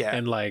 Yeah.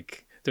 And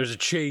there's a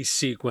chase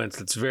sequence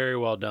that's very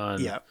well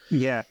done. Yeah.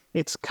 Yeah.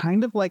 It's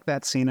kind of like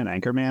that scene in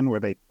Anchorman where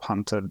they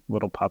punt a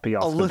little puppy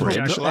off the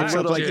bridge.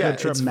 A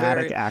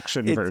dramatic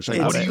action version.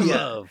 What do you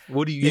love?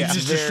 What do you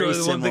just destroy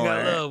the one thing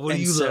I love? What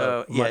do you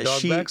love? My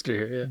dog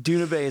Baxter here.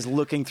 Duna Bay is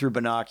looking through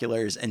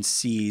binoculars and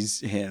sees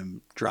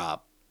him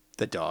drop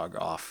the dog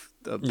off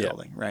the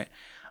building, right?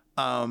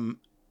 I'm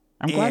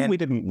glad we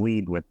didn't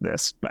lead with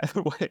this, by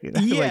the way.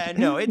 Yeah,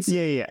 no, it's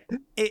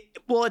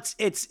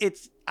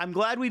it's I'm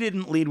glad we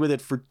didn't lead with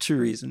it for two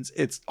reasons.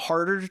 It's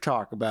harder to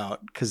talk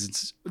about because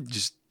it's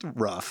just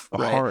rough,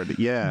 right? Hard,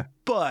 yeah.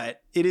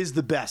 But it is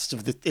the best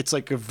of the. It's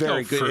like a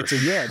very good. It's a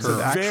it's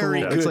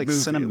very good. It's like movie.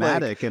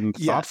 cinematic and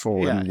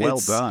thoughtful and well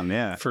done.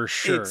 Yeah, for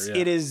sure.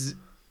 It is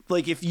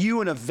like if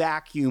you in a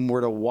vacuum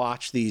were to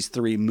watch these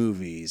three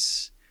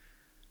movies,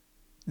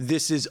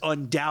 this is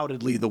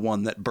undoubtedly the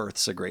one that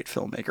births a great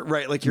filmmaker,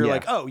 right? Like you're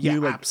like, oh yeah,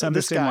 you absolutely.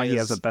 This guy he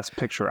has a Best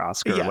Picture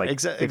Oscar, like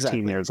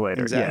 15 years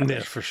later. Exactly.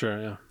 Yeah, for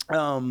sure.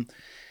 Yeah.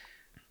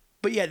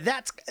 But yeah,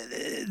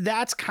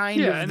 that's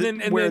kind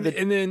of where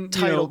the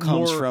title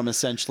comes from,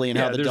 essentially, and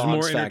how the there's dogs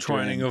more factor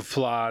intertwining in. of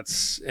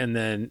plots, and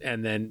then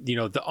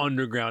the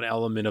underground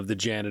element of the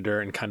janitor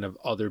and kind of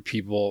other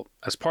people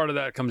as part of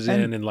that comes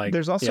in, and like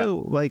there's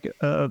also like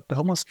the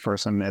homeless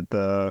person at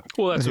the that's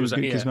what it was,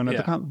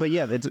 but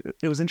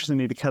it was interesting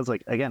to me because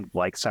like again,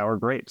 like Sour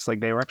Grapes, like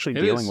they were actually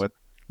dealing with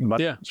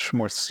much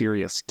more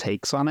serious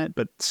takes on it,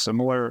 but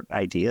similar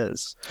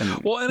ideas. And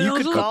you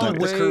could call it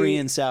the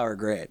Korean Sour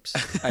Grapes.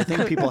 I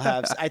think people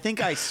have. I think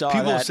I saw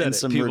that in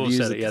some reviews.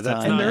 Said it. Yeah,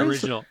 that's not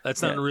original.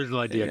 That's not an original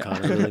idea,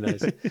 Connor. Really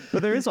nice.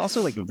 But there is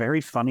also like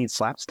very funny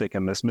slapstick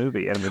in this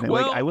movie, and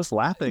like I was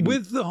laughing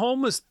with the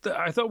homeless.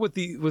 I thought with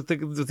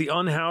the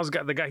unhoused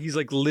guy, the guy he's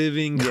like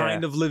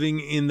kind of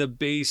living in the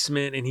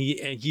basement, and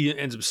he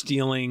ends up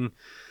stealing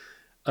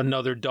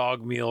another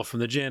dog meal from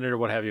the janitor,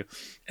 what have you.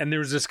 And there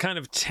was this kind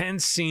of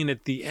tense scene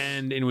at the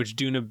end in which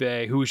Doona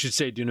Bae, who we should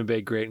say Doona Bae,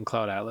 great in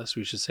Cloud Atlas,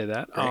 we should say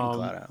that.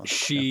 Cloud Atlas.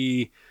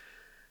 She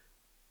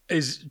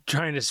is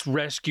trying to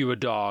rescue a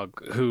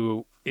dog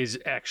who is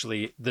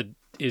actually the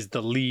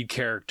lead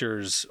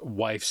character's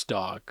wife's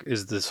dog,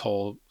 is this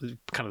whole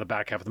kind of the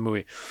back half of the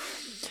movie.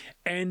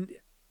 And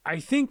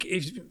I think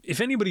if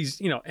anybody's,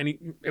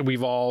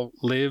 we've all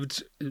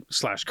lived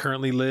 /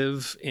 currently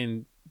live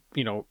in,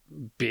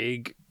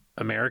 big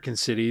American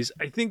cities.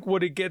 I think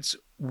what it gets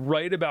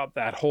right about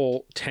that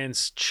whole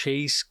tense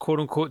chase, quote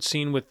unquote,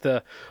 scene with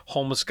the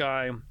homeless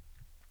guy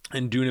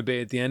and Doona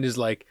Bae at the end is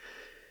like,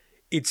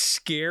 it's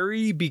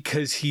scary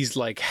because he's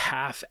like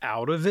half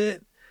out of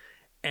it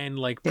and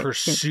like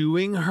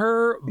pursuing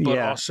her, but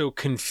also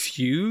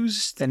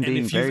confused and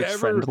being very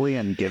friendly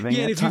and giving.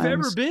 Yeah, and if you've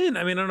times. ever been,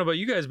 I mean, I don't know about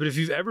you guys, but if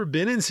you've ever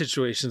been in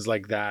situations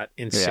like that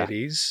in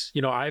cities,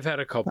 I've had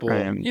a couple,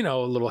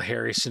 little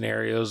hairy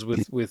scenarios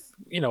with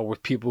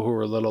people who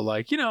are a little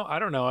like, I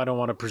don't know, I don't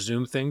want to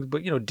presume things,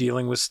 but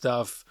dealing with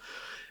stuff,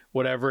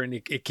 whatever, and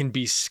it can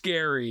be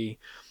scary.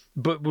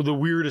 But the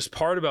weirdest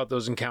part about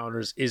those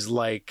encounters is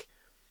like,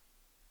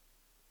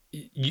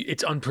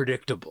 it's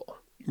unpredictable.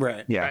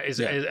 Right. Yeah.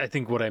 I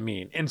think what I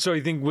mean. And so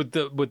I think what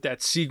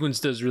that sequence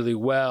does really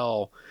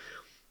well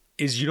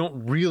is you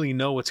don't really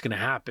know what's going to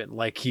happen.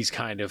 Like he's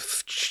kind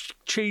of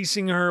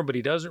chasing her, but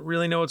he doesn't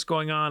really know what's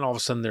going on. All of a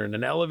sudden they're in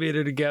an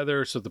elevator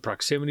together. So the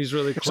proximity is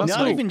really close.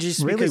 Not even just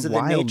really because of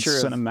the nature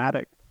of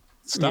cinematic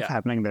stuff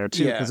happening there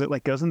too, because it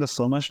like goes into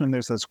slow motion and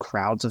there's those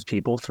crowds of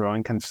people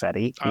throwing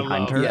confetti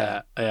behind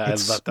her. I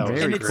thought that was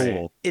very great.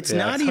 cool. It's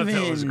not even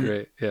that was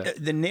great.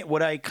 Yeah.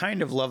 What I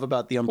kind of love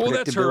about the unpredictability. Well,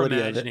 that's her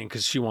imagining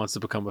because she wants to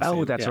become a.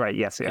 Oh, that's right.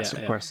 Yes,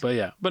 of course.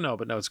 But no,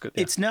 it's good.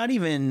 Yeah. It's not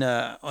even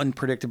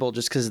unpredictable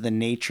just because of the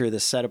nature of the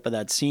setup of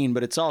that scene,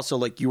 but it's also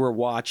like you were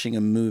watching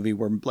a movie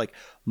where like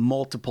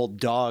multiple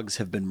dogs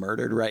have been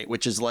murdered, right?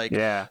 Which is like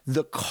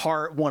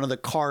one of the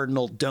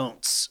cardinal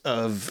don'ts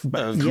of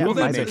movie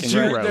making.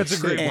 Right?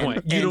 That's a great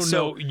point. You don't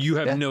know. You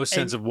have no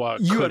sense of what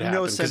you could have happen.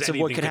 No sense of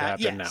what could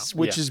happen now,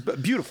 which is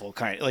beautiful,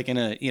 kind of like in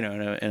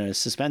a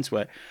suspense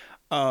way.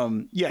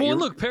 Well,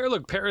 look,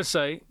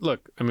 Parasite.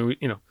 Look, I mean,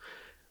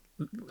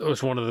 it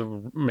was one of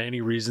the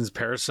many reasons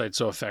Parasite's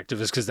so effective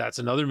is because that's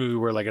another movie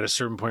where like at a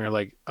certain point you're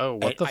like, oh,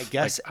 what the? I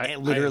guess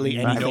literally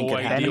anything no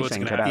could happen. idea what's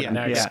going to happen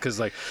next because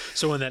like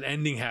so when that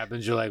ending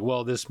happens you're like,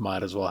 well, this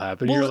might as well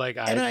happen. Well, you're like,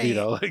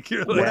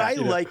 what I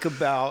like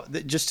about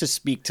just to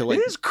speak to like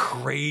it is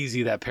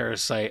crazy that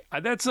Parasite.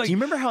 That's like. Do you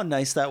remember how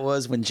nice that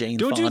was when Jane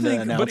Fonda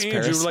announced but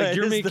Andrew, Parasite?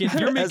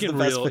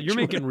 Like you're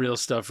making real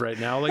stuff right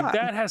now. Like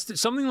that has to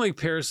something like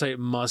Parasite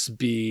must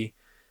be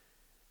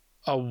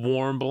a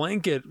warm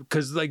blanket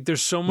because like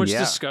there's so much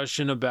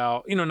discussion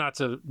about not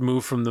to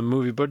move from the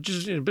movie but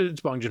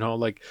it's Bong Joon-ho,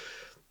 like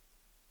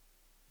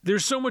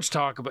there's so much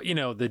talk about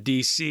the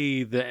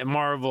DC, the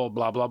Marvel,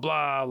 blah blah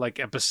blah, like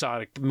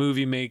episodic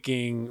movie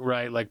making,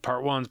 right? Like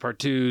part 1s, part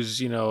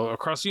 2s,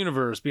 across the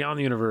universe, beyond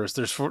the universe.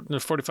 There's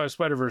 45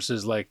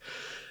 Spider-Verses, like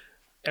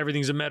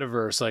everything's a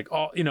metaverse, like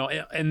all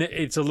and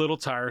it's a little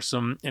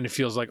tiresome and it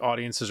feels like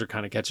audiences are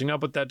kind of catching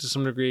up with that to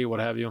some degree, what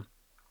have you.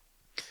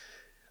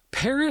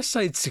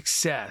 Parasite's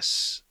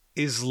success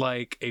is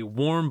like a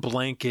warm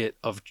blanket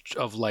of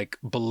like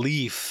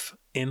belief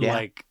in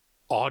like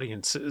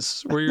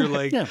audiences where you're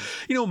like,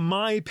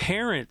 my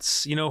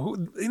parents,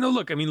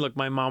 look,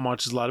 my mom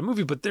watches a lot of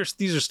movies, but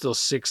these are still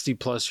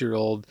 60+ year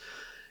old,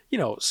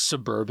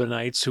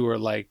 suburbanites who are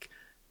like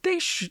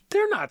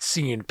they're not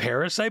seeing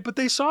Parasite, but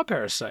they saw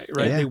Parasite,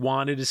 right? Yeah. They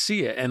wanted to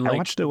see it, and I like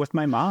watched it with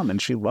my mom,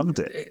 and she loved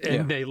it.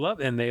 and they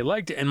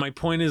liked it. And my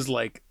point is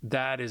like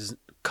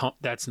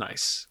that's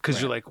nice because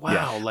you're like,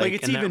 wow, like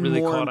it's and even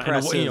really more caught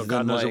impressive God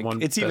than knows like,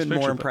 won it's Best even Picture,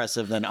 more but-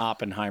 impressive than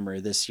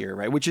Oppenheimer this year,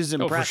 right? Which is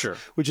impressive. sure.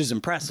 Which is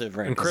impressive,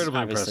 right? 'Cause Incredibly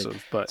obviously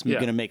impressive, but it's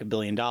going to make $1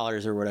 billion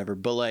or whatever.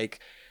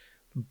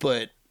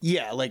 But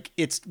yeah, like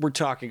we're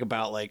talking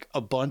about like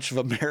a bunch of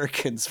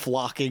Americans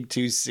flocking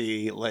to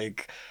see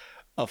like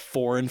a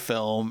foreign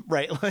film,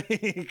 right? Like,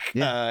 it's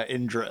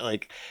And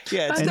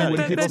not,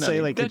 when people say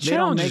like they don't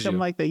challenges make them you.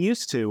 like they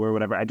used to or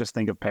whatever, I just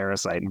think of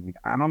Parasite. And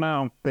I don't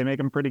know, they make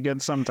them pretty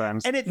good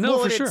sometimes. And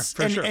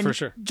For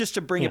sure. Just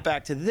to bring it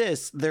back to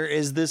this, there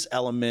is this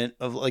element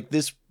of like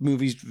this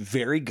movie's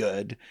very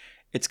good.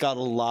 It's got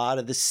a lot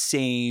of the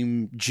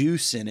same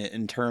juice in it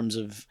in terms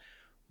of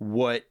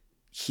what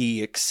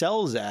he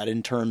excels at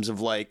in terms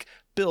of like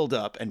build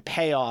up and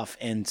payoff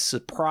and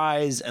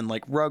surprise and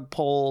like rug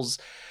pulls.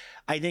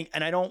 I think,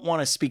 and I don't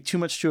want to speak too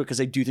much to it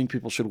because I do think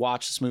people should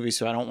watch this movie,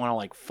 so I don't want to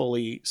like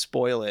fully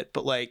spoil it.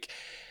 But like,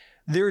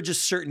 there are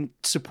just certain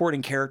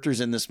supporting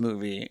characters in this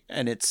movie,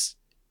 and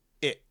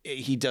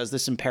he does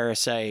this in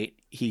Parasite.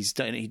 He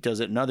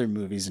does it in other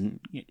movies,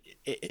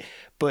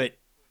 but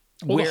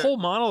the whole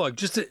monologue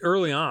just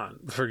early on,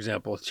 for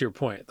example, to your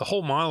point, the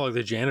whole monologue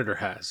the janitor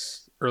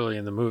has early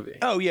in the movie.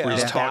 Oh yeah, where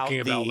he's talking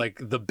about like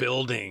the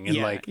building and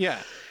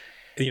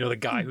the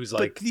guy who's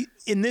like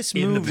in this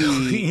movie,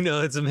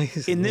 it's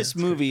amazing. In this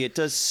movie, it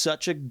does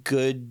such a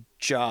good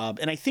job,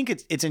 and I think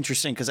it's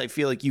interesting because I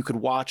feel like you could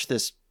watch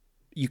this,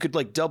 you could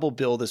like double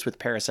bill this with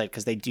Parasite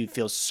because they do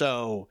feel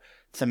so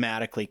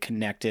thematically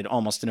connected,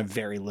 almost in a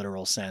very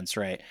literal sense,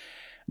 right?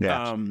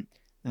 Yeah.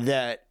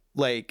 That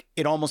like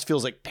it almost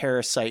feels like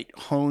Parasite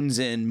hones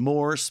in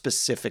more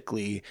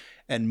specifically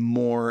and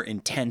more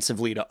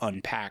intensively to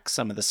unpack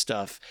some of the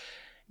stuff.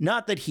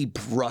 Not that he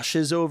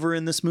brushes over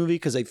in this movie,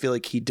 because I feel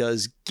like he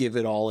does give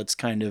it all its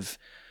kind of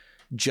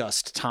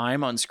just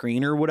time on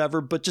screen or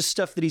whatever, but just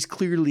stuff that he's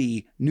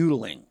clearly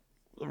noodling,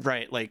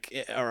 right? Like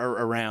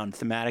around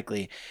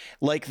thematically,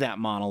 like that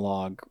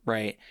monologue,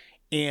 right?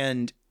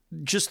 And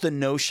just the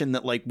notion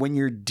that like when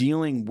you're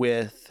dealing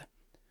with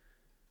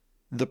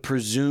the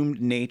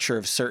presumed nature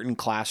of certain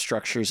class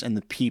structures and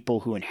the people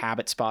who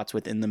inhabit spots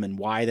within them and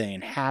why they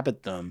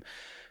inhabit them,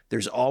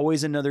 there's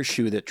always another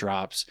shoe that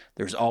drops.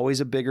 There's always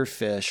a bigger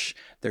fish.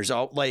 There's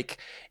all like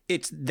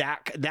it's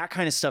that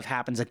kind of stuff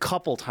happens a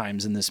couple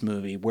times in this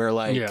movie where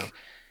like,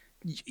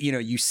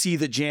 you see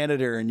the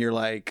janitor and you're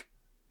like,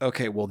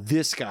 okay, well,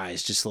 this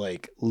guy's just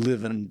like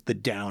living the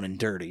down and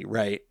dirty,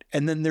 right?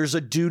 And then there's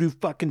a dude who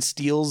fucking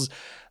steals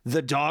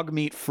the dog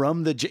meat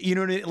from the, you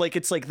know what I mean? Like,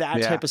 it's like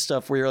that type of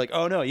stuff where you're like,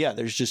 oh no, yeah,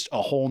 there's just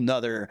a whole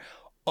nother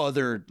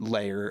other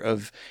layer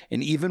of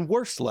an even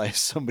worse life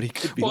somebody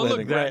could be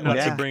living. Right? Not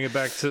to bring it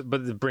back to,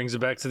 but it brings it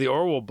back to the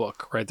Orwell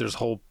book, right? There's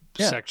whole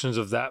sections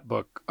of that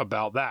book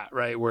about that,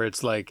 right? Where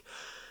it's like,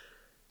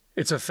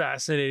 it's a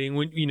fascinating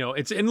when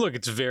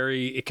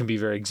it can be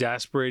very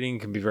exasperating,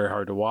 it can be very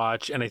hard to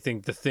watch. And I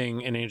think the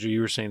thing, and Andrew,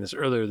 you were saying this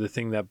earlier, the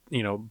thing that,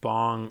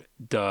 Bong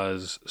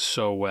does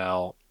so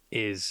well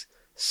is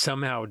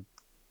somehow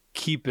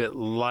keep it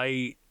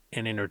light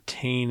and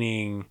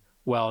entertaining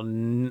while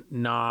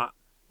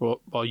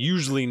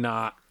usually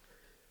not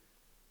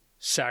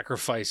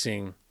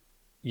sacrificing,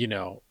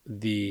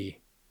 the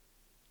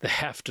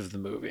heft of the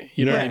movie.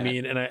 You know what I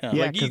mean?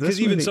 And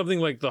because even something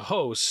like The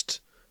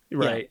Host,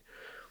 right? Yeah.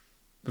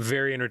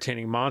 Very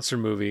entertaining monster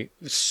movie,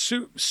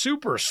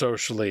 super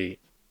socially,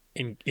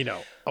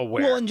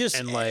 aware. Well, and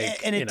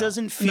it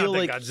doesn't feel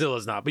like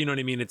Godzilla's not, but you know what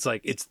I mean. It's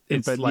like it's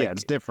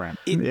different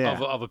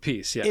of a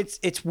piece. Yeah,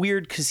 it's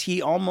weird because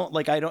he almost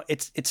like I don't.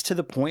 It's to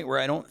the point where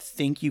I don't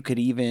think you could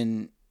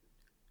even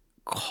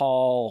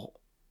call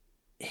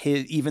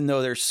his, even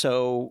though they're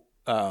so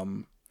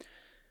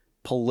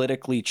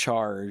politically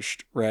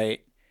charged,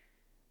 right?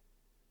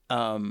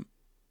 And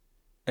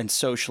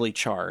socially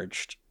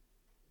charged.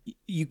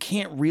 You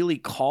can't really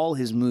call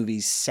his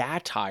movies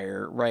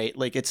satire, right?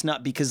 Like it's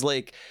not, because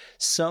like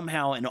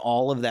somehow in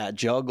all of that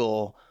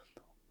juggle,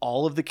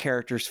 all of the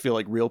characters feel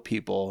like real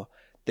people.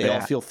 They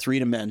all feel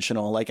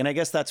three-dimensional. Like, and I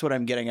guess that's what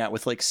I'm getting at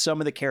with like some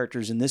of the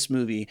characters in this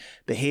movie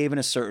behave in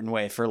a certain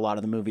way for a lot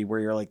of the movie where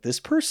you're like, this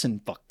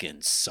person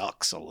fucking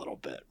sucks a little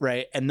bit,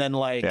 right? And then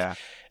like,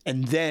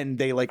 and then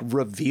they like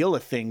reveal a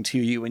thing to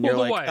you, and you're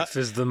like, the wife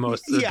is the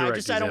most.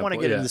 I don't want to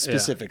get into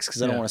specifics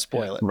because I don't want to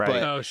spoil it. Right.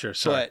 But, oh, sure.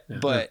 Sorry.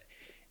 But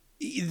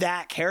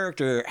that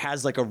character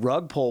has like a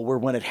rug pull where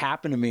when it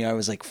happened to me, I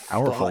was like,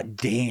 God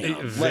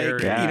damn.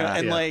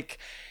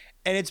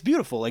 And it's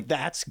beautiful. Like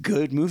that's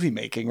good movie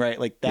making, right?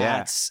 Like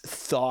that's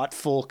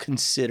thoughtful,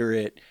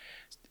 considerate,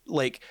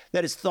 like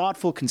that is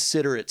thoughtful,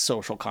 considerate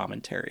social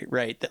commentary,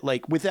 right? That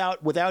like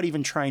without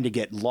even trying to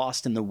get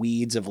lost in the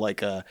weeds of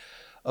like a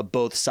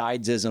both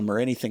sidesism or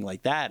anything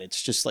like that.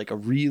 It's just like a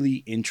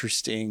really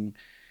interesting,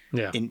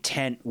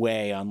 intent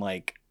way on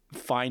like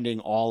finding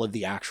all of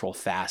the actual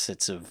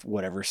facets of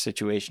whatever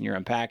situation you're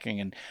unpacking.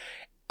 And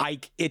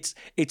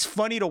it's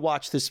funny to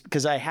watch this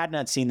because I had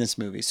not seen this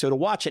movie. So to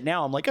watch it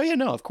now, I'm like, oh yeah,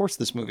 no, of course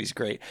this movie's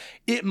great.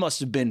 It must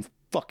have been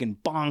fucking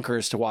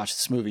bonkers to watch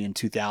this movie in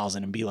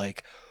 2000 and be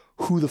like,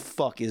 who the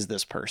fuck is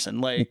this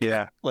person? Like,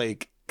 yeah,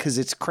 like, because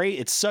it's great.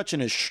 It's such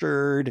an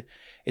assured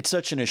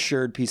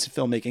piece of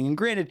filmmaking. And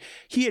granted,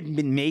 he had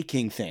been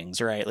making things,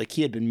 right? Like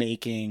he had been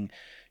making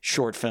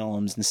short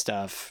films and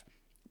stuff.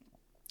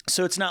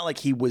 So it's not like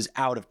he was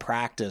out of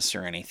practice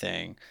or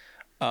anything.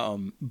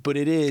 But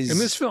it is. And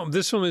this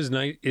film is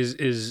nice.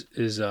 Is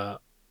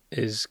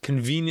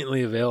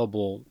conveniently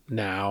available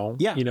now.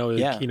 Yeah.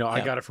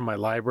 I got it from my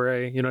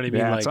library. You know what I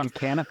mean? Yeah, like, it's on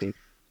Canopy.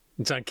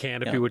 It's on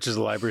Canopy, which is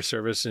a library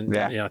service. And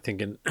I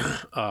think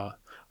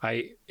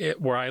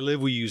where I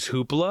live, we use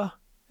Hoopla.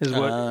 Is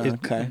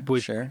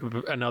what sure.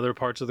 In other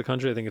parts of the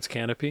country, I think it's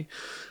Canopy.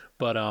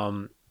 But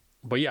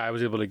yeah, I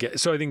was able to get.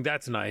 So I think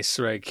that's nice,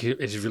 right?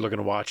 If you're looking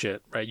to watch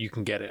it, right, you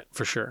can get it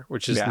for sure,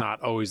 which is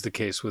not always the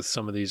case with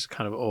some of these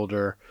kind of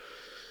older,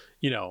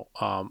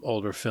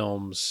 older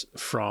films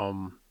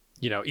from,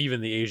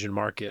 even the Asian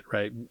market,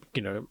 right?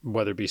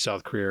 Whether it be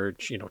South Korea or,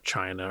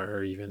 China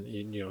or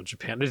even,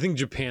 Japan. I think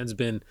Japan's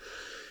been,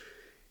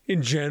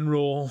 in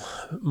general,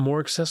 more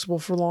accessible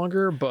for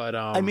longer, but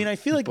I mean, I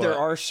feel like there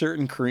are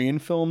certain Korean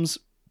films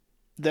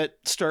that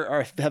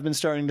have been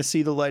starting to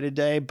see the light of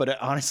day,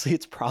 but honestly,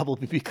 it's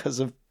probably because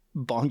of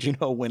Bong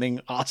Joon-ho winning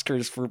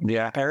Oscars for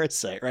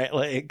Parasite, right?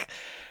 Like,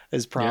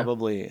 is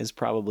probably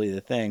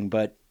the thing.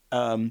 But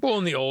well,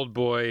 in the old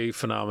boy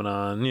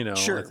phenomenon,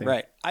 sure, I think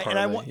right?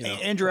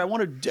 Andrew,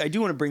 I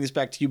do want to bring this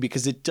back to you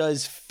because it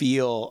does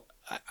feel.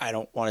 I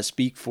don't want to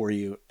speak for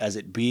you as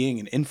it being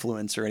an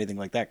influence or anything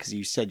like that because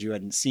you said you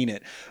hadn't seen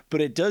it,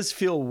 but it does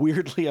feel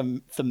weirdly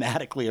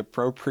thematically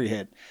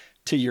appropriate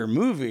to your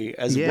movie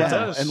as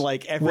well, and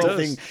like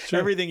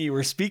everything you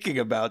were speaking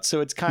about.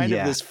 So it's kind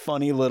of this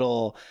funny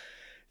little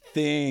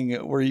thing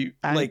where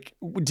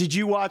did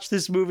you watch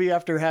this movie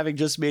after having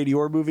just made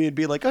your movie and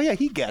be like, oh yeah,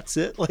 he gets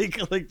it, like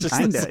just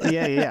kinda,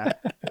 yeah.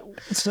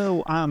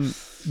 So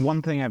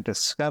one thing I've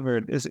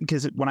discovered is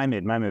because when I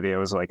made my movie, I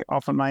was like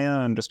off on my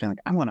own, just being like,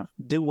 I want to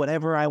do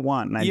whatever I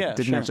want, and I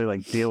didn't actually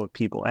like deal with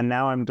people. And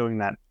now I'm doing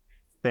that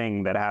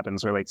thing that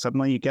happens where like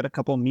suddenly you get a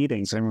couple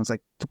meetings and everyone's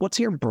like, what's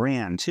your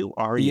brand, who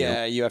are you?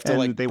 You have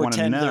to they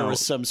pretend there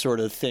was some sort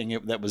of thing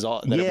that was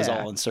all it was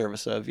all in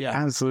service of.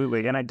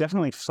 Absolutely. And I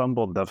definitely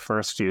fumbled the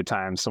first few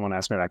times someone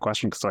asked me that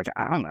question because like,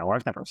 I don't know,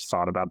 I've never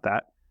thought about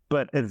that.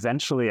 But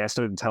eventually I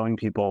started telling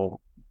people,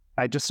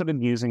 I just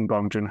started using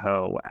Bong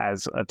Joon-ho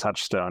as a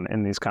touchstone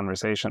in these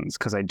conversations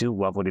because I do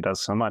love what he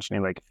does so much, and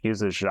he like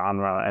uses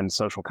genre and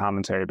social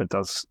commentary but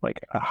does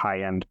like a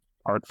high-end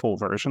artful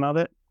version of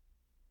it.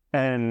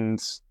 And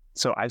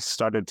so I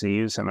started to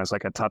use him as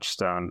like a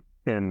touchstone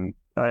in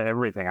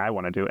everything I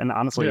want to do. And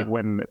honestly,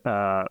 when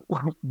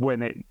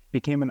it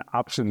became an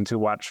option to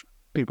watch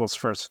people's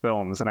first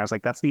films, and I was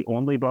like, that's the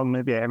only Bong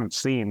movie I haven't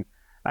seen,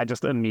 I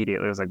just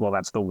immediately was like, well,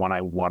 that's the one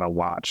I want to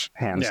watch,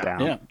 hands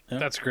down. Yeah,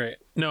 that's great.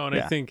 No, and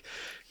I think,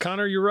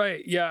 Connor, you're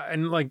right. Yeah,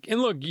 and look,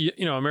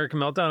 American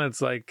Meltdown,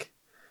 it's like,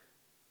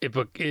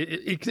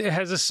 it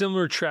has a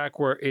similar track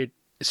where it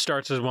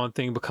starts as one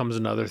thing, becomes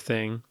another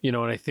thing, and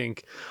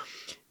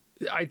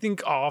I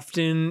think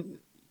often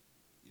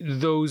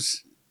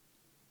those,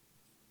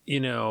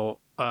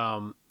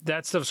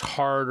 that stuff's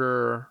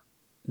harder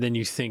than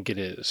you think it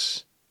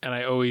is. And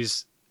I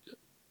always,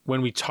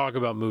 when we talk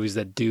about movies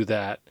that do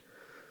that,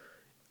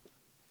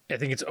 I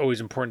think it's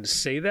always important to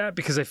say that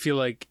because I feel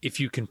like if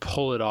you can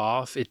pull it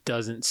off, it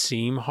doesn't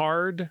seem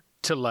hard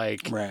to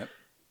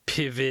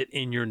pivot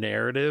in your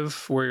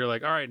narrative where you're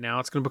like, all right, now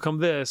it's going to become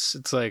this.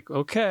 It's like,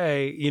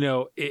 okay,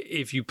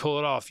 if you pull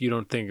it off, you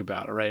don't think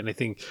about it. Right. And I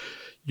think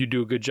you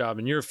do a good job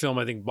in your film.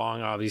 I think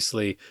Bong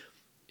obviously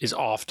is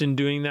often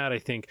doing that. I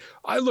think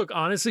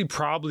honestly,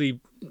 probably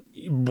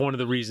one of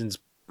the reasons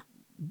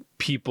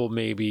people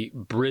maybe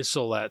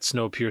bristle at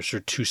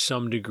Snowpiercer to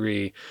some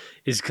degree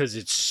is because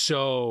it's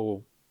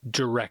so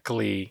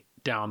directly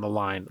down the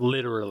line,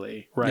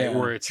 literally, right?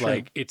 Where it's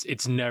like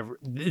it's never,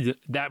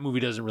 that movie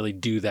doesn't really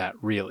do that,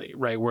 really,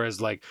 right? Whereas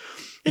like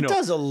it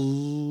does a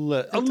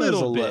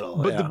little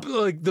bit,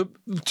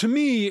 but to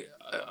me,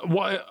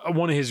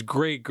 one of his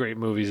great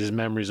movies is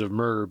Memories of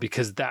Murder,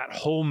 because that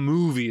whole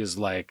movie is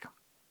like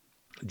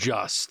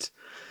just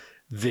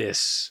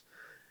this.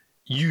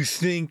 You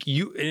think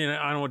and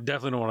I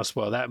definitely don't want to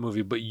spoil that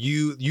movie, but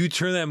you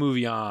turn that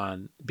movie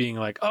on being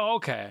like, oh,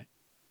 okay,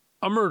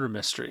 a murder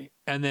mystery.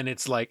 And then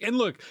it's like, and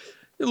look,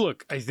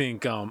 I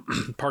think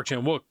Park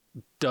Chan-wook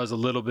does a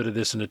little bit of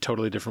this in a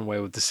totally different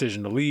way with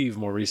Decision to Leave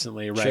more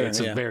recently, right? Sure,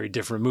 it's a very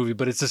different movie,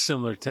 but it's a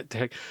similar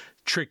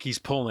trick he's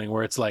pulling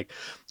where it's like,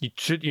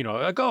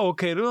 like, oh,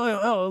 okay,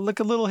 like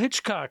a little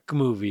Hitchcock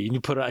movie. And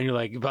you put it on, and you're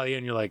like, by the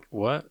end, you're like,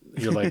 what?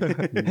 You're like,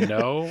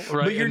 no,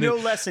 right? But you're no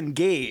less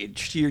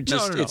engaged. You're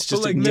just, no. It's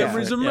just like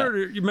Memories of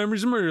Murder.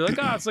 Memories of Murder. You're like,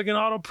 it's like an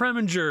Otto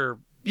Preminger.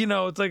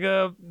 It's like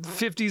a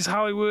 50s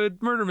Hollywood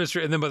murder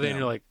mystery. And then by the end,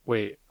 you're like,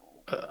 wait,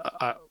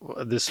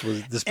 this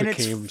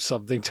became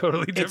something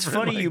totally different. It's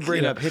funny you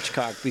bring up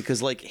Hitchcock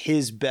because like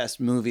his best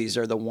movies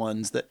are the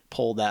ones that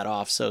pull that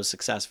off so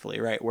successfully,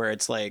 right? Where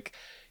it's like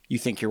you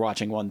think you're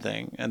watching one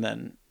thing and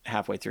then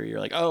halfway through you're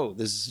like, oh,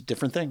 this is a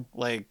different thing.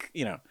 Like,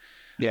 you know.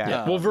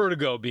 Yeah. Well,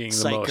 Vertigo being the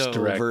Psycho, most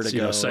direct,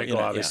 Vertigo, Psycho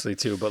obviously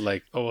too, but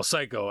like,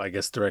 Psycho, I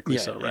guess directly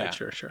so, right?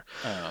 Yeah. Sure.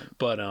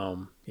 But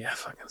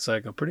fucking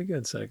Psycho, pretty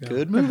good Psycho.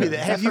 Good movie.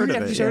 Have you heard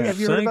about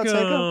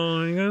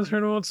Psycho? You guys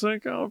heard about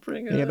Psycho?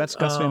 Pretty good. Yeah, that's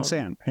Gus Van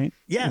Sant, right?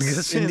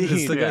 Yes, indeed.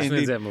 It's the Gus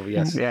Van Sant movie.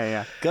 Yes.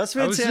 Yeah. Gus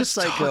Van Sant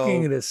Psycho.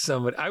 Talking to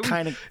somebody.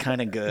 Kind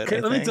of good.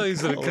 Let me tell you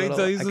something. Can I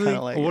tell you something?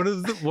 Like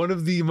one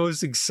of the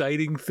most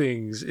exciting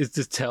things is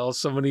to tell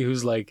somebody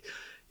who's like,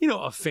 you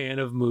know, a fan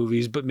of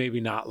movies, but maybe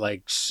not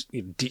like,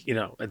 you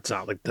know, it's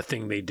not like the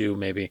thing they do.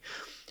 Maybe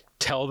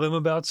tell them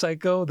about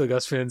Psycho, the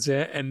Gus Van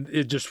Sant, and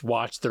it just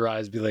watch their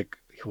eyes be like,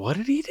 what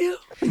did he do?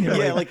 You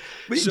know,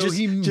 so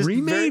he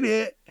remade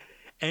it,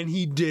 and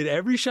he did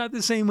every shot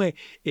the same way,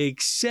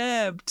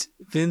 except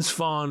Vince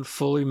Vaughn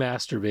fully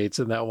masturbates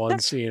in that one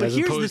scene, as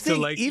opposed to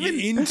like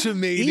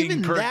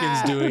intimating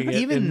Perkins doing it.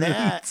 Even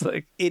that,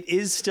 like, it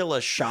is still a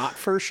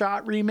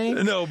shot-for-shot remake.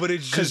 No, but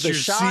it's just the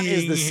shot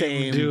is the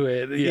same. Do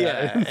it,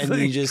 yeah. And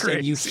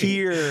like you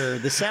hear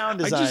the sound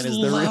design is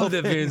the real I love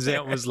that thing. Van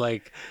Sant was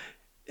like,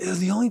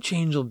 the only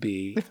change will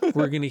be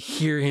we're gonna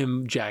hear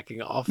him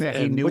jacking off. Yeah,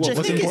 he knew which I what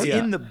was think is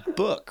important. in the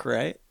book,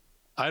 right?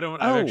 I've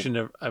actually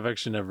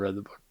never read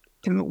the book.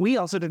 And we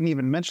also didn't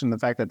even mention the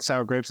fact that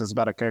Sour Grapes is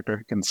about a character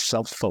who can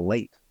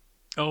self-fillet.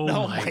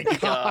 Oh my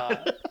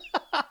God.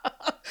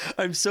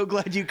 I'm so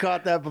glad you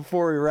caught that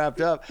before we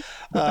wrapped up.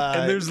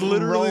 And there's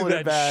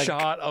literally that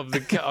shot of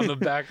on the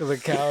back of the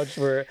couch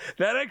where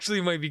that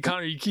actually might be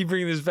Connor. You keep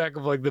bringing this back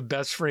of like the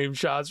best frame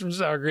shots from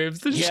Sour Grapes.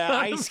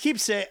 I keep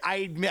saying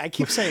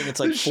it's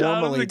like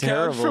shot formally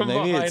terrible. From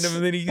Maybe behind him,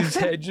 and then his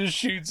head just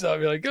shoots up.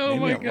 You're like, oh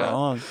my God.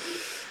 Wrong.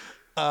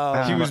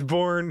 He was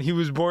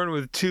born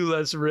with 2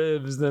 less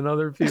ribs than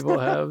other people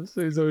have,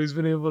 so he's always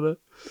been able to.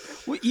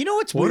 Well, you know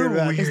what's weird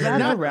about is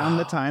that around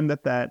the time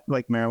that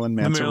like Marilyn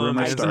Manson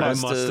rumor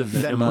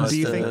started? Do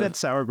you think that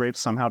Sour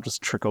Grapes somehow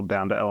just trickled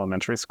down to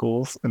elementary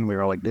schools and we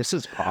were like, this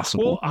is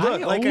possible? Well,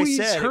 like I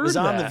said, it was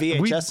on the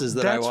VHSs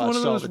that I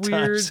watched all the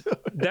time. So.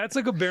 That's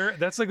like a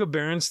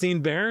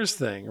Berenstein Bears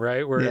thing,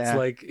 right? Where it's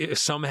like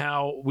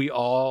somehow we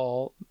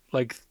all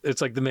like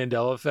it's like the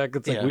Mandela effect.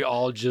 It's like we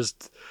all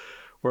just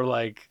were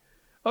like,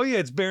 oh yeah,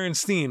 it's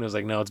Berenstein. I was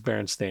like, no, it's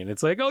Berenstain.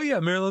 It's like, oh yeah,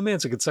 Marilyn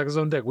Manson could suck his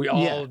own dick. We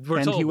all were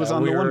and told he was that.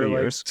 on the Wonder like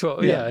Years. 12,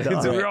 we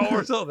all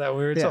were told that.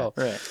 We were told.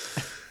 Right.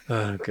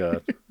 Oh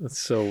God, that's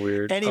so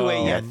weird.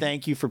 Anyway,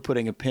 thank you for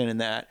putting a pin in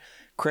that.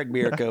 Craig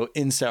Bierko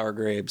in Sour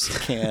Grapes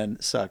can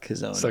suck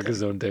his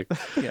own dick.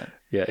 Yeah.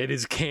 Yeah, it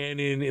is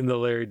canon in the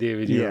Larry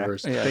David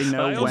universe. Yeah. They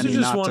know I also when just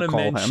not want to to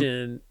call mention,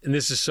 him. and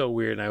this is so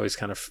weird, and I always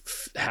kind of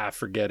half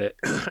forget it,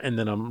 and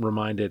then I'm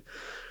reminded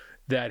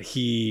that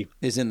he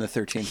is in the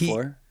 13th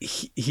floor.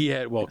 He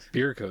had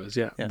Bierko's,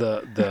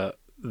 the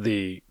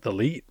lead of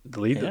the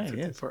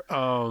 13th floor.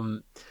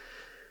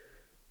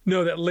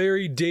 No, that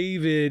Larry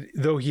David,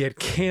 though he had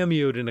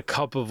cameoed in a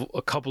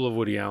couple of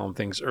Woody Allen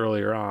things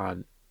earlier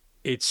on,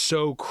 it's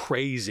so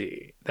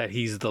crazy that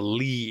he's the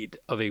lead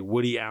of a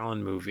Woody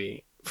Allen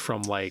movie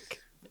from like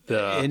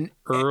the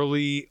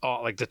early,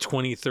 like the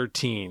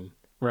 2013,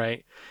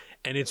 right?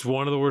 And it's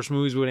one of the worst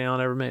movies Woody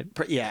Allen ever made.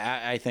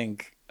 Yeah, I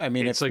think. I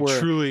mean, it's like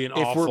truly an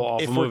awful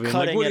movie.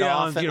 Cutting like Woody it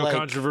off Allen, at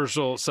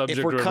controversial subject.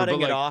 If we're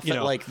cutting it off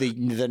at like the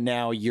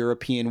now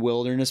European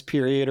wilderness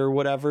period or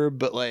whatever,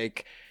 but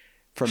like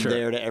from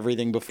there to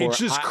everything before, it's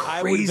just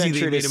crazy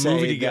they made a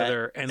movie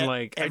together, and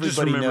like I just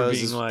remember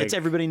being like, it's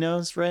Everybody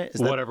Knows, right?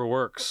 Whatever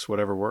works. What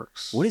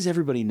is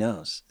Everybody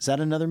Knows? Is that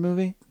another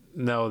movie?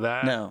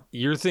 No,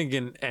 you're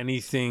thinking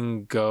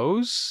Anything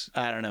Goes.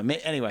 I don't know.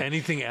 Anyway,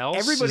 Anything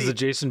Else is the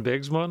Jason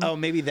Biggs one. Oh,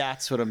 maybe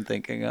that's what I'm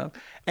thinking of.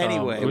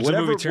 Anyway,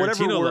 whatever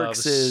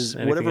works is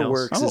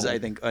I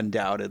think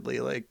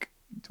undoubtedly like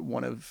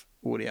one of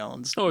Woody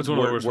Allen's. Oh, it's one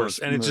of the worst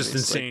and it's movies. just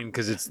insane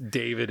because it's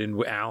David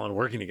and Allen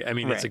working together. I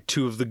mean, it's like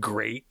two of the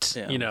great,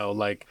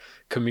 like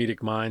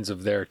comedic minds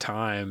of their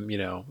time.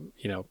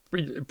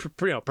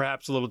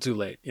 Perhaps a little too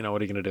late.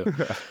 What are you gonna do?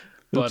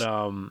 But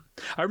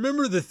I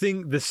remember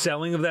the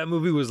selling of that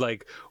movie was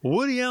like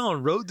Woody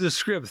Allen wrote the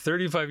script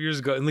 35 years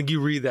ago, and like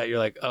you read that, you're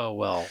like, oh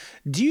well.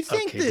 Do you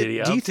think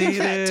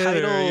that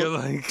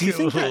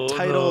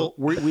title?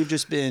 We've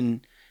just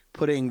been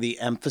putting the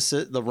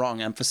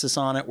wrong emphasis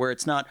on it, where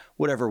it's not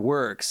whatever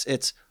works.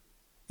 It's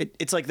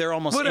like they're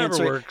almost whatever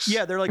answering. Works.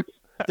 Yeah, they're like.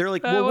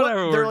 Well,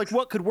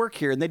 what could work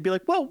here? And they'd be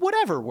like, well,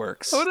 whatever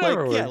works.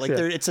 Whatever works. Yeah,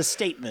 it's a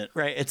statement,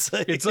 right? It's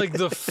like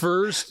the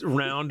first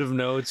round of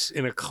notes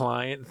in a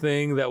client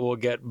thing that will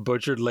get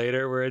butchered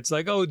later, where it's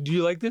like, oh, do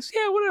you like this?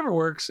 Yeah, whatever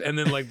works. And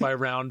then like by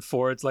round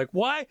 4, it's like,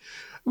 why?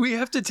 We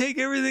have to take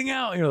everything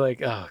out. And you're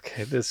like, oh,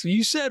 okay,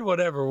 you said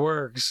whatever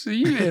works.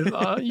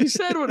 You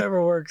said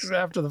whatever works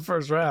after the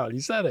first round.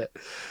 You said it.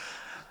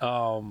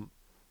 But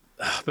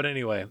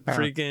anyway,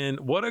 freaking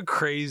what a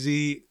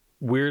crazy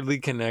weirdly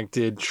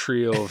connected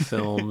trio of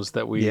films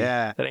that we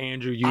that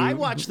Andrew I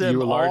watched them you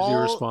were largely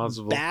all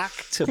responsible back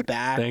to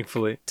back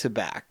thankfully to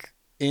back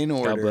in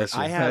order.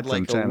 I had That's like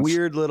intense. a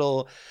weird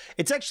little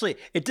it's actually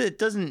it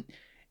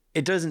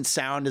doesn't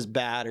sound as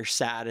bad or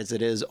sad as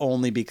it is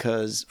only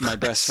because my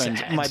best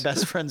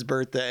friend's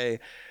birthday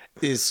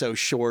is so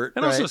short.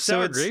 and right? also So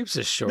Sour it's- Grapes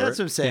is short. That's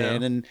what I'm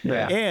saying. you know?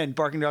 And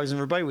Barking Dogs and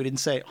Everybody, we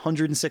didn't say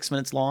 106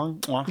 minutes long.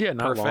 Well, Yeah,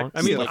 not perfect. long.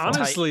 I mean, Like a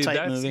honestly, tight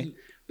that's movie.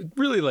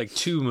 really like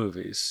 2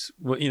 movies.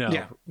 You know,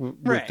 Yeah. with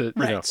Right, the, you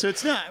right. know. So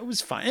it's not. It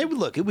was fine.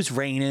 It was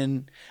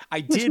raining. I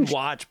did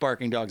watch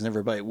Barking Dogs and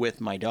Everybody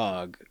with my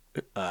dog.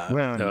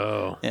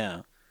 Oh,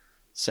 Yeah.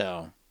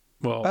 So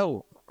well,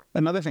 Oh,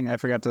 another thing I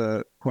forgot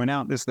to point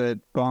out is that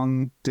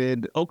Bong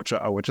did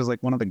Okja, which is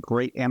like one of the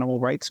great animal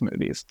rights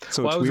movies.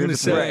 So well, I it's was weird going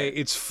to to say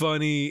it's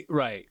funny,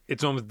 right?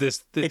 It's almost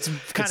this. it's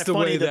kind of the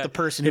funny way that the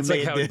person who it's like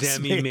made how this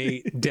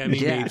Demi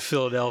Yeah. made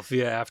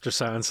Philadelphia after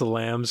Silence of the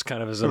Lambs,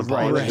 kind of as an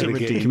Right, apology right. to the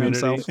gay redeem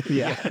community. himself.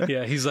 Yeah.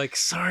 Yeah, he's like,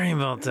 sorry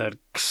about that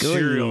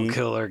serial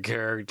killer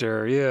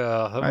character.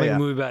 Yeah, I'm making a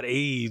movie about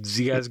AIDS.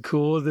 You guys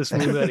cool with this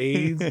movie about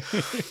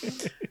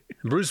AIDS?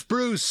 Bruce,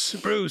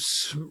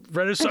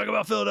 ready to talk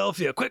about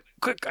Philadelphia. Quick.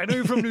 I know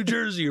you're from New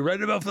Jersey. You're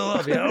writing about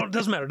Philadelphia. Oh, it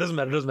doesn't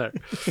matter.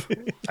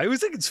 I always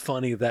think it's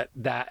funny that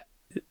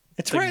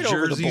It's like right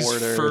over the Jersey's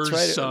border. first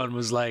It's right. son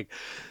was like,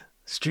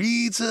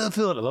 Streets of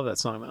Philadelphia. I love that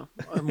song,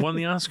 though. Won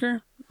the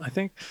Oscar, I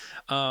think.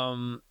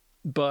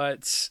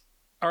 But,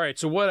 all right,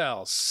 so what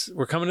else?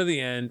 We're coming to the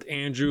end.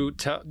 Andrew,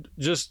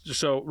 just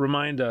so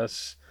remind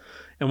us,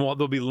 and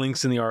there'll be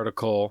links in the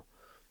article.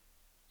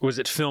 Was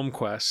it Film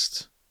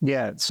Quest?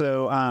 Yeah.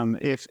 So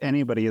if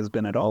anybody has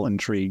been at all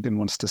intrigued and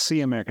wants to see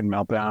American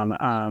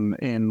Meltdown,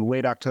 in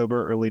late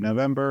October, early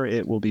November,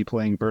 it will be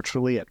playing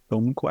virtually at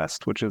Film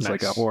Quest, which is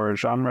like a horror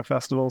genre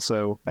festival.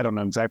 So I don't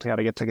know exactly how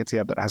to get tickets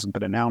yet. That hasn't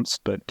been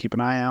announced, but keep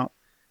an eye out.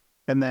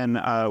 And then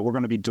we're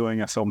going to be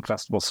doing a film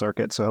festival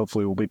circuit. So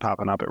hopefully we'll be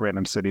popping up at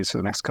random cities for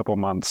the next couple of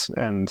months.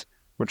 And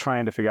we're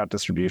trying to figure out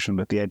distribution.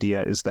 But the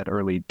idea is that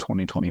early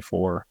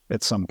 2024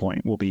 at some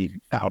point will be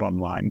out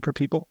online for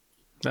people.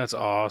 That's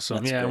awesome.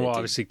 That's and great, we'll dude.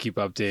 obviously keep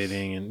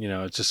updating, and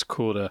it's just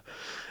cool to,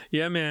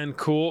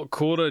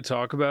 cool to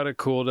talk about it.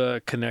 Cool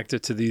to connect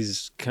it to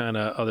these kind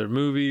of other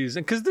movies,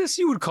 and because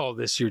you would call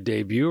this your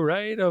debut,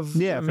 right? For sure.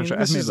 This I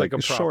mean, is like a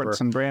proper shorts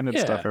and branded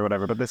stuff or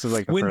whatever, but this is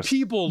like the when first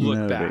people look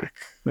movie. back.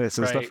 This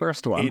is the right,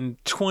 first one in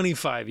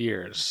 25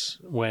 years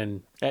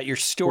when At your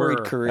storied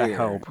We're- career. I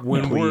hope.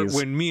 when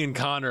Please. me and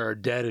Connor are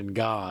dead and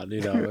gone.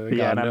 Yeah, God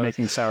and I'm knows.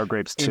 making Sour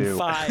Grapes In too.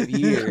 5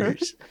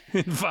 years.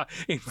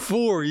 in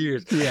 4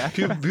 years. Yeah.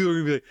 People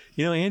are gonna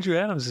be like, Andrew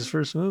Adams, his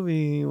first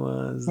movie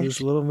was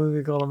this little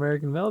movie called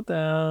American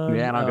Meltdown.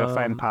 Yeah, and I'll go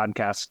find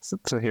podcasts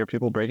to hear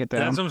people break it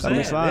down. That's what I'm That'll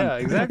be saying. fun. Yeah,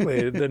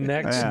 exactly. The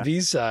next Yeah.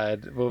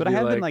 B-side will But be I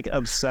have been like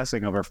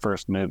obsessing over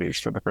first movies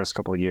for the first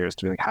couple of years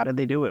to be like, how did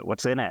they do it?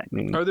 What's in it?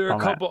 And are there a all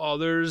that. couple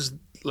others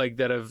like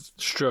that have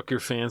struck your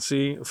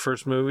fancy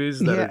first movies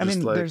that Yeah, are I just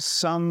mean, like there's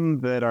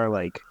some that are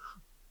like,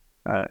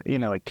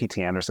 like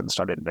P.T. Anderson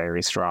started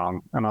very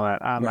strong and all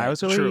that. I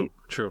was really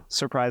true.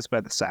 surprised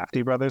by the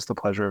Safdie brothers, The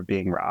Pleasure of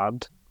Being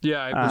Robbed.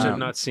 Yeah, which I've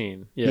not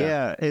seen.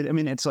 Yeah,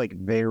 it's like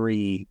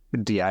very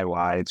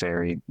DIY,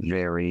 very,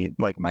 very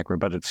like micro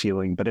budget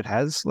feeling, but it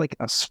has like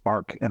a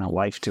spark and a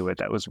life to it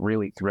that was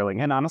really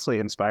thrilling and honestly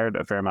inspired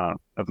a fair amount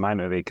of my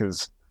movie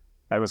because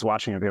I was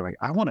watching it being like,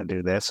 I want to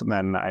do this. And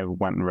then I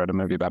went and wrote a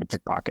movie about a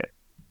pickpocket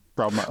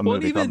from a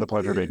movie called The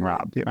Pleasure of Being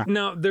Robbed.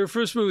 Now, their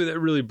first movie that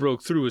really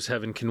broke through was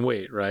Heaven Can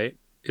Wait, right?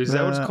 Is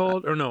that what it's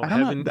called? Or no, I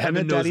don't know.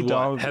 Heaven knows Daddy what.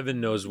 Dog-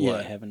 Heaven knows Yeah,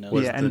 what. Heaven Knows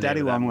was What. the and name Daddy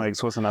of that movie.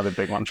 Longlegs was another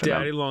big one for them.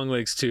 Daddy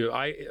Longlegs too.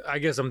 I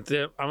guess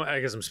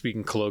I'm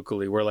speaking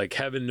colloquially. Where like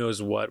Heaven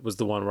Knows What was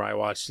the one where I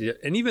watched it,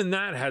 and even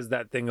that has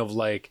that thing of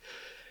like,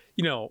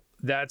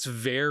 that's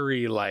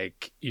very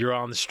like you're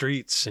on the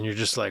streets and you're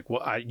just like,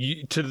 well,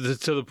 to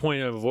the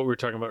point of what we were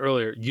talking about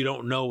earlier. You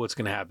don't know what's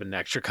going to happen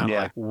next. You're kind of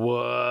like,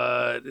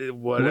 what?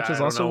 Which I is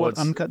don't also know what what's-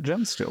 Uncut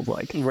Gems feels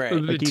like. Right.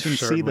 Like you can see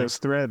Certainly. those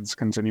threads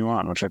continue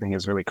on, which I think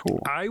is really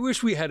cool. I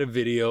wish we had a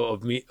video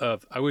of me.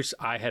 I wish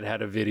I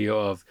had a video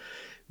of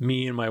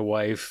me and my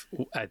wife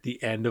at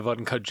the end of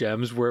Uncut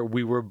Gems where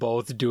we were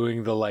both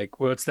doing the like,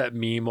 what's that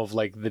meme of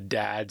like the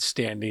dad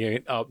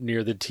standing up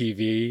near the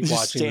TV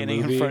watching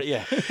Standing the movie?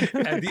 in front.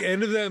 Yeah. At the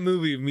end of that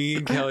movie, me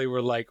and Kelly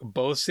were like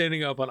both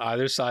standing up on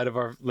either side of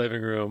our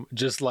living room,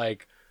 just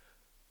like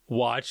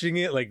watching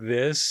it like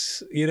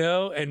this,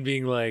 and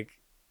being like.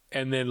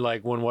 And then,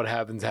 like, when what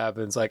happens,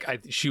 like,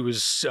 she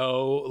was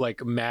so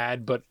like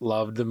mad but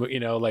loved the,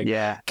 like,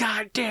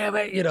 God damn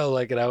it,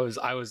 like, and I was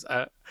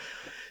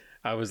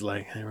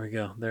like, there we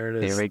go, there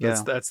it is. There we go.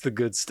 That's the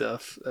good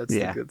stuff. That's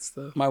the good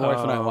stuff. My wife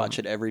and I watch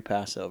it every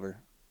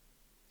Passover.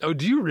 Oh,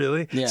 do you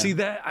really? Yeah. See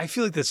that? I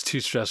feel like that's too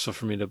stressful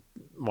for me to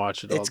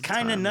watch it. All It's the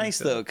kind of time nice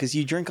like that. though, because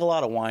you drink a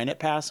lot of wine at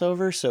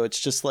Passover, so it's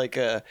just like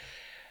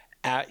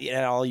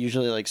I'll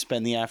usually like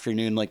spend the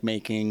afternoon like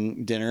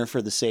making dinner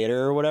for the Seder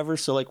or whatever.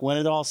 So like when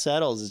it all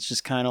settles, it's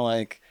just kind of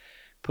like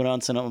put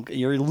on some.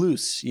 You're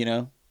loose,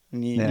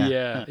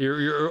 Yeah.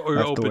 You're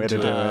open to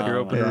it. You're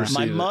open to receive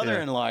My it.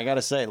 mother-in-law, I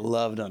gotta say,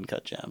 loved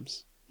Uncut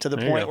Gems to the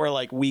point where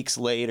like weeks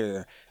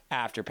later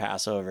after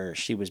Passover,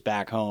 she was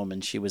back home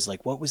and she was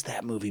like, "What was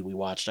that movie we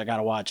watched? I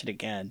gotta watch it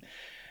again."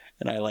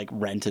 And I like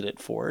rented it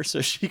for her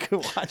so she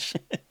could watch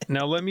it.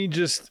 Now, let me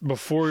just,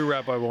 before we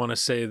wrap, I want to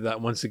say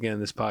that once again,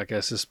 this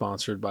podcast is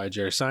sponsored by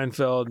Jerry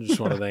Seinfeld. Just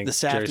want to thank the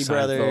Safdie Jerry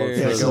brothers.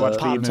 Seinfeld Go watch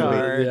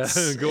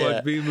Pop-Tarts. Go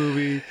watch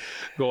B-Movie.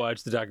 Go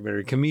watch the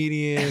documentary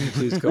Comedian.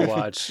 Please go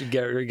watch.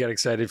 Get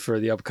excited for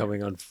the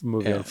upcoming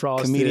movie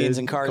Unfrosted. Comedians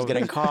in cars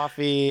getting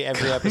coffee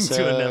every episode.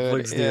 To a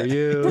Netflix near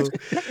you.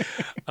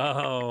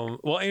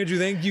 Well, Andrew,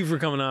 thank you for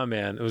coming on,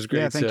 man. It was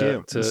great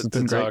to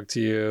talk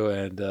to you.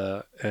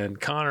 And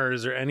Connor,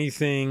 is there anything?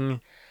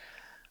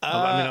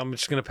 I'm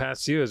just going to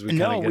pass to you as we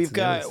kind of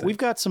get we've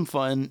got some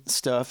fun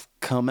stuff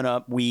coming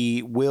up.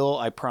 We will,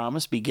 I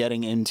promise, be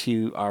getting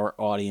into our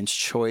audience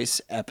choice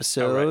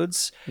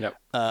episodes. Right.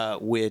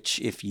 Yep. Which,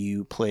 if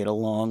you played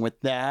along with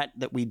that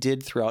we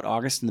did throughout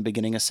August and the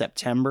beginning of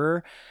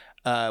September,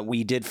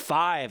 we did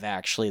 5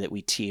 actually that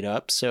we teed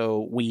up.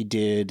 So we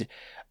did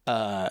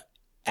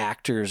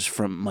actors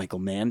from Michael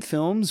Mann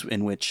films,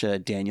 in which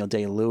Daniel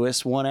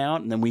Day-Lewis won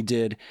out, and then we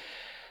did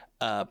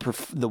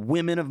the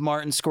women of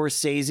Martin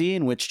Scorsese,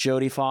 in which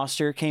Jodie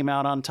Foster came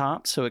out on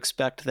top, so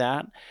expect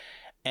that.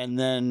 And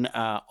then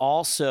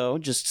also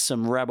just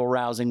some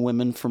rebel-rousing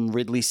women from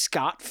Ridley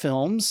Scott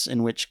films,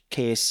 in which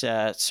case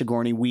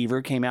Sigourney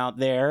Weaver came out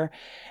there.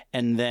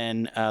 And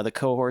then the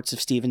cohorts of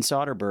Steven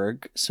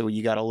Soderbergh, so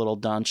you got a little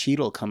Don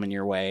Cheadle coming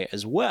your way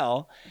as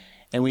well.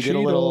 And we did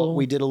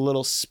a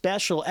little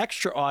special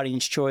extra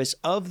audience choice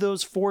of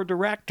those 4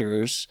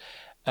 directors.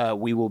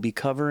 We will be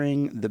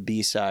covering the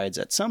B-sides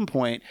at some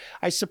point,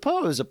 I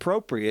suppose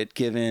appropriate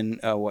given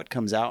what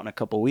comes out in a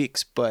couple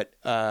weeks, but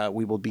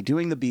we will be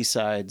doing the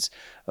B-sides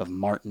of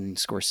Martin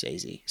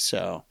Scorsese.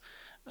 So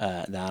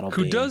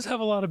who does have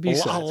a lot of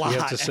B-sides, a lot, we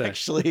have to say.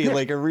 Actually.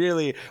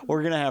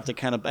 We're going to have to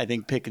kind of, I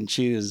think, pick and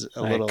choose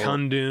a little.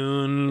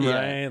 Kundun,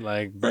 right?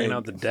 Like Bringing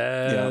Out the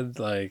Dead.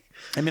 Yeah. Like,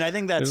 I mean, I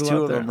think that's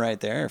 2 of them right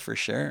there for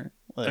sure.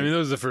 Like, I mean,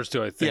 those are the first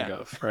 2 I think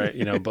of, right?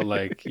 But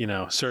like,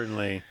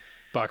 certainly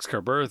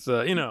Boxcar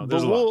Bertha,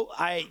 there's a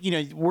lot.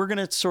 We're going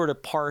to sort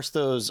of parse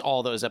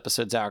all those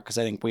episodes out, because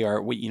I think we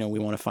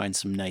want to find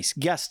some nice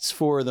guests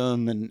for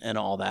them and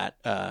all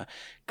that,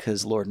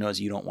 because Lord knows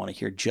you don't want to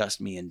hear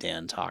just me and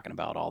Dan talking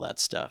about all that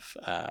stuff.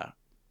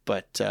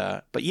 But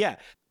yeah.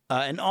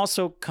 And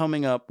also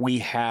coming up, we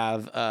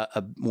have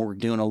we're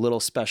doing a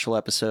little special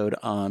episode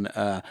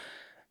on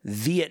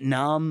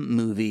Vietnam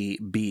movie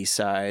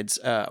B-sides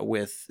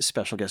with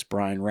special guest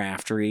Brian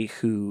Raftery,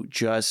 who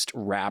just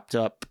wrapped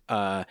up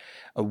a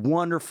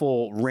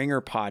wonderful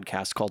Ringer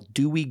podcast called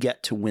Do We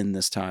Get to Win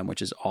This Time,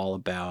 which is all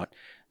about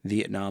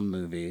Vietnam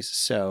movies.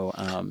 So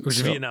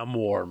Vietnam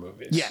War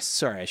movies. Yes,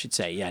 sorry, I should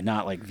say. Yeah,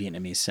 not like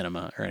Vietnamese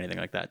cinema or anything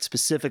like that.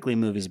 Specifically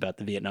movies about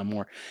the Vietnam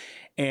War.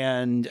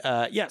 And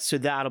so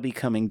that'll be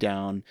coming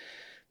down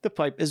the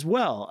pipe as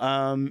well.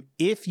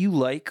 If you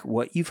like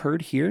what you've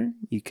heard here,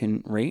 you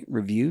can rate,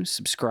 review,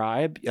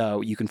 subscribe.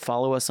 You can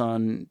follow us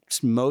on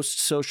most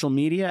social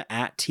media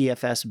at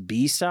TFS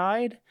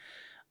B-side.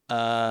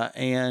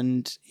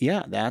 And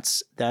yeah,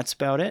 that's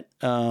about it.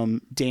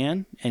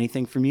 Dan,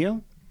 anything from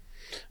you?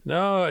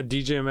 No,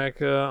 DJ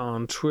Mecca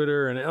on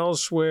Twitter and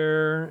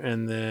elsewhere,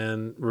 and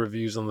then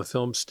reviews on the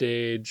film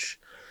stage.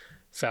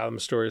 Fathom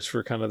Stories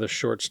for kind of the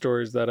short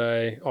stories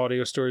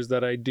audio stories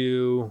that I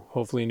do.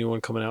 Hopefully a new one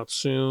coming out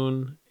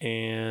soon.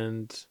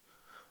 And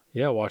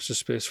yeah, watch the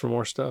space for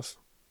more stuff.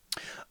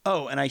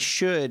 Oh, and I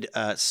should,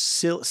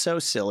 so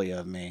silly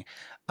of me,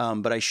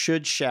 but I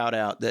should shout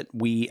out that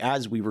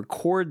as we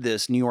record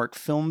this, New York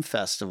Film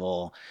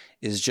Festival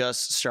is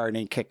just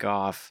starting to kick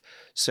off.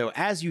 So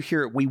as you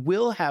hear it, we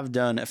will have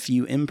done a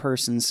few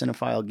in-person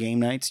Cinephile game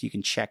nights. You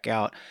can check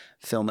out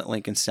Film at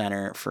Lincoln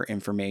Center for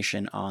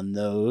information on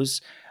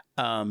those.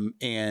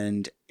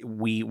 And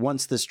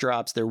once this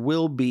drops, there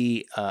will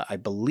be, I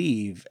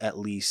believe, at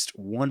least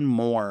one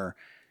more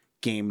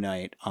game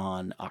night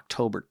on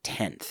October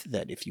 10th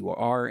that if you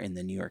are in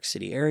the New York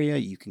City area,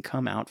 you can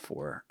come out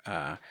for,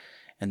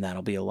 and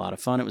that'll be a lot of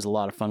fun. It was a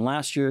lot of fun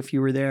last year if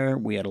you were there.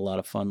 We had a lot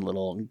of fun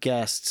little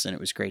guests, and it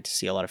was great to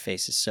see a lot of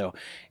faces. So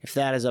if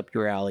that is up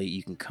your alley,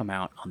 you can come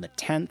out on the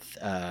 10th.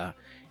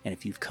 And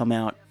if you've come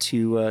out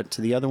to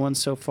the other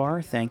ones so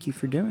far, thank you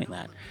for doing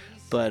that.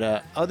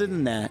 But other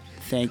than that,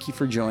 thank you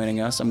for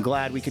joining us. I'm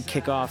glad we could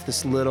kick off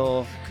this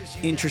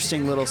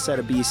interesting little set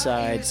of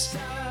B-sides,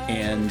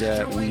 and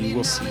we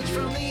will see you.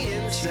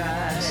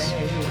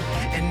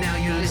 And now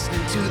you're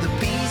listening to the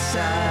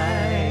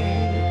B-side.